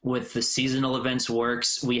else, with the seasonal events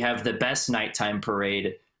works. We have the best nighttime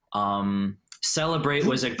parade. Celebrate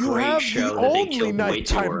was a great show that they killed way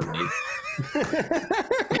too early.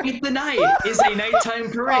 Paint the Night is a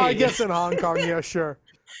nighttime parade. I guess in Hong Kong, yeah, sure.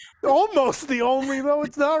 Almost the only, though.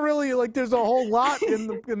 It's not really like there's a whole lot in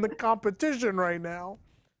the competition right now.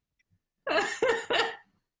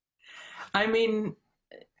 I mean,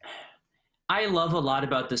 I love a lot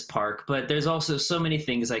about this park, but there's also so many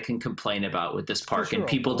things I can complain about with this park, and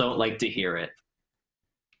people don't like to hear it.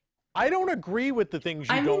 I don't agree with the things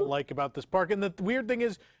you don't like about this park, and the weird thing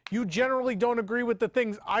is, you generally don't agree with the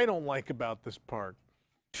things I don't like about this park.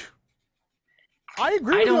 I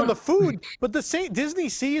agree with you on the food, but the same Disney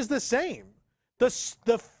Sea is the same.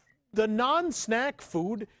 The non-snack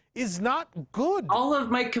food is not good. All of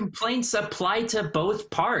my complaints apply to both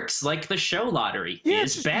parks, like the show lottery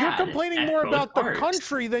is bad. You're complaining more about the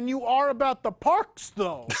country than you are about the parks,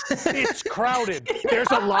 though. It's crowded.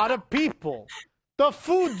 There's a lot of people. The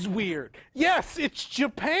food's weird. Yes, it's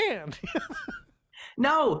Japan.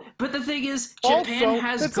 No, but the thing is, Japan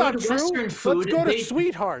has good Western food. Let's go to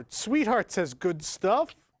Sweethearts. Sweethearts has good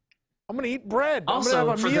stuff. I'm going to eat bread. Also, I'm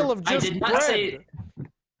going to have a meal of just bread.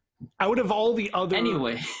 Out of all the other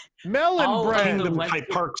melon bread. Kingdom type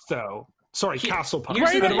parks, though. Sorry, Castle Park.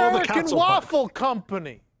 Great American Waffle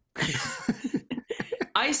Company.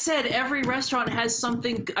 I said every restaurant has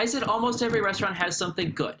something. I said almost every restaurant has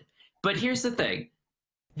something good. But here's the thing.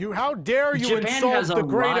 How dare you insult the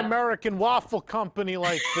Great American Waffle Company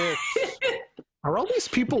like this? Are all these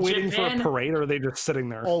people waiting for a parade, or are they just sitting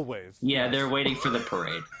there? Always. Yeah, they're waiting for the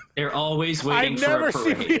parade. They're always waiting for a parade. I've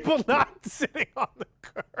never seen people not sitting on the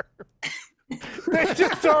curb. They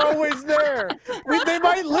just are always there. They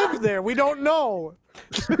might live there. We don't know.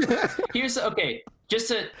 Here's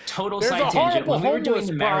just a total side tangent. When we were doing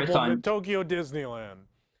the marathon in Tokyo Disneyland.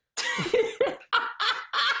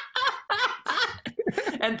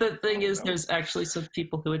 And the thing is, there's actually some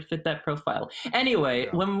people who would fit that profile. Anyway,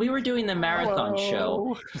 when we were doing the marathon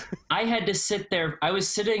show, I had to sit there. I was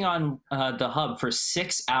sitting on the hub for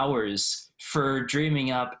 6 hours for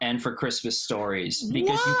Dreaming Up and for Christmas Stories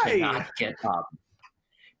because you cannot get up.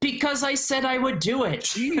 Because I said I would do it.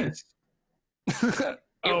 Jeez.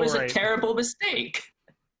 It was a terrible mistake.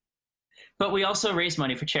 But we also raised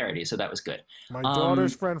money for charity, so that was good. My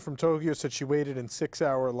daughter's friend from Tokyo said she waited in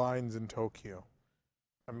 6-hour lines in Tokyo.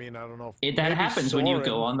 I mean, I don't know if that happens when you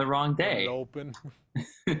go on the wrong day. Open.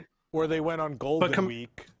 Or they went on Golden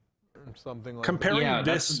Week or something like that.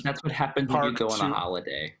 That's what happens when you go on a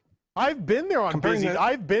holiday. I've been there on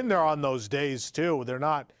I've been there on those days too. They're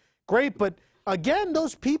not great, but again,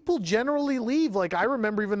 those people generally leave. Like I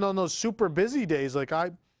remember even on those super busy days, like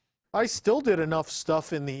I still did enough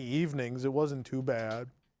stuff in the evenings. It wasn't too bad.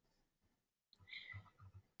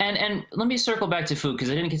 And let me circle back to food because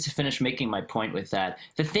I didn't get to finish making my point with that.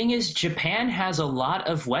 The thing is, Japan has a lot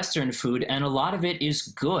of Western food, and a lot of it is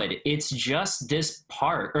good. It's just this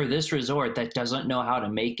park or this resort that doesn't know how to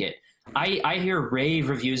make it. I hear rave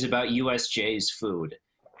reviews about USJ's food,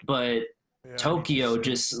 but Tokyo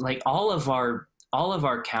just like all of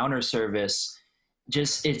our counter service,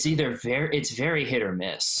 just it's very hit or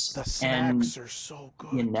miss. The snacks are so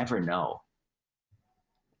good. You never know.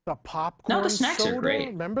 The popcorn No, the snacks soda? are great.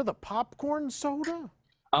 Remember the popcorn soda?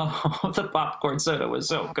 Oh, the popcorn soda was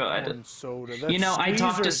so good. Soda. You know, I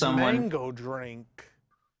talked to someone. Mango drink.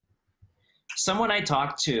 Someone I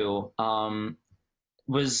talked to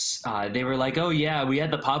was they were like, "Oh yeah, we had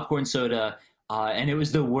the popcorn soda, and it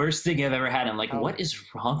was the worst thing I've ever had." I'm like, "What is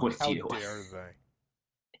wrong with you?" How dare they?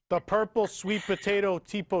 The purple sweet potato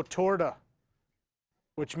tipo torta,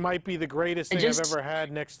 which might be the greatest thing I've ever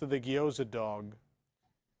had next to the gyoza dog.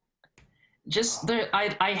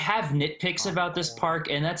 I have nitpicks about this park,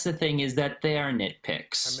 and that's the thing is that they are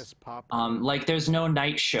nitpicks. I miss popcorn. Like there's no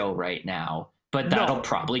night show right now, but that'll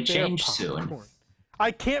probably change soon. I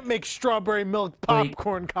can't make strawberry milk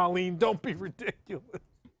popcorn, Colleen. Don't be ridiculous.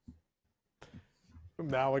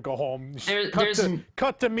 Now I go home.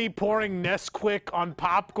 Cut to me pouring Nesquik on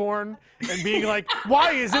popcorn and being like,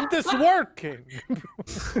 "Why isn't this working?"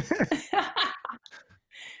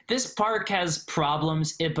 This park has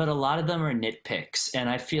problems, but a lot of them are nitpicks, and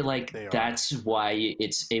I feel like that's why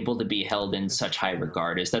it's able to be held in such high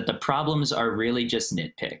regard, is that the problems are really just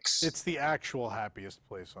nitpicks. It's the actual happiest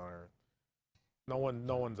place on earth. No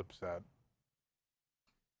one's upset.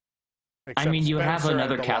 I mean, you have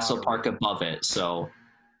another castle park above it, so...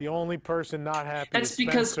 The only person not happy is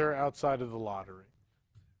Spencer outside of the lottery.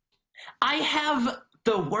 I have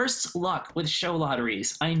the worst luck with show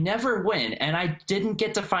lotteries. I never win, and I didn't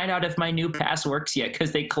get to find out if my new pass works yet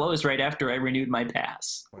because they closed right after I renewed my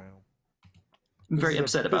pass. Wow. very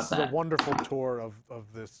upset about that. This is a wonderful tour of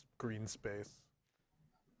this green space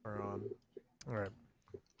we're on. All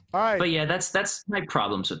right. But yeah, that's my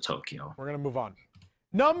problems with Tokyo. We're going to move on.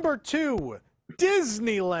 Number 2,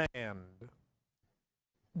 Disneyland.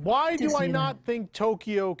 Why do I not think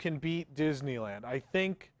Tokyo can beat Disneyland? I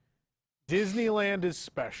think Disneyland is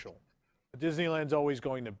special. Disneyland's always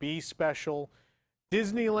going to be special.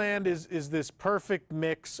 Disneyland is this perfect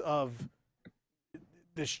mix of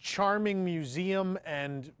this charming museum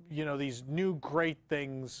and, you know, these new great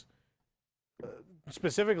things.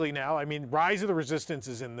 Specifically now, I mean, Rise of the Resistance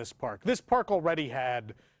is in this park. This park already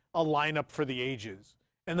had a lineup for the ages.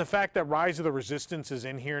 And the fact that Rise of the Resistance is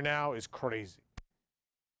in here now is crazy.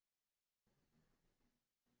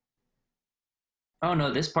 Oh,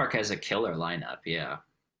 no, this park has a killer lineup, yeah.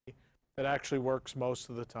 It actually works most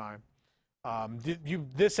of the time.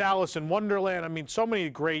 This Alice in Wonderland, I mean, so many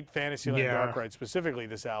great Fantasyland dark rides, specifically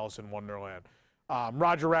this Alice in Wonderland.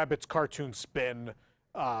 Roger Rabbit's Cartoon Spin.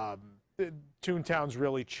 Toontown's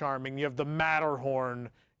really charming. You have the Matterhorn.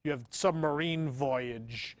 You have Submarine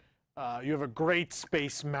Voyage. You have a great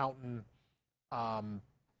Space Mountain.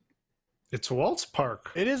 It's Walt's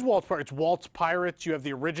Park. It is Walt's Park. It's Walt's Pirates. You have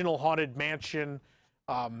the original Haunted Mansion.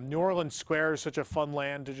 New Orleans Square is such a fun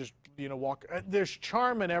land to just, you know, walk. There's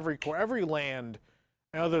charm in every land,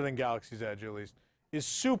 other than Galaxy's Edge at least, is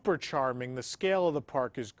super charming. The scale of the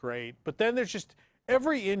park is great. But then there's just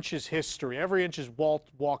every inch is history. Every inch is Walt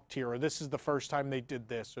walked here, or this is the first time they did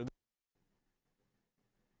this.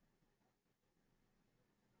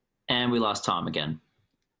 And we lost Tom again.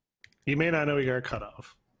 You may not know he got cut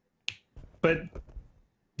off. But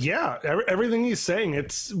yeah, everything he's saying,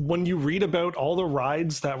 it's when you read about all the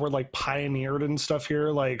rides that were like pioneered and stuff here,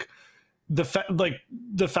 like the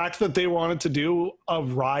fact that they wanted to do a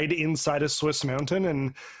ride inside a Swiss mountain,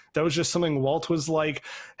 and that was just something Walt was like,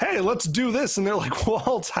 hey, let's do this. And they're like,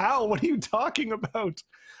 Walt, how? What are you talking about?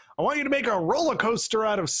 I want you to make a roller coaster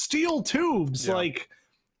out of steel tubes. Yeah. Like,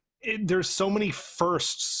 there's so many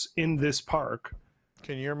firsts in this park.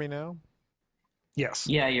 Can you hear me now? Yes.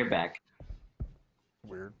 Yeah, you're back.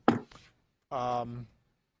 Weird.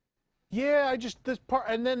 Yeah, this part,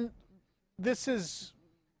 and then this is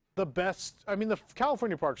the best. I mean, the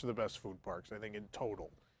California parks are the best food parks, I think, in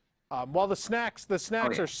total. While the snacks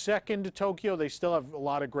are second to Tokyo, they still have a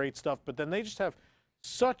lot of great stuff, but then they just have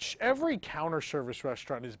every counter service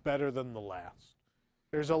restaurant is better than the last.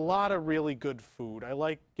 There's a lot of really good food. I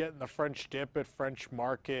like getting the French dip at French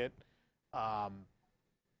Market.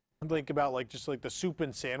 Think about just the soup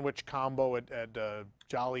and sandwich combo at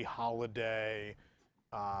Jolly Holiday.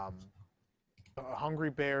 Hungry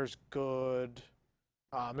Bear's good.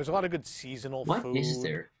 There's a lot of good seasonal food. What is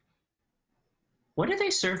there? What do they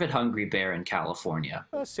serve at Hungry Bear in California?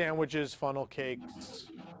 Sandwiches, funnel cakes.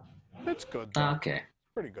 It's good, though. Okay.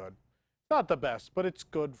 It's pretty good. Not the best, but it's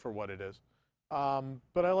good for what it is.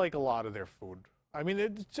 But I like a lot of their food. I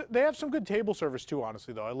mean, they have some good table service, too,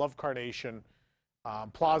 honestly, though. I love Carnation.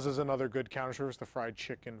 Plaza's another good counter service. The fried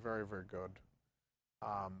chicken, very, very good.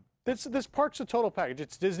 This park's a total package.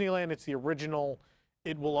 It's Disneyland. It's the original.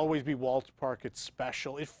 It will always be Walt's Park. It's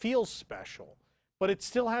special. It feels special. But it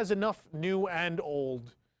still has enough new and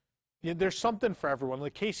old. Yeah, there's something for everyone.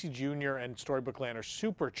 Like Casey Jr. and Storybook Land are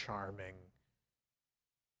super charming.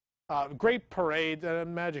 Great parade.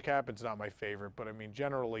 Magic Happens not my favorite, but I mean,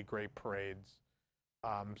 generally great parades.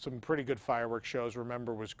 Some pretty good fireworks shows.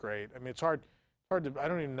 Remember was great. I mean, it's hard to, I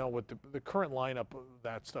don't even know what the current lineup of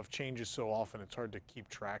that stuff changes so often. It's hard to keep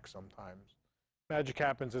track sometimes. Magic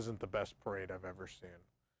Happens isn't the best parade I've ever seen.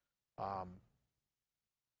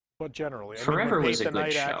 But generally, Forever when was a the good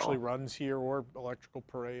Night show. Actually runs here, or Electrical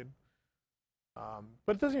Parade.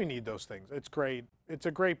 But it doesn't even need those things. It's great. It's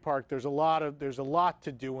a great park. There's a lot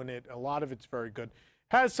to do in it. A lot of it's very good.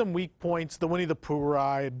 Has some weak points. The Winnie the Pooh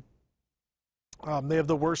ride. They have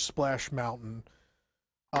the worst Splash Mountain.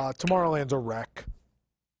 Tomorrowland's a wreck.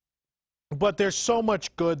 But there's so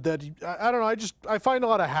much good that I don't know. I find a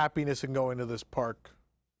lot of happiness in going to this park.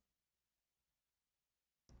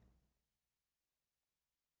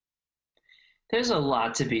 There's a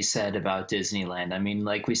lot to be said about Disneyland. I mean,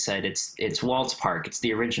 like we said, it's Walt's Park. It's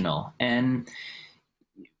the original. And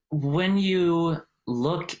when you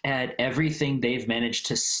look at everything they've managed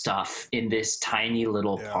to stuff in this tiny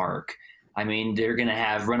little park, I mean, they're going to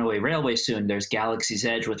have Runaway Railway soon. There's Galaxy's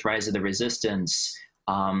Edge with Rise of the Resistance.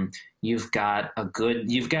 You've got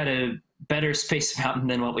a better Space Mountain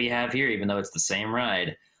than what we have here, even though it's the same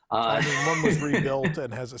ride. I mean, one was rebuilt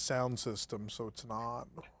and has a sound system, so it's not.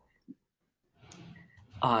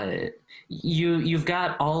 You've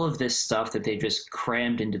got all of this stuff that they just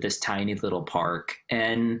crammed into this tiny little park,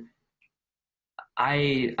 and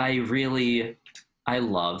I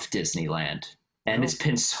love Disneyland, and it's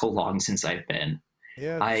been so long since I've been.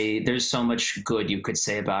 Yeah. There's so much good you could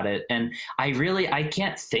say about it, and I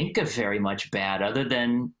can't think of very much bad other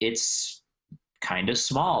than it's kind of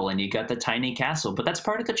small and you got the tiny castle, but that's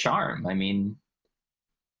part of the charm. I mean,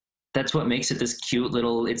 that's what makes it this cute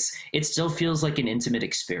little. It still feels like an intimate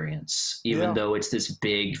experience, even though it's this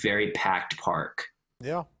big, very packed park.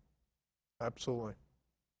 Yeah, absolutely.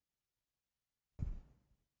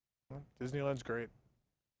 Well, Disneyland's great.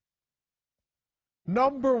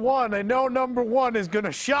 Number one, I know number one is going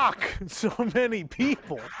to shock so many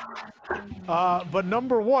people. But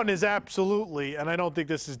number one is absolutely, and I don't think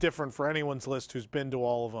this is different for anyone's list who's been to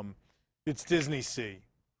all of them, it's Disney Sea.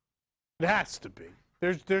 It has to be.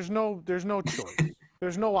 There's no choice.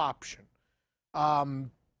 There's no option.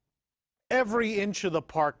 Every inch of the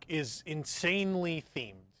park is insanely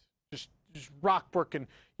themed. Just rock work, and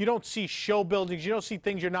you don't see show buildings. You don't see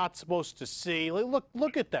things you're not supposed to see. Like,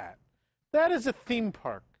 look at that. That is a theme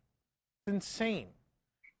park. It's insane.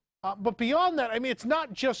 But beyond that, I mean, it's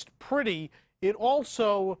not just pretty. It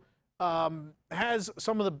also has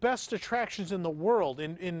some of the best attractions in the world.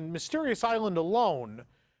 In Mysterious Island alone,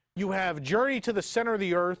 you have Journey to the Center of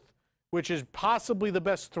the Earth, which is possibly the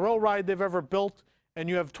best thrill ride they've ever built. And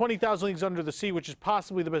you have 20,000 Leagues Under the Sea, which is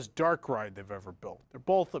possibly the best dark ride they've ever built. They're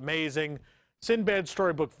both amazing. Sinbad's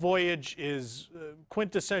Storybook Voyage is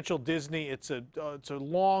quintessential Disney. It's a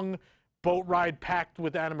long boat ride packed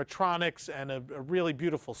with animatronics and a really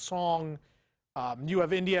beautiful song. You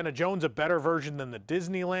have Indiana Jones, a better version than the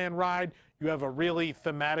Disneyland ride. You have a really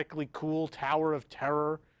thematically cool Tower of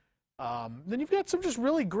Terror. Then you've got some just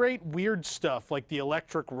really great weird stuff like the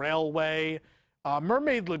Electric Railway.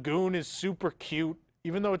 Mermaid Lagoon is super cute,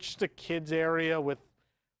 even though it's just a kids area with,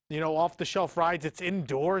 off-the-shelf rides. It's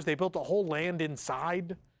indoors. They built a whole land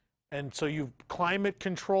inside, and so you've climate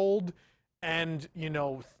controlled, and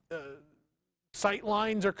sight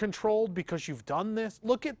lines are controlled because you've done this.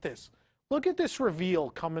 Look at this. Look at this reveal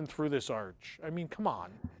coming through this arch. I mean, come on.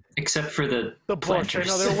 Except for the bush. I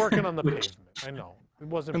know they're working on the pavement. I know it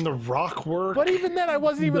wasn't. And the rock work. But even then, I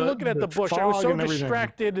wasn't even looking at the bush. I was so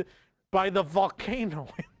distracted by the volcano.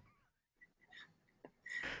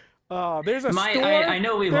 There's a store. I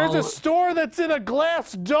know there's a store that's in a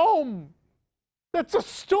glass dome. That's a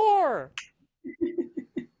store.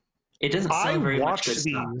 It doesn't sound very much good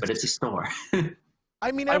stuff, but it's a store.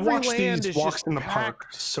 I mean, every land is walks just in the packed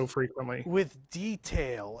park so frequently with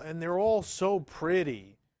detail, and they're all so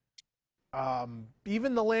pretty.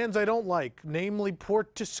 Even the lands I don't like, namely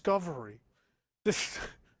Port Discovery.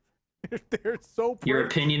 They're so pretty. Your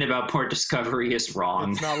opinion about Port Discovery is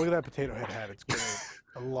wrong. It's not. Look at that potato head hat. It's great.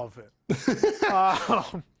 I love it.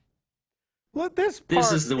 Look, this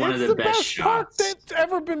is one of the best shots. Park that's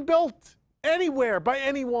ever been built anywhere by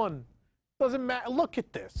anyone. Doesn't matter. Look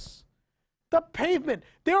at this. The pavement.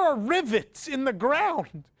 There are rivets in the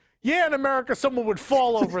ground. Yeah, in America, someone would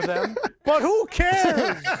fall over them, but who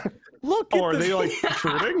cares? Look at this. Are they like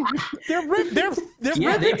protruding? They're rivets they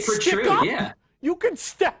protrude, stick up. Yeah. You can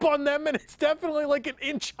step on them, and it's definitely like an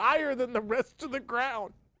inch higher than the rest of the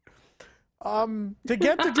ground. To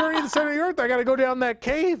get to Journey to the Center of the Earth, I got to go down that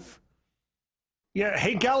cave. Yeah.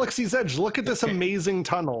 Hey, Galaxy's Edge, look at this amazing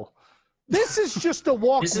tunnel. This is just a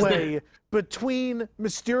walkway between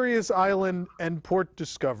Mysterious Island and Port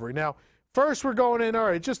Discovery. Now, first we're going in, all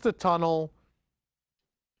right, just a tunnel.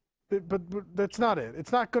 But that's not it.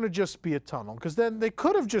 It's not going to just be a tunnel, because then they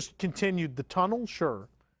could have just continued the tunnel, sure.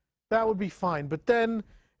 That would be fine. But then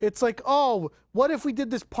it's like, oh, what if we did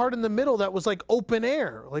this part in the middle that was like open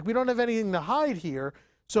air? Like, we don't have anything to hide here.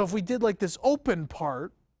 So if we did like this open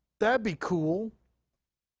part, that'd be cool.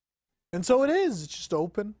 And so it is. It's just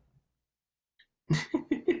open.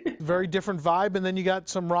 Very different vibe. And then you got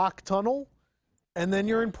some rock tunnel. And then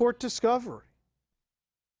you're in Port Discovery.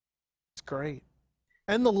 It's great.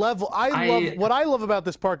 And the level. What I love about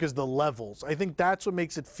this park is the levels. I think that's what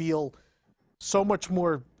makes it feel so much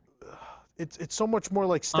more. It's so much more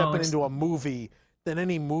like stepping into a movie than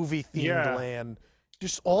any movie-themed land.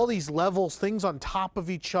 Just all these levels, things on top of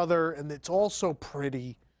each other, and it's all so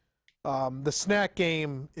pretty. The snack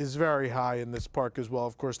game is very high in this park as well.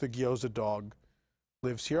 Of course, the gyoza dog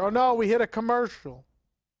lives here. Oh, no, we hit a commercial.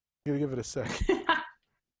 I'm going to give it a second.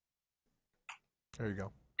 There you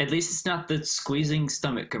go. At least it's not the squeezing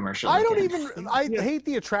stomach commercial. I hate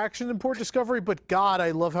the attraction in Port Discovery, but God, I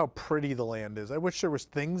love how pretty the land is. I wish there was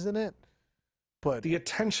things in it. But the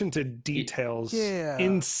attention to details,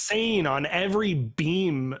 insane on every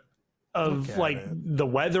beam of like the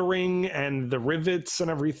weathering and the rivets and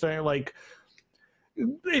everything. Like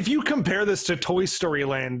if you compare this to Toy Story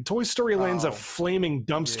Land, Toy Story Land's a flaming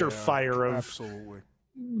dumpster fire of absolutely.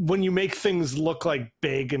 When you make things look like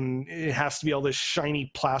big and it has to be all this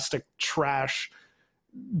shiny plastic trash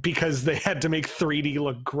because they had to make 3D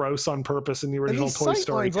look gross on purpose in the original Toy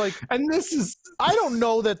Story. And this is... I don't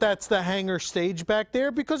know that that's the hangar stage back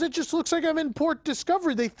there because it just looks like I'm in Port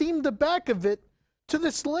Discovery. They themed the back of it to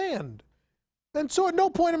this land. And so at no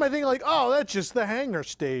point am I thinking like, oh, that's just the hangar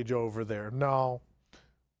stage over there. No.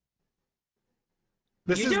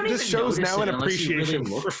 This shows now an appreciation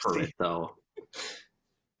really look for it, though.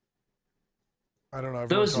 I don't know.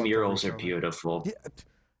 Those murals are beautiful. Yeah,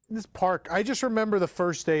 this park, I just remember the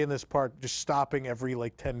first day in this park just stopping every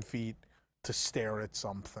like 10 feet to stare at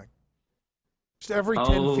something. Just every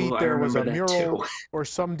 10 feet there was a mural or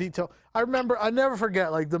some detail. I never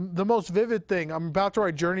forget, like the most vivid thing, I'm about to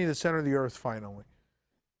ride Journey to the Center of the Earth finally.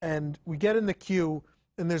 And we get in the queue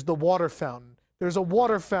and there's the water fountain. There's a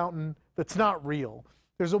water fountain that's not real.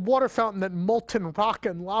 There's a water fountain that molten rock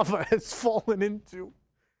and lava has fallen into.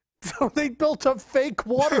 So they built a fake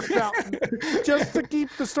water fountain just to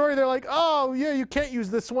keep the story. They're like, oh, yeah, you can't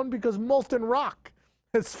use this one because molten rock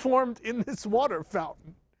has formed in this water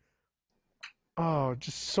fountain. Oh,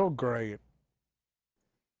 just so great.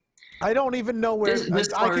 I don't even know where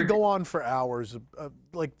I could go on for hours.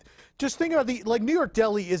 Like, just think about New York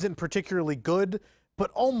Deli isn't particularly good,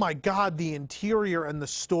 but oh my God, the interior and the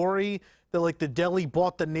story that like the deli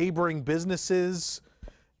bought the neighboring businesses.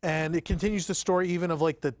 And it continues the story even of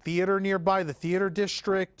like the theater nearby, the theater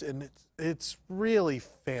district, and it's really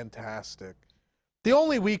fantastic. The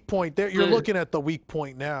only weak point there, you're looking at the weak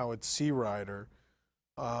point now. It's Sea Rider.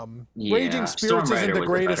 Raging Spirits isn't the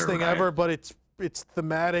greatest thing ever, but it's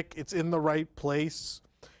thematic. It's in the right place.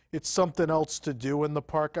 It's something else to do in the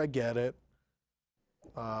park. I get it.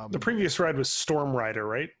 The previous ride was Storm Rider,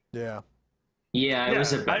 right? Yeah. Yeah, it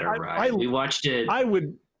was a better ride. We watched it.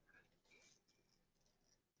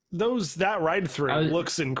 That ride through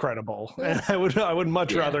looks incredible, and I would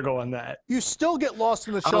much rather go on that. You still get lost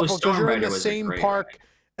in the shuffle because you're in the same park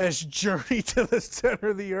as Journey to the Center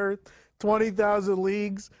of the Earth, 20,000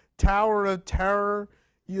 Leagues, Tower of Terror,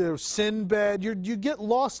 Sinbad. You get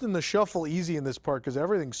lost in the shuffle easy in this park because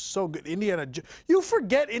everything's so good. You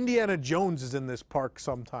forget Indiana Jones is in this park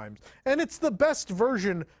sometimes, and it's the best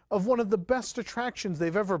version of one of the best attractions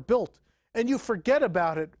they've ever built, and you forget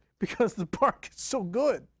about it because the park is so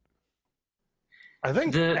good. I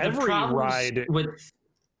think every ride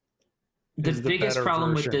the biggest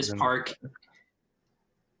problem with this park.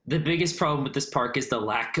 The biggest problem with this park is the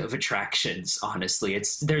lack of attractions. Honestly,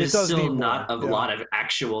 there's still not a lot of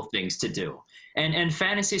actual things to do, and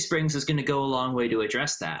Fantasy Springs is going to go a long way to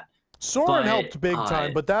address that. Soarin' helped big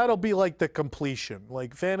time, but that'll be like the completion.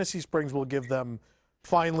 Like Fantasy Springs will give them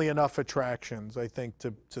finally enough attractions, I think,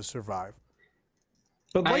 to survive.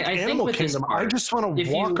 But like Animal Kingdom, I just want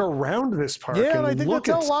to walk around this park and I think look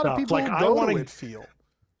that's at how a lot stuff. of people Like, go to it feel.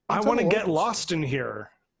 I want to get lost in here.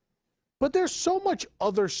 But there's so much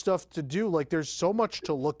other stuff to do. Like there's so much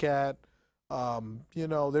to look at.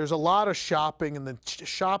 There's a lot of shopping, and the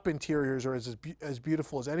shop interiors are as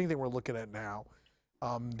beautiful as anything we're looking at now.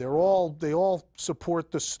 They all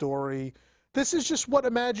support the story. This is just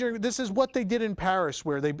this is what they did in Paris,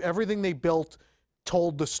 where everything they built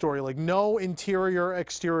told the story. Like no interior,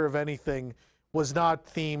 exterior of anything was not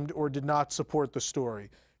themed or did not support the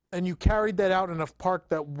story. And you carried that out in a park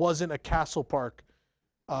that wasn't a castle park.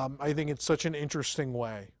 I think it's such an interesting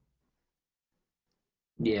way.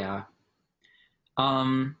 Yeah.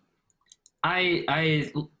 I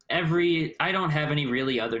don't have any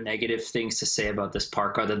really other negative things to say about this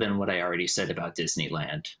park other than what I already said about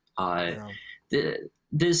Disneyland.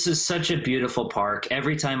 This is such a beautiful park.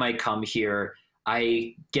 Every time I come here,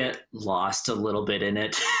 I get lost a little bit in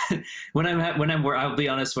it. I'll be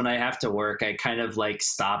honest, when I have to work, I kind of like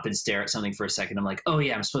stop and stare at something for a second. I'm like, oh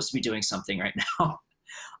yeah, I'm supposed to be doing something right now.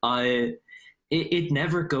 It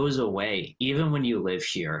never goes away. Even when you live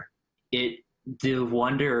here, the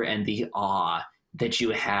wonder and the awe that you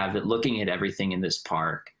have at looking at everything in this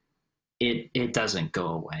park, it doesn't go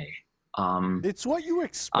away. It's what you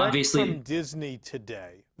expect from Disney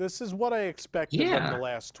today. This is what I expected from the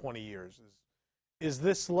last 20 years. Is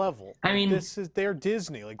this level? I mean, they're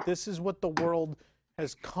Disney. Like this is what the world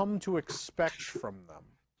has come to expect from them.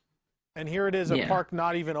 And here it is, a park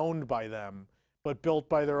not even owned by them, but built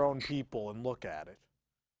by their own people. And look at it.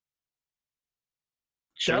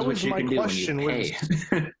 That was my question.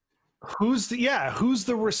 Who's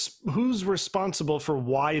responsible for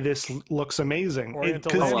why this looks amazing?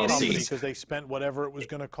 Because they spent whatever it was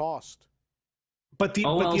going to cost. But the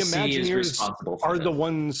Imagineers are the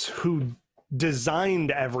ones who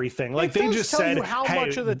designed everything. Like, they just tell said, you how hey,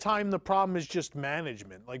 much of the time the problem is just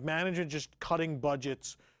management, like management just cutting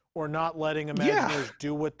budgets or not letting Imagineers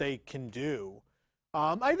do what they can do.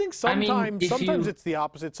 I think sometimes it's the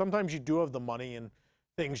opposite. Sometimes you do have the money and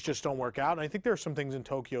things just don't work out. And I think there are some things in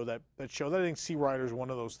Tokyo that show that. I think Sea Rider is one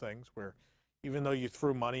of those things where even though you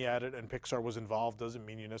threw money at it and Pixar was involved, doesn't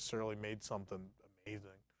mean you necessarily made something amazing,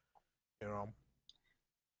 you know?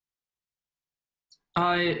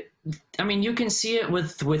 I mean, you can see it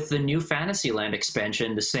with the new Fantasyland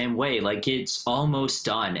expansion the same way. Like, it's almost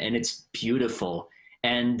done and it's beautiful.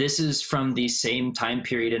 And this is from the same time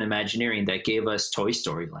period in Imagineering that gave us Toy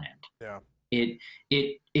Story Land. Yeah.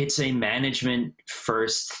 It's a management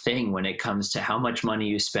first thing when it comes to how much money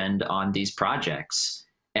you spend on these projects.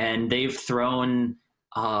 And they've thrown,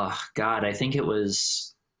 God, I think it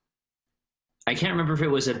was, I can't remember if it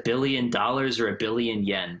was $1 billion or $1 billion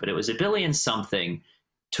yen, but it was $1 billion something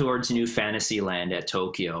towards New Fantasyland at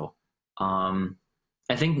Tokyo.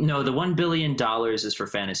 I think, no, the $1 billion is for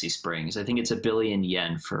Fantasy Springs. I think it's $1 billion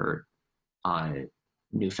yen for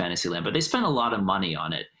New Fantasyland, but they spent a lot of money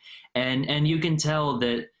on it. And you can tell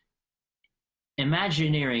that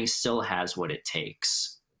Imagineering still has what it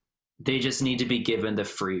takes. They just need to be given the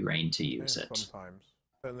free rein to use it. Sometimes.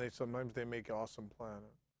 And sometimes they make Awesome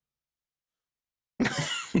Planet.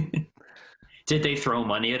 Did they throw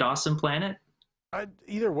money at Awesome Planet?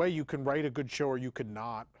 Either way, you can write a good show or you could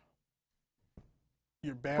not.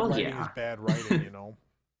 Your bad writing is bad writing, you know?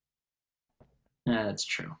 Yeah, that's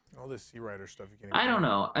true. All this Sea Rider stuff. I don't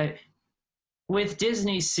know. With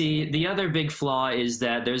Disney Sea, the other big flaw is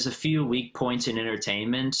that there's a few weak points in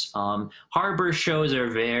entertainment. Harbor shows are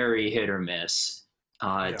very hit or miss.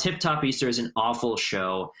 Tip Top Easter is an awful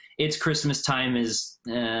show. It's Christmas Time is...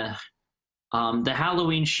 the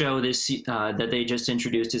Halloween show that they just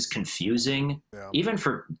introduced is confusing. Yeah. Even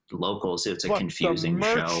for locals, it's a confusing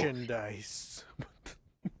show. Merchandise.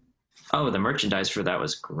 Oh, the merchandise for that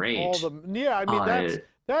was great. I mean,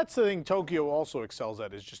 that's the thing Tokyo also excels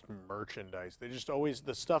at, is just merchandise. They just always,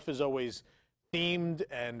 the stuff is always themed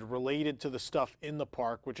and related to the stuff in the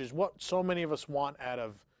park, which is what so many of us want out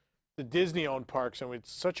of the Disney-owned parks, and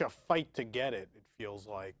it's such a fight to get it, it feels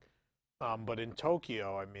like. But in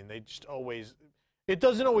Tokyo, I mean, they just always, it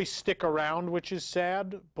doesn't always stick around, which is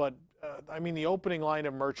sad, but I mean, the opening line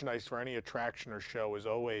of merchandise for any attraction or show is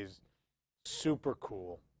always super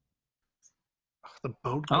cool. The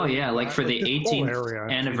boat. Oh yeah, like for the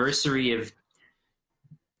 18th anniversary of,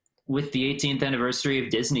 with the 18th anniversary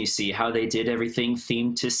of Disney Sea, how they did everything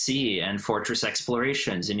themed to sea and fortress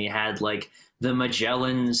explorations, and you had like the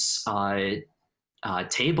Magellan's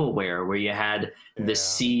tableware where you had the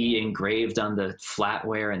sea engraved on the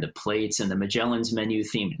flatware and the plates, and the Magellan's menu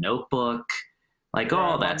themed notebook. Like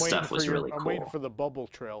all that stuff was really cool. I'm waiting for the bubble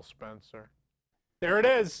trail, Spencer. There it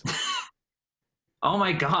is. Oh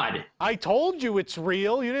my God. I told you it's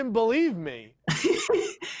real. You didn't believe me.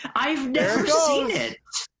 I've never seen it.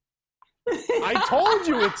 I told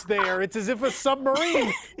you it's there. It's as if a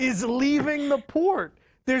submarine is leaving the port.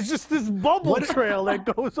 There's just this bubble trail that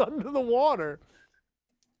goes under the water.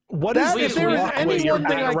 If there is any one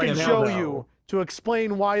thing I can show you to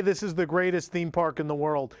explain why this is the greatest theme park in the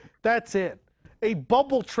world, that's it. A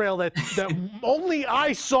bubble trail that only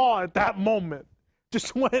I saw at that moment.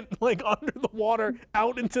 Just went like under the water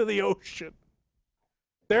out into the ocean.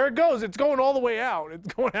 There it goes. It's going all the way out. It's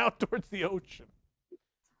going out towards the ocean.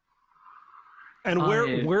 And where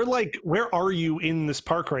are you in this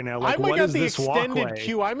park right now? Like, I'm what at is the this extended walkway?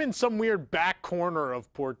 queue. I'm in some weird back corner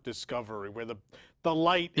of Port Discovery where the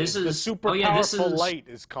light the super powerful light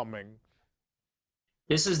is coming.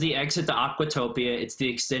 This is the exit to Aquatopia. It's the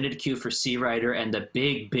extended queue for Sea Rider and the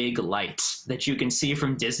big light that you can see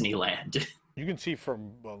from Disneyland. You can see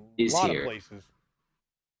from a lot of places.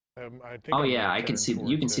 I think I can see.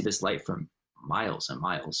 You can see this light from miles and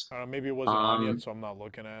miles. Maybe it wasn't on yet, so I'm not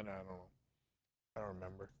looking at it. I don't know. I don't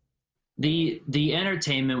remember. The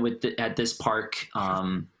entertainment at this park.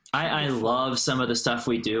 I love some of the stuff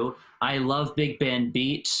we do. I love Big Band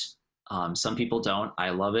Beat. Some people don't. I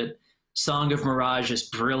love it. Song of Mirage is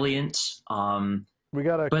brilliant. We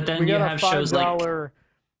got a shows like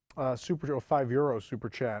 €5 super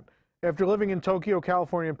chat. After living in Tokyo,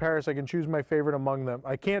 California, and Paris, I can choose my favorite among them.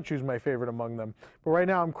 I can't choose my favorite among them. But right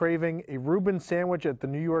now I'm craving a Reuben sandwich at the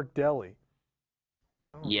New York Deli.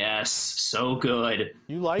 Yes, so good.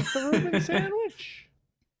 You like the Reuben sandwich?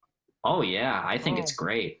 Oh yeah, I think it's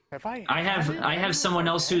great. I have someone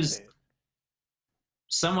else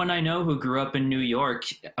someone I know who grew up in New York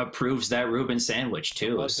approves that Reuben sandwich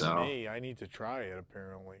too. So me. I need to try it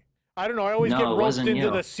apparently. I don't know. I always get roped into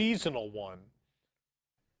the seasonal one.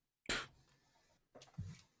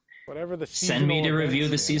 Whatever the send me to review the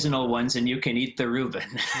events, seasonal ones, and you can eat the Reuben.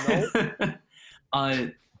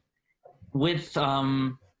 Nope.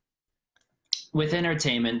 With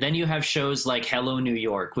entertainment, then you have shows like Hello New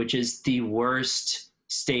York, which is the worst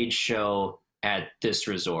stage show at this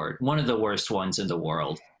resort. One of the worst ones in the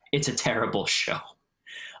world. It's a terrible show.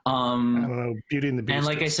 I don't know, Beauty and the Beast. And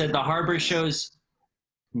like I said, the Harbor shows.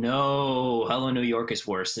 No, Hello New York is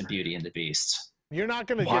worse than Beauty and the Beast. You're not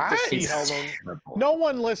going to get to see It's Hello. terrible. No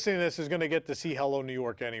one listening to this is going to get to see Hello New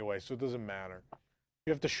York anyway, so it doesn't matter.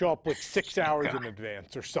 You have to show up with 6 hours in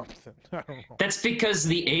advance or something. I don't know. That's because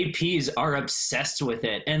the APs are obsessed with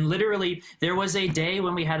it. And literally, there was a day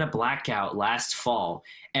when we had a blackout last fall,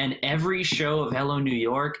 and every show of Hello New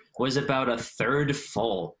York was about a third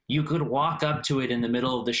full. You could walk up to it in the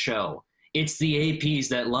middle of the show. It's the APs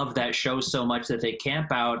that love that show so much that they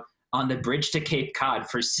camp out on the bridge to Cape Cod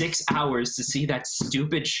for 6 hours to see that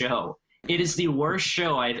stupid show. It is the worst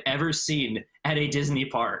show I've ever seen at a Disney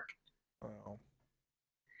park.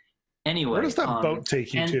 Anyway, where does that boat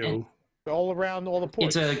take you to? And all around all the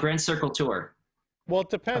ports. It's a Grand Circle tour. Well, it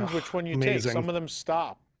depends which one you take. Amazing. Some of them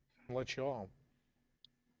stop and let you off.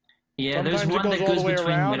 Yeah, Sometimes there's one it that goes all goes the way between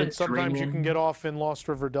around, and Mediterranean sometimes you can get off in Lost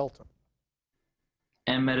River Delta.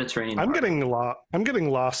 and Mediterranean. I'm Harbor. getting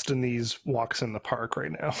lost in these walks in the park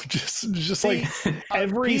right now. just like See,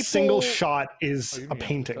 every people- single shot is Oh, you a don't even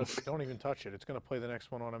painting. don't even touch it. It's going to play the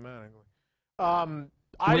next one automatically.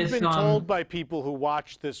 I've been told by people who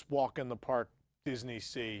watch this Walk in the Park Disney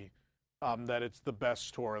Sea that it's the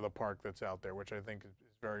best tour of the park that's out there, which I think is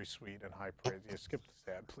very sweet and high praise. Yeah, skip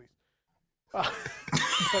the sad, please.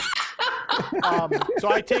 So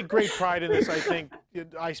I take great pride in this. I think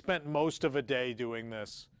I spent most of a day doing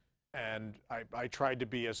this, and I tried to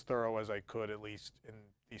be as thorough as I could, at least in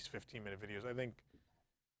these 15-minute videos. I think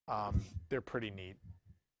they're pretty neat.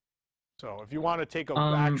 So if you want to take an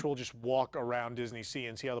actual just walk around Disney Sea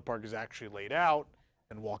and see how the park is actually laid out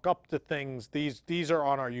and walk up to things, these are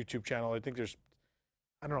on our YouTube channel. I think there's,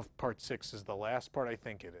 I don't know if part 6 is the last part. I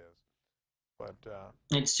think it is. But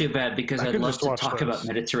it's too bad because I'd love to talk about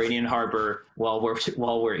Mediterranean Harbor while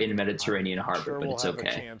we're in Mediterranean Harbor, sure but we'll it's have okay.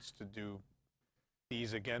 a chance to do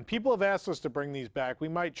these again. People have asked us to bring these back. We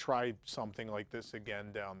might try something like this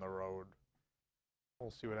again down the road.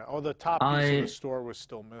 We'll see what. Oh, the top piece of the store was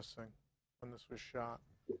still missing when this was shot.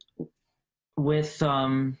 With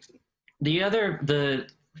the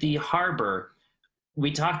harbor, we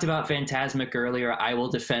talked about Phantasmic earlier. I will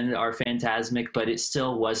defend our Phantasmic, but it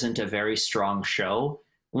still wasn't a very strong show.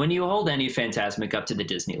 When you hold any Phantasmic up to the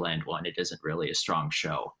Disneyland one, it isn't really a strong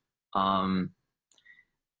show. One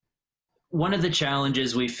of the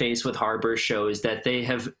challenges we face with harbor shows that they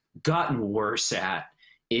have gotten worse at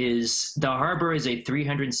is the harbor is a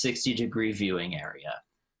 360-degree viewing area.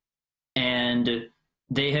 And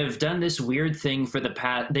they have done this weird thing for the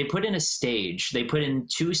past. They put in a stage. They put in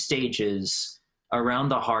 2 stages around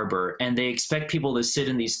the harbor, and they expect people to sit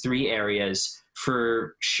in these 3 areas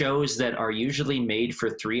for shows that are usually made for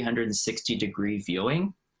 360-degree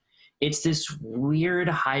viewing. It's this weird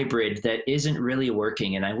hybrid that isn't really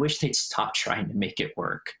working, and I wish they'd stop trying to make it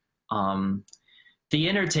work. The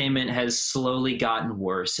entertainment has slowly gotten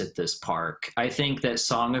worse at this park. I think that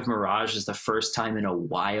Song of Mirage is the first time in a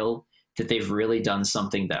while that they've really done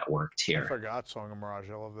something that worked here. I forgot Song of Mirage.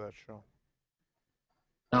 I love that show.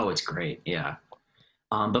 Oh, it's great. Yeah.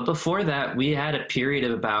 But before that, we had a period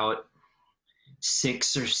of about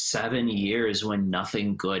 6 or 7 years when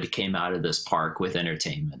nothing good came out of this park with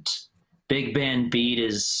entertainment. Big Band Beat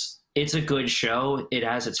it's a good show. It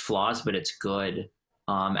has its flaws, but it's good.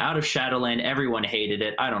 Out of Shadowland, everyone hated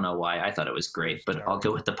it. I don't know why. I thought it was great, but I'll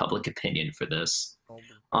go with the public opinion for this.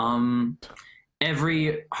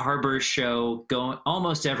 Every harbor show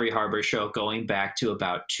almost every harbor show going back to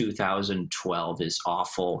about 2012 is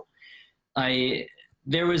awful.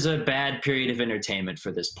 There was a bad period of entertainment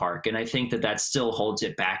for this park, and I think that still holds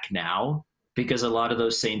it back now because a lot of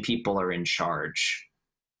those same people are in charge.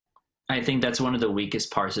 I think that's one of the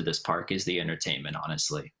weakest parts of this park is the entertainment,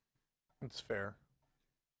 honestly. That's fair.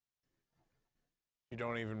 You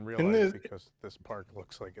don't even realize because this park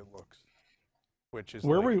looks like it looks, which is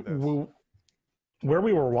where we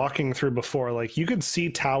were walking through before. Like you could see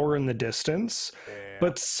Tower in the distance,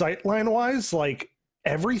 but sightline wise, like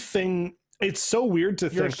everything. It's so weird to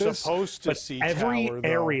think you're supposed to see every Tower,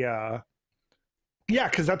 area. Yeah,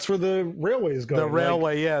 because that's where the railway is going. The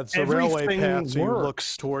railway, yeah, it's the railway path. So you look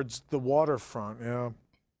works. towards the waterfront. Yeah.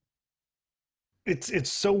 It's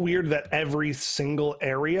so weird that every single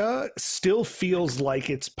area still feels like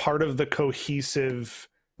it's part of the cohesive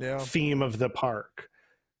theme of the park.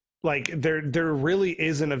 Like there really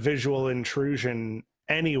isn't a visual intrusion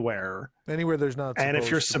anywhere. Anywhere there's not. And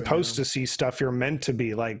if you're supposed to see stuff, you're meant to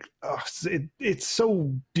be like, oh, it's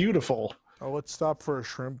so beautiful. Oh, let's stop for a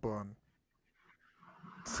shrimp bun.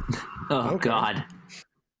 Oh, okay. God.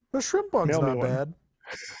 The shrimp bun's not bad.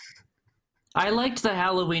 I liked the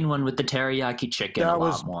Halloween one with the teriyaki chicken a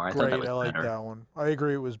lot more. I thought that was better. I liked that one. I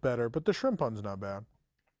agree it was better, but the shrimp bun's not bad.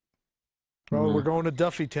 Oh, we're going to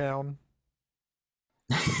Duffy Town.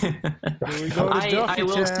 I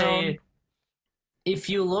will say, if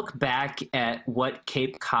you look back at what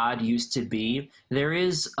Cape Cod used to be, there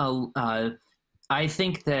is I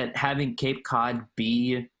think that having Cape Cod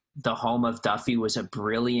be the home of Duffy was a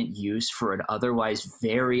brilliant use for an otherwise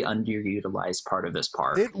very underutilized part of this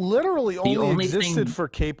park. It literally only existed for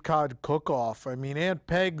Cape Cod Cook-Off. I mean, Aunt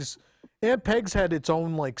Peg's had its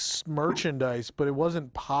own like merchandise, but it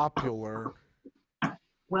wasn't popular.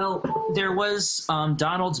 Well, there was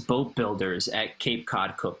Donald's Boat Builders at Cape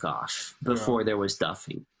Cod Cook-Off before there was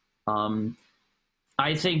Duffy.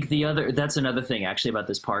 I think that's another thing actually about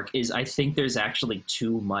this park is I think there's actually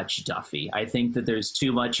too much Duffy. I think that there's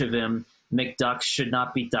too much of him. McDuck's should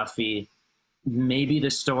not be Duffy. Maybe the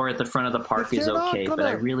store at the front of the park is okay, but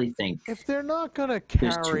I really think if they're not going to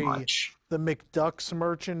carry the McDuck's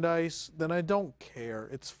merchandise, then I don't care.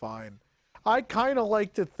 It's fine. I kind of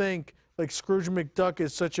like to think like Scrooge McDuck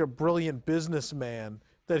is such a brilliant businessman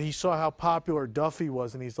that he saw how popular Duffy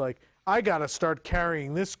was, and he's like, I got to start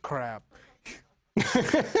carrying this crap.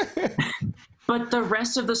 But the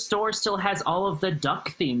rest of the store still has all of the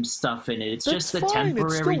duck-themed stuff in it. It's just the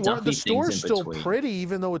temporary Duffy the things store's in still between. Pretty,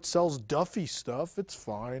 even though it sells Duffy stuff. It's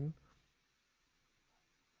fine.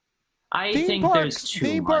 I think there's too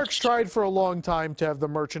much. Theme parks tried for a long time to have the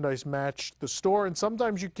merchandise match the store, and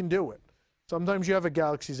sometimes you can do it. Sometimes you have a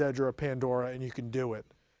Galaxy's Edge or a Pandora, and you can do it.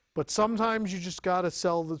 But sometimes you just got to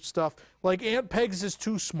sell the stuff. Like Aunt Peg's is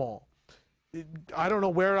too small. I don't know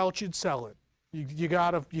where else you'd sell it. You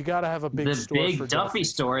gotta have a big store. The big Duffy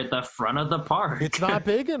store at the front of the park. It's not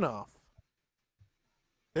big enough.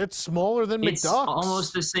 It's smaller than McDuck's.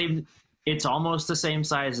 It's almost the same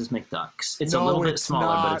size as McDuck's. It's a little bit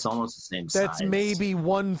smaller, but it's almost the same size. That's maybe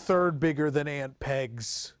 1/3 bigger than Aunt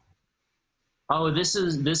Peg's. Oh, this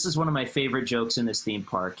is one of my favorite jokes in this theme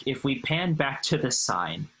park. If we pan back to the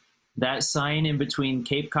sign, that sign in between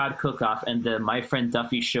Cape Cod Cook-Off and the My Friend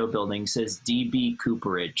Duffy Show building says DB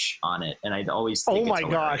Cooperage on it, and I'd always think it's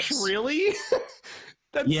hilarious. Gosh, really?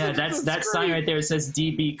 that sign right there says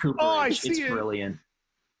DB Cooperage. Oh, I see it's brilliant.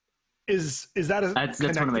 Is that that's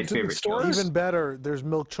one of my favorite stores? Even better, there's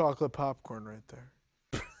milk chocolate popcorn right there.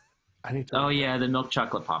 Yeah, the milk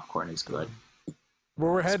chocolate popcorn is good.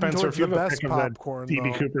 We're heading towards the best popcorn.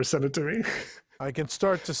 DB Cooper sent it to me. I can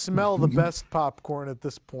start to smell the best popcorn at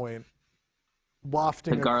this point,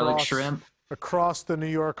 wafting the garlic shrimp across the New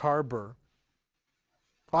York Harbor.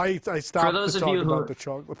 I stopped to talk about the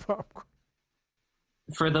chocolate popcorn.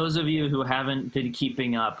 For those of you who haven't been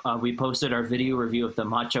keeping up, we posted our video review of the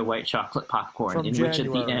matcha white chocolate popcorn, which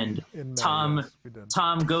at the end,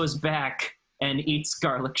 Tom goes back and eats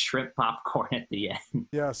garlic shrimp popcorn at the end.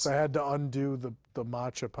 Yes, I had to undo the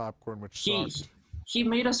matcha popcorn, which sucked. He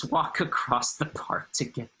made us walk across the park to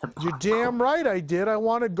get the popcorn. You're damn right I did. I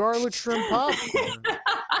wanted garlic shrimp popcorn.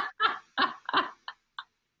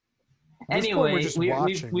 Anyway,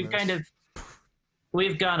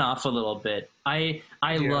 we've gone off a little bit. I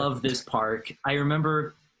love this park. I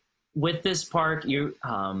remember with this park,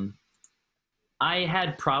 I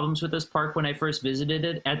had problems with this park when I first visited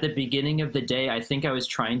it. At the beginning of the day, I think I was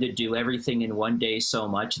trying to do everything in one day so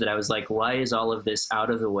much that I was like, why is all of this out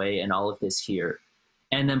of the way and all of this here?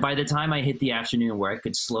 And then by the time I hit the afternoon where I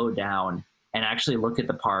could slow down and actually look at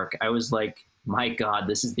the park, I was like, my God,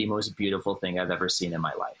 this is the most beautiful thing I've ever seen in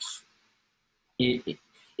my life.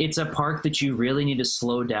 It's a park that you really need to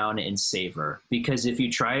slow down and savor, because if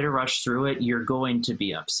you try to rush through it, you're going to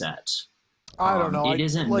be upset. I don't know. It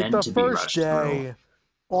isn't meant to be rushed through. The first day,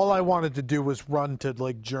 all I wanted to do was run to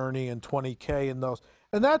like Journey and 20K and those.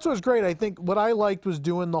 And that's what's great. I think what I liked was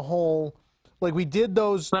doing the whole, like we did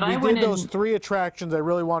those 3 attractions I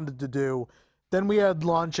really wanted to do. Then we had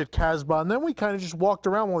lunch at Casbah, and then we kind of just walked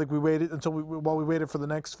around while we waited while we waited for the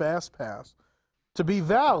next Fast Pass to be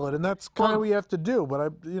valid, and that's kind of what we have to do.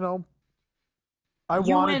 But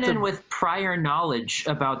you went in with prior knowledge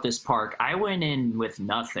about this park. I went in with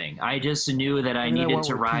nothing. I just knew that I needed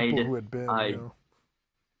to ride.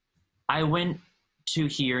 I went to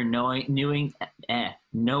here knowing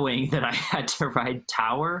that I had to ride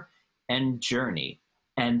Tower and Journey,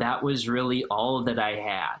 and that was really all that I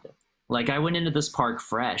had. Like, I went into this park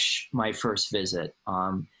fresh my first visit,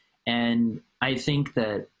 and I think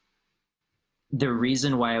that the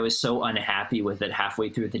reason why I was so unhappy with it halfway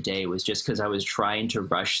through the day was just because I was trying to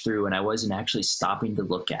rush through and I wasn't actually stopping to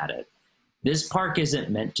look at it. This park isn't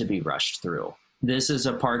meant to be rushed through. This is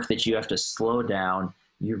a park that you have to slow down.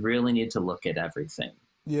 You really need to look at everything.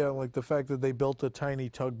 Yeah, like the fact that they built a tiny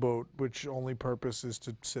tugboat, which only purpose is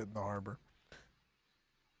to sit in the harbor.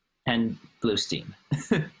 And blue steam.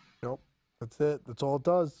 Nope, that's it. That's all it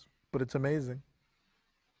does. But it's amazing.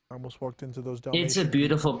 I almost walked into those Dalmatian. It's a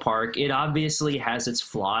beautiful park. It obviously has its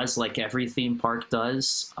flaws, like every theme park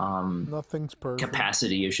does. Nothing's perfect.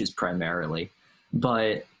 Capacity issues primarily.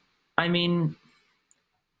 But, I mean,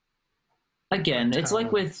 again, it's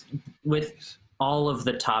like with all of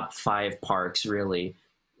the top 5 parks, really.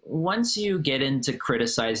 Once you get into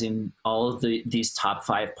criticizing all of these top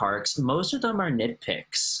 5 parks, most of them are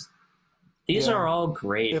nitpicks. These are all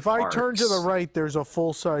great If parks. I turn to the right, there's a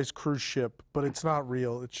full-size cruise ship, but it's not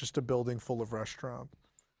real. It's just a building full of restaurants.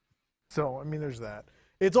 So, I mean, there's that.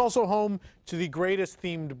 It's also home to the greatest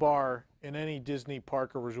themed bar in any Disney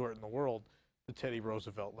park or resort in the world, the Teddy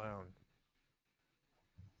Roosevelt Lounge.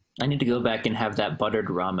 I need to go back and have that buttered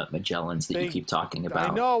rum at Magellan's that you keep talking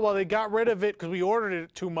about. I know. Well, they got rid of it because we ordered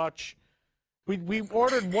it too much. We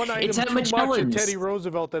ordered one item too much at Teddy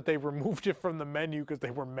Roosevelt that they removed it from the menu because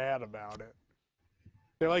they were mad about it.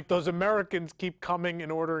 They're like, those Americans keep coming and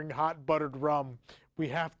ordering hot buttered rum. We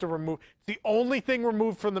have to remove. It's the only thing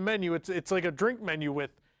removed from the menu. It's like a drink menu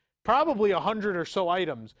with probably 100 or so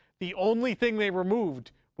items. The only thing they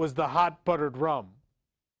removed was the hot buttered rum.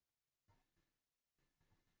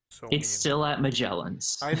 So it's still at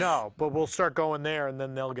Magellan's. I know, but we'll start going there, and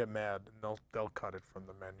then they'll get mad, and they'll cut it from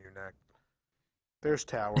the menu next. There's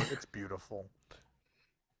Tower. It's beautiful.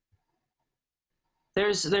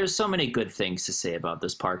 There's so many good things to say about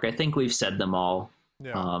this park. I think we've said them all,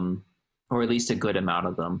 or at least a good amount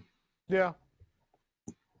of them. Yeah,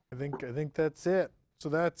 I think that's it. So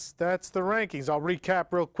that's the rankings. I'll recap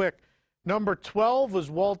real quick. Number 12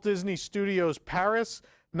 was Walt Disney Studios Paris.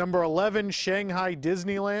 Number 11, Shanghai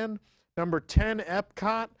Disneyland. Number 10,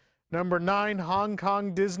 Epcot. Number 9, Hong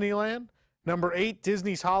Kong Disneyland. Number 8,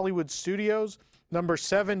 Disney's Hollywood Studios. Number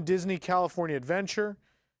 7, Disney California Adventure.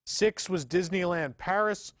 6 was Disneyland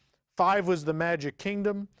Paris. 5 was the Magic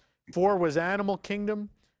Kingdom. 4 was Animal Kingdom.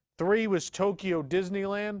 3 was Tokyo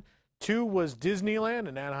Disneyland. 2 was Disneyland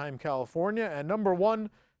in Anaheim, California. And number 1,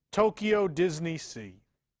 Tokyo Disney Sea.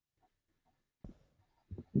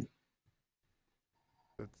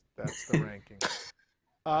 That's the ranking.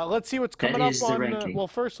 Let's see what's coming up on. Well,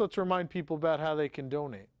 first, let's remind people about how they can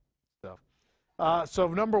donate stuff. So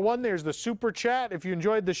number 1, there's the super chat. If you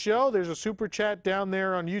enjoyed the show, there's a super chat down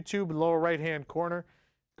there on YouTube in the lower right-hand corner.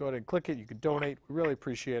 Go ahead and click it. You can donate. We really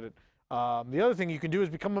appreciate it. The other thing you can do is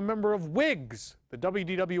become a member of WIGS, the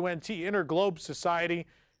WDWNT Interglobe Society.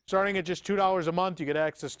 Starting at just $2 a month, you get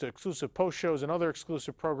access to exclusive post shows and other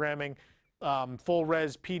exclusive programming.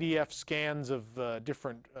 Full-res PDF scans of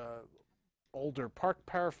different older park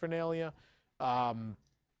paraphernalia,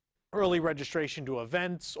 early registration to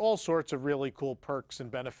events, all sorts of really cool perks and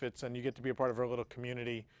benefits, and you get to be a part of our little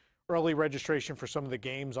community. Early registration for some of the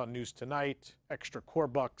games on News Tonight, extra core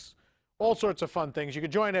bucks, all sorts of fun things. You can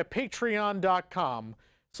join at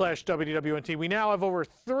patreon.com/WDWNT. We now have over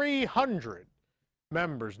 300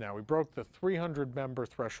 members now. We broke the 300 member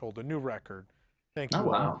threshold, a new record. Thank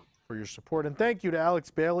you all for your support. And thank you to Alex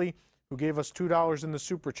Bailey, who gave us $2 in the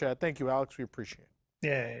super chat. Thank you, Alex. We appreciate it.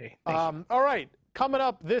 Yay. All right. Coming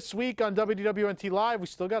up this week on WDWNT Live, we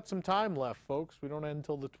still got some time left, folks. We don't end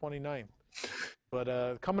until the 29th.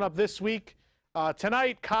 But coming up this week,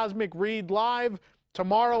 tonight, Cosmic Read Live.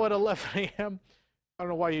 Tomorrow at 11 a.m. I don't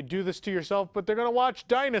know why you do this to yourself, but they're going to watch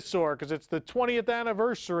Dinosaur because it's the 20th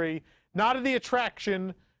anniversary, not of the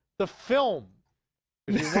attraction, the film.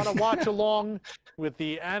 If you want to watch along with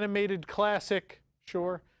the animated classic,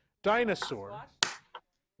 sure, Dinosaur.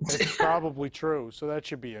 It's probably true, so that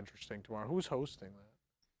should be interesting tomorrow. Who's hosting that?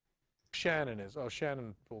 Shannon is. Oh,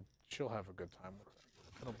 Shannon, she'll have a good time with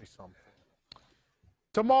that. It'll be something.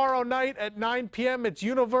 Tomorrow night at 9 p.m., it's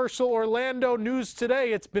Universal Orlando News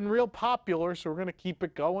Today. It's been real popular, so we're going to keep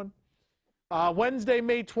it going. Wednesday,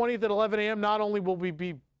 May 20th at 11 a.m., not only will we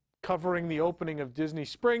be covering the opening of Disney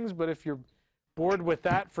Springs, but if you're bored with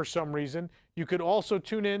that for some reason, you could also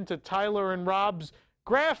tune in to Tyler and Rob's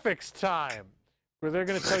Graphics Time, where they're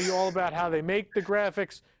going to tell you all about how they make the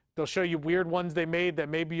graphics. They'll show you weird ones they made that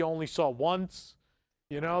maybe you only saw once.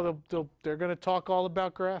 You know, they're going to talk all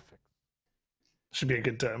about graphics. Should be a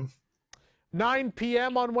good time. 9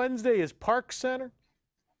 p.m. on Wednesday is Park Center.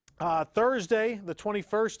 Thursday, the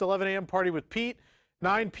 21st, 11 a.m. Party with Pete.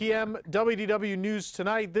 9 p.m. WDW News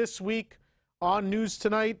Tonight. This week, On news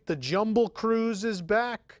tonight, the Jumble Cruise is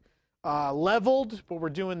back, leveled, but we're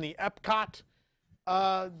doing the Epcot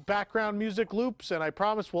background music loops, and I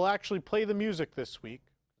promise we'll actually play the music this week.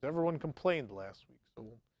 Everyone complained last week, so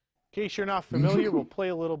in case you're not familiar, we'll play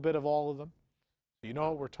a little bit of all of them. So you know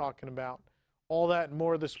what we're talking about. All that and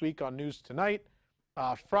more this week on News Tonight.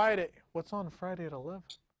 Friday, what's on Friday at 11?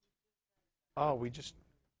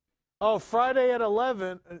 Oh, Friday at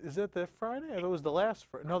 11. Is that the Friday? I thought it was the last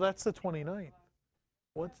Friday. No, that's the 29th.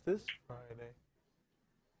 What's this Friday?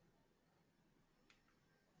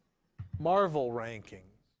 Marvel rankings.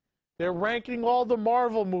 They're ranking all the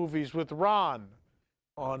Marvel movies with Ron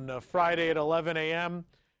on Friday at 11 a.m.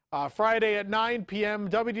 Friday at 9 p.m.,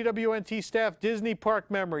 WDWNT staff, Disney Park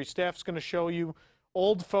Memories. Staff's going to show you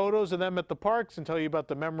old photos of them at the parks and tell you about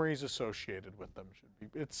the memories associated with them.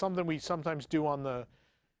 It's something we sometimes do on the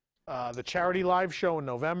charity live show in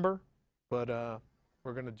November, but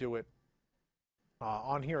we're going to do it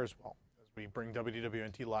on here as well as we bring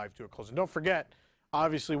WDWNT Live to a close. And don't forget,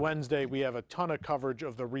 obviously Wednesday we have a ton of coverage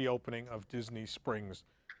of the reopening of Disney Springs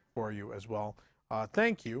for you as well.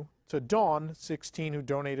 Thank you to Dawn 16 who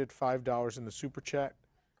donated $5 in the super chat.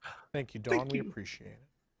 Thank you, Dawn. Thank you. We appreciate it.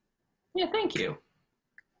 Yeah, thank you.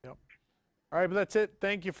 Yep. All right, but that's it.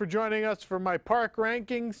 Thank you for joining us for my park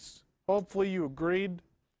rankings. Hopefully you agreed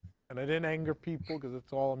and I didn't anger people because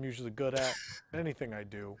that's all I'm usually good at. Anything I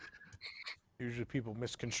do. Usually people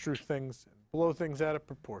misconstrue things and blow things out of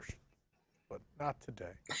proportion, but not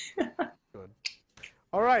today. Good.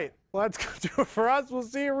 All right, well, that's going to do it for us. We'll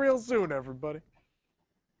see you real soon, everybody.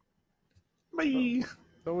 Bye.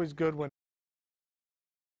 It's always good when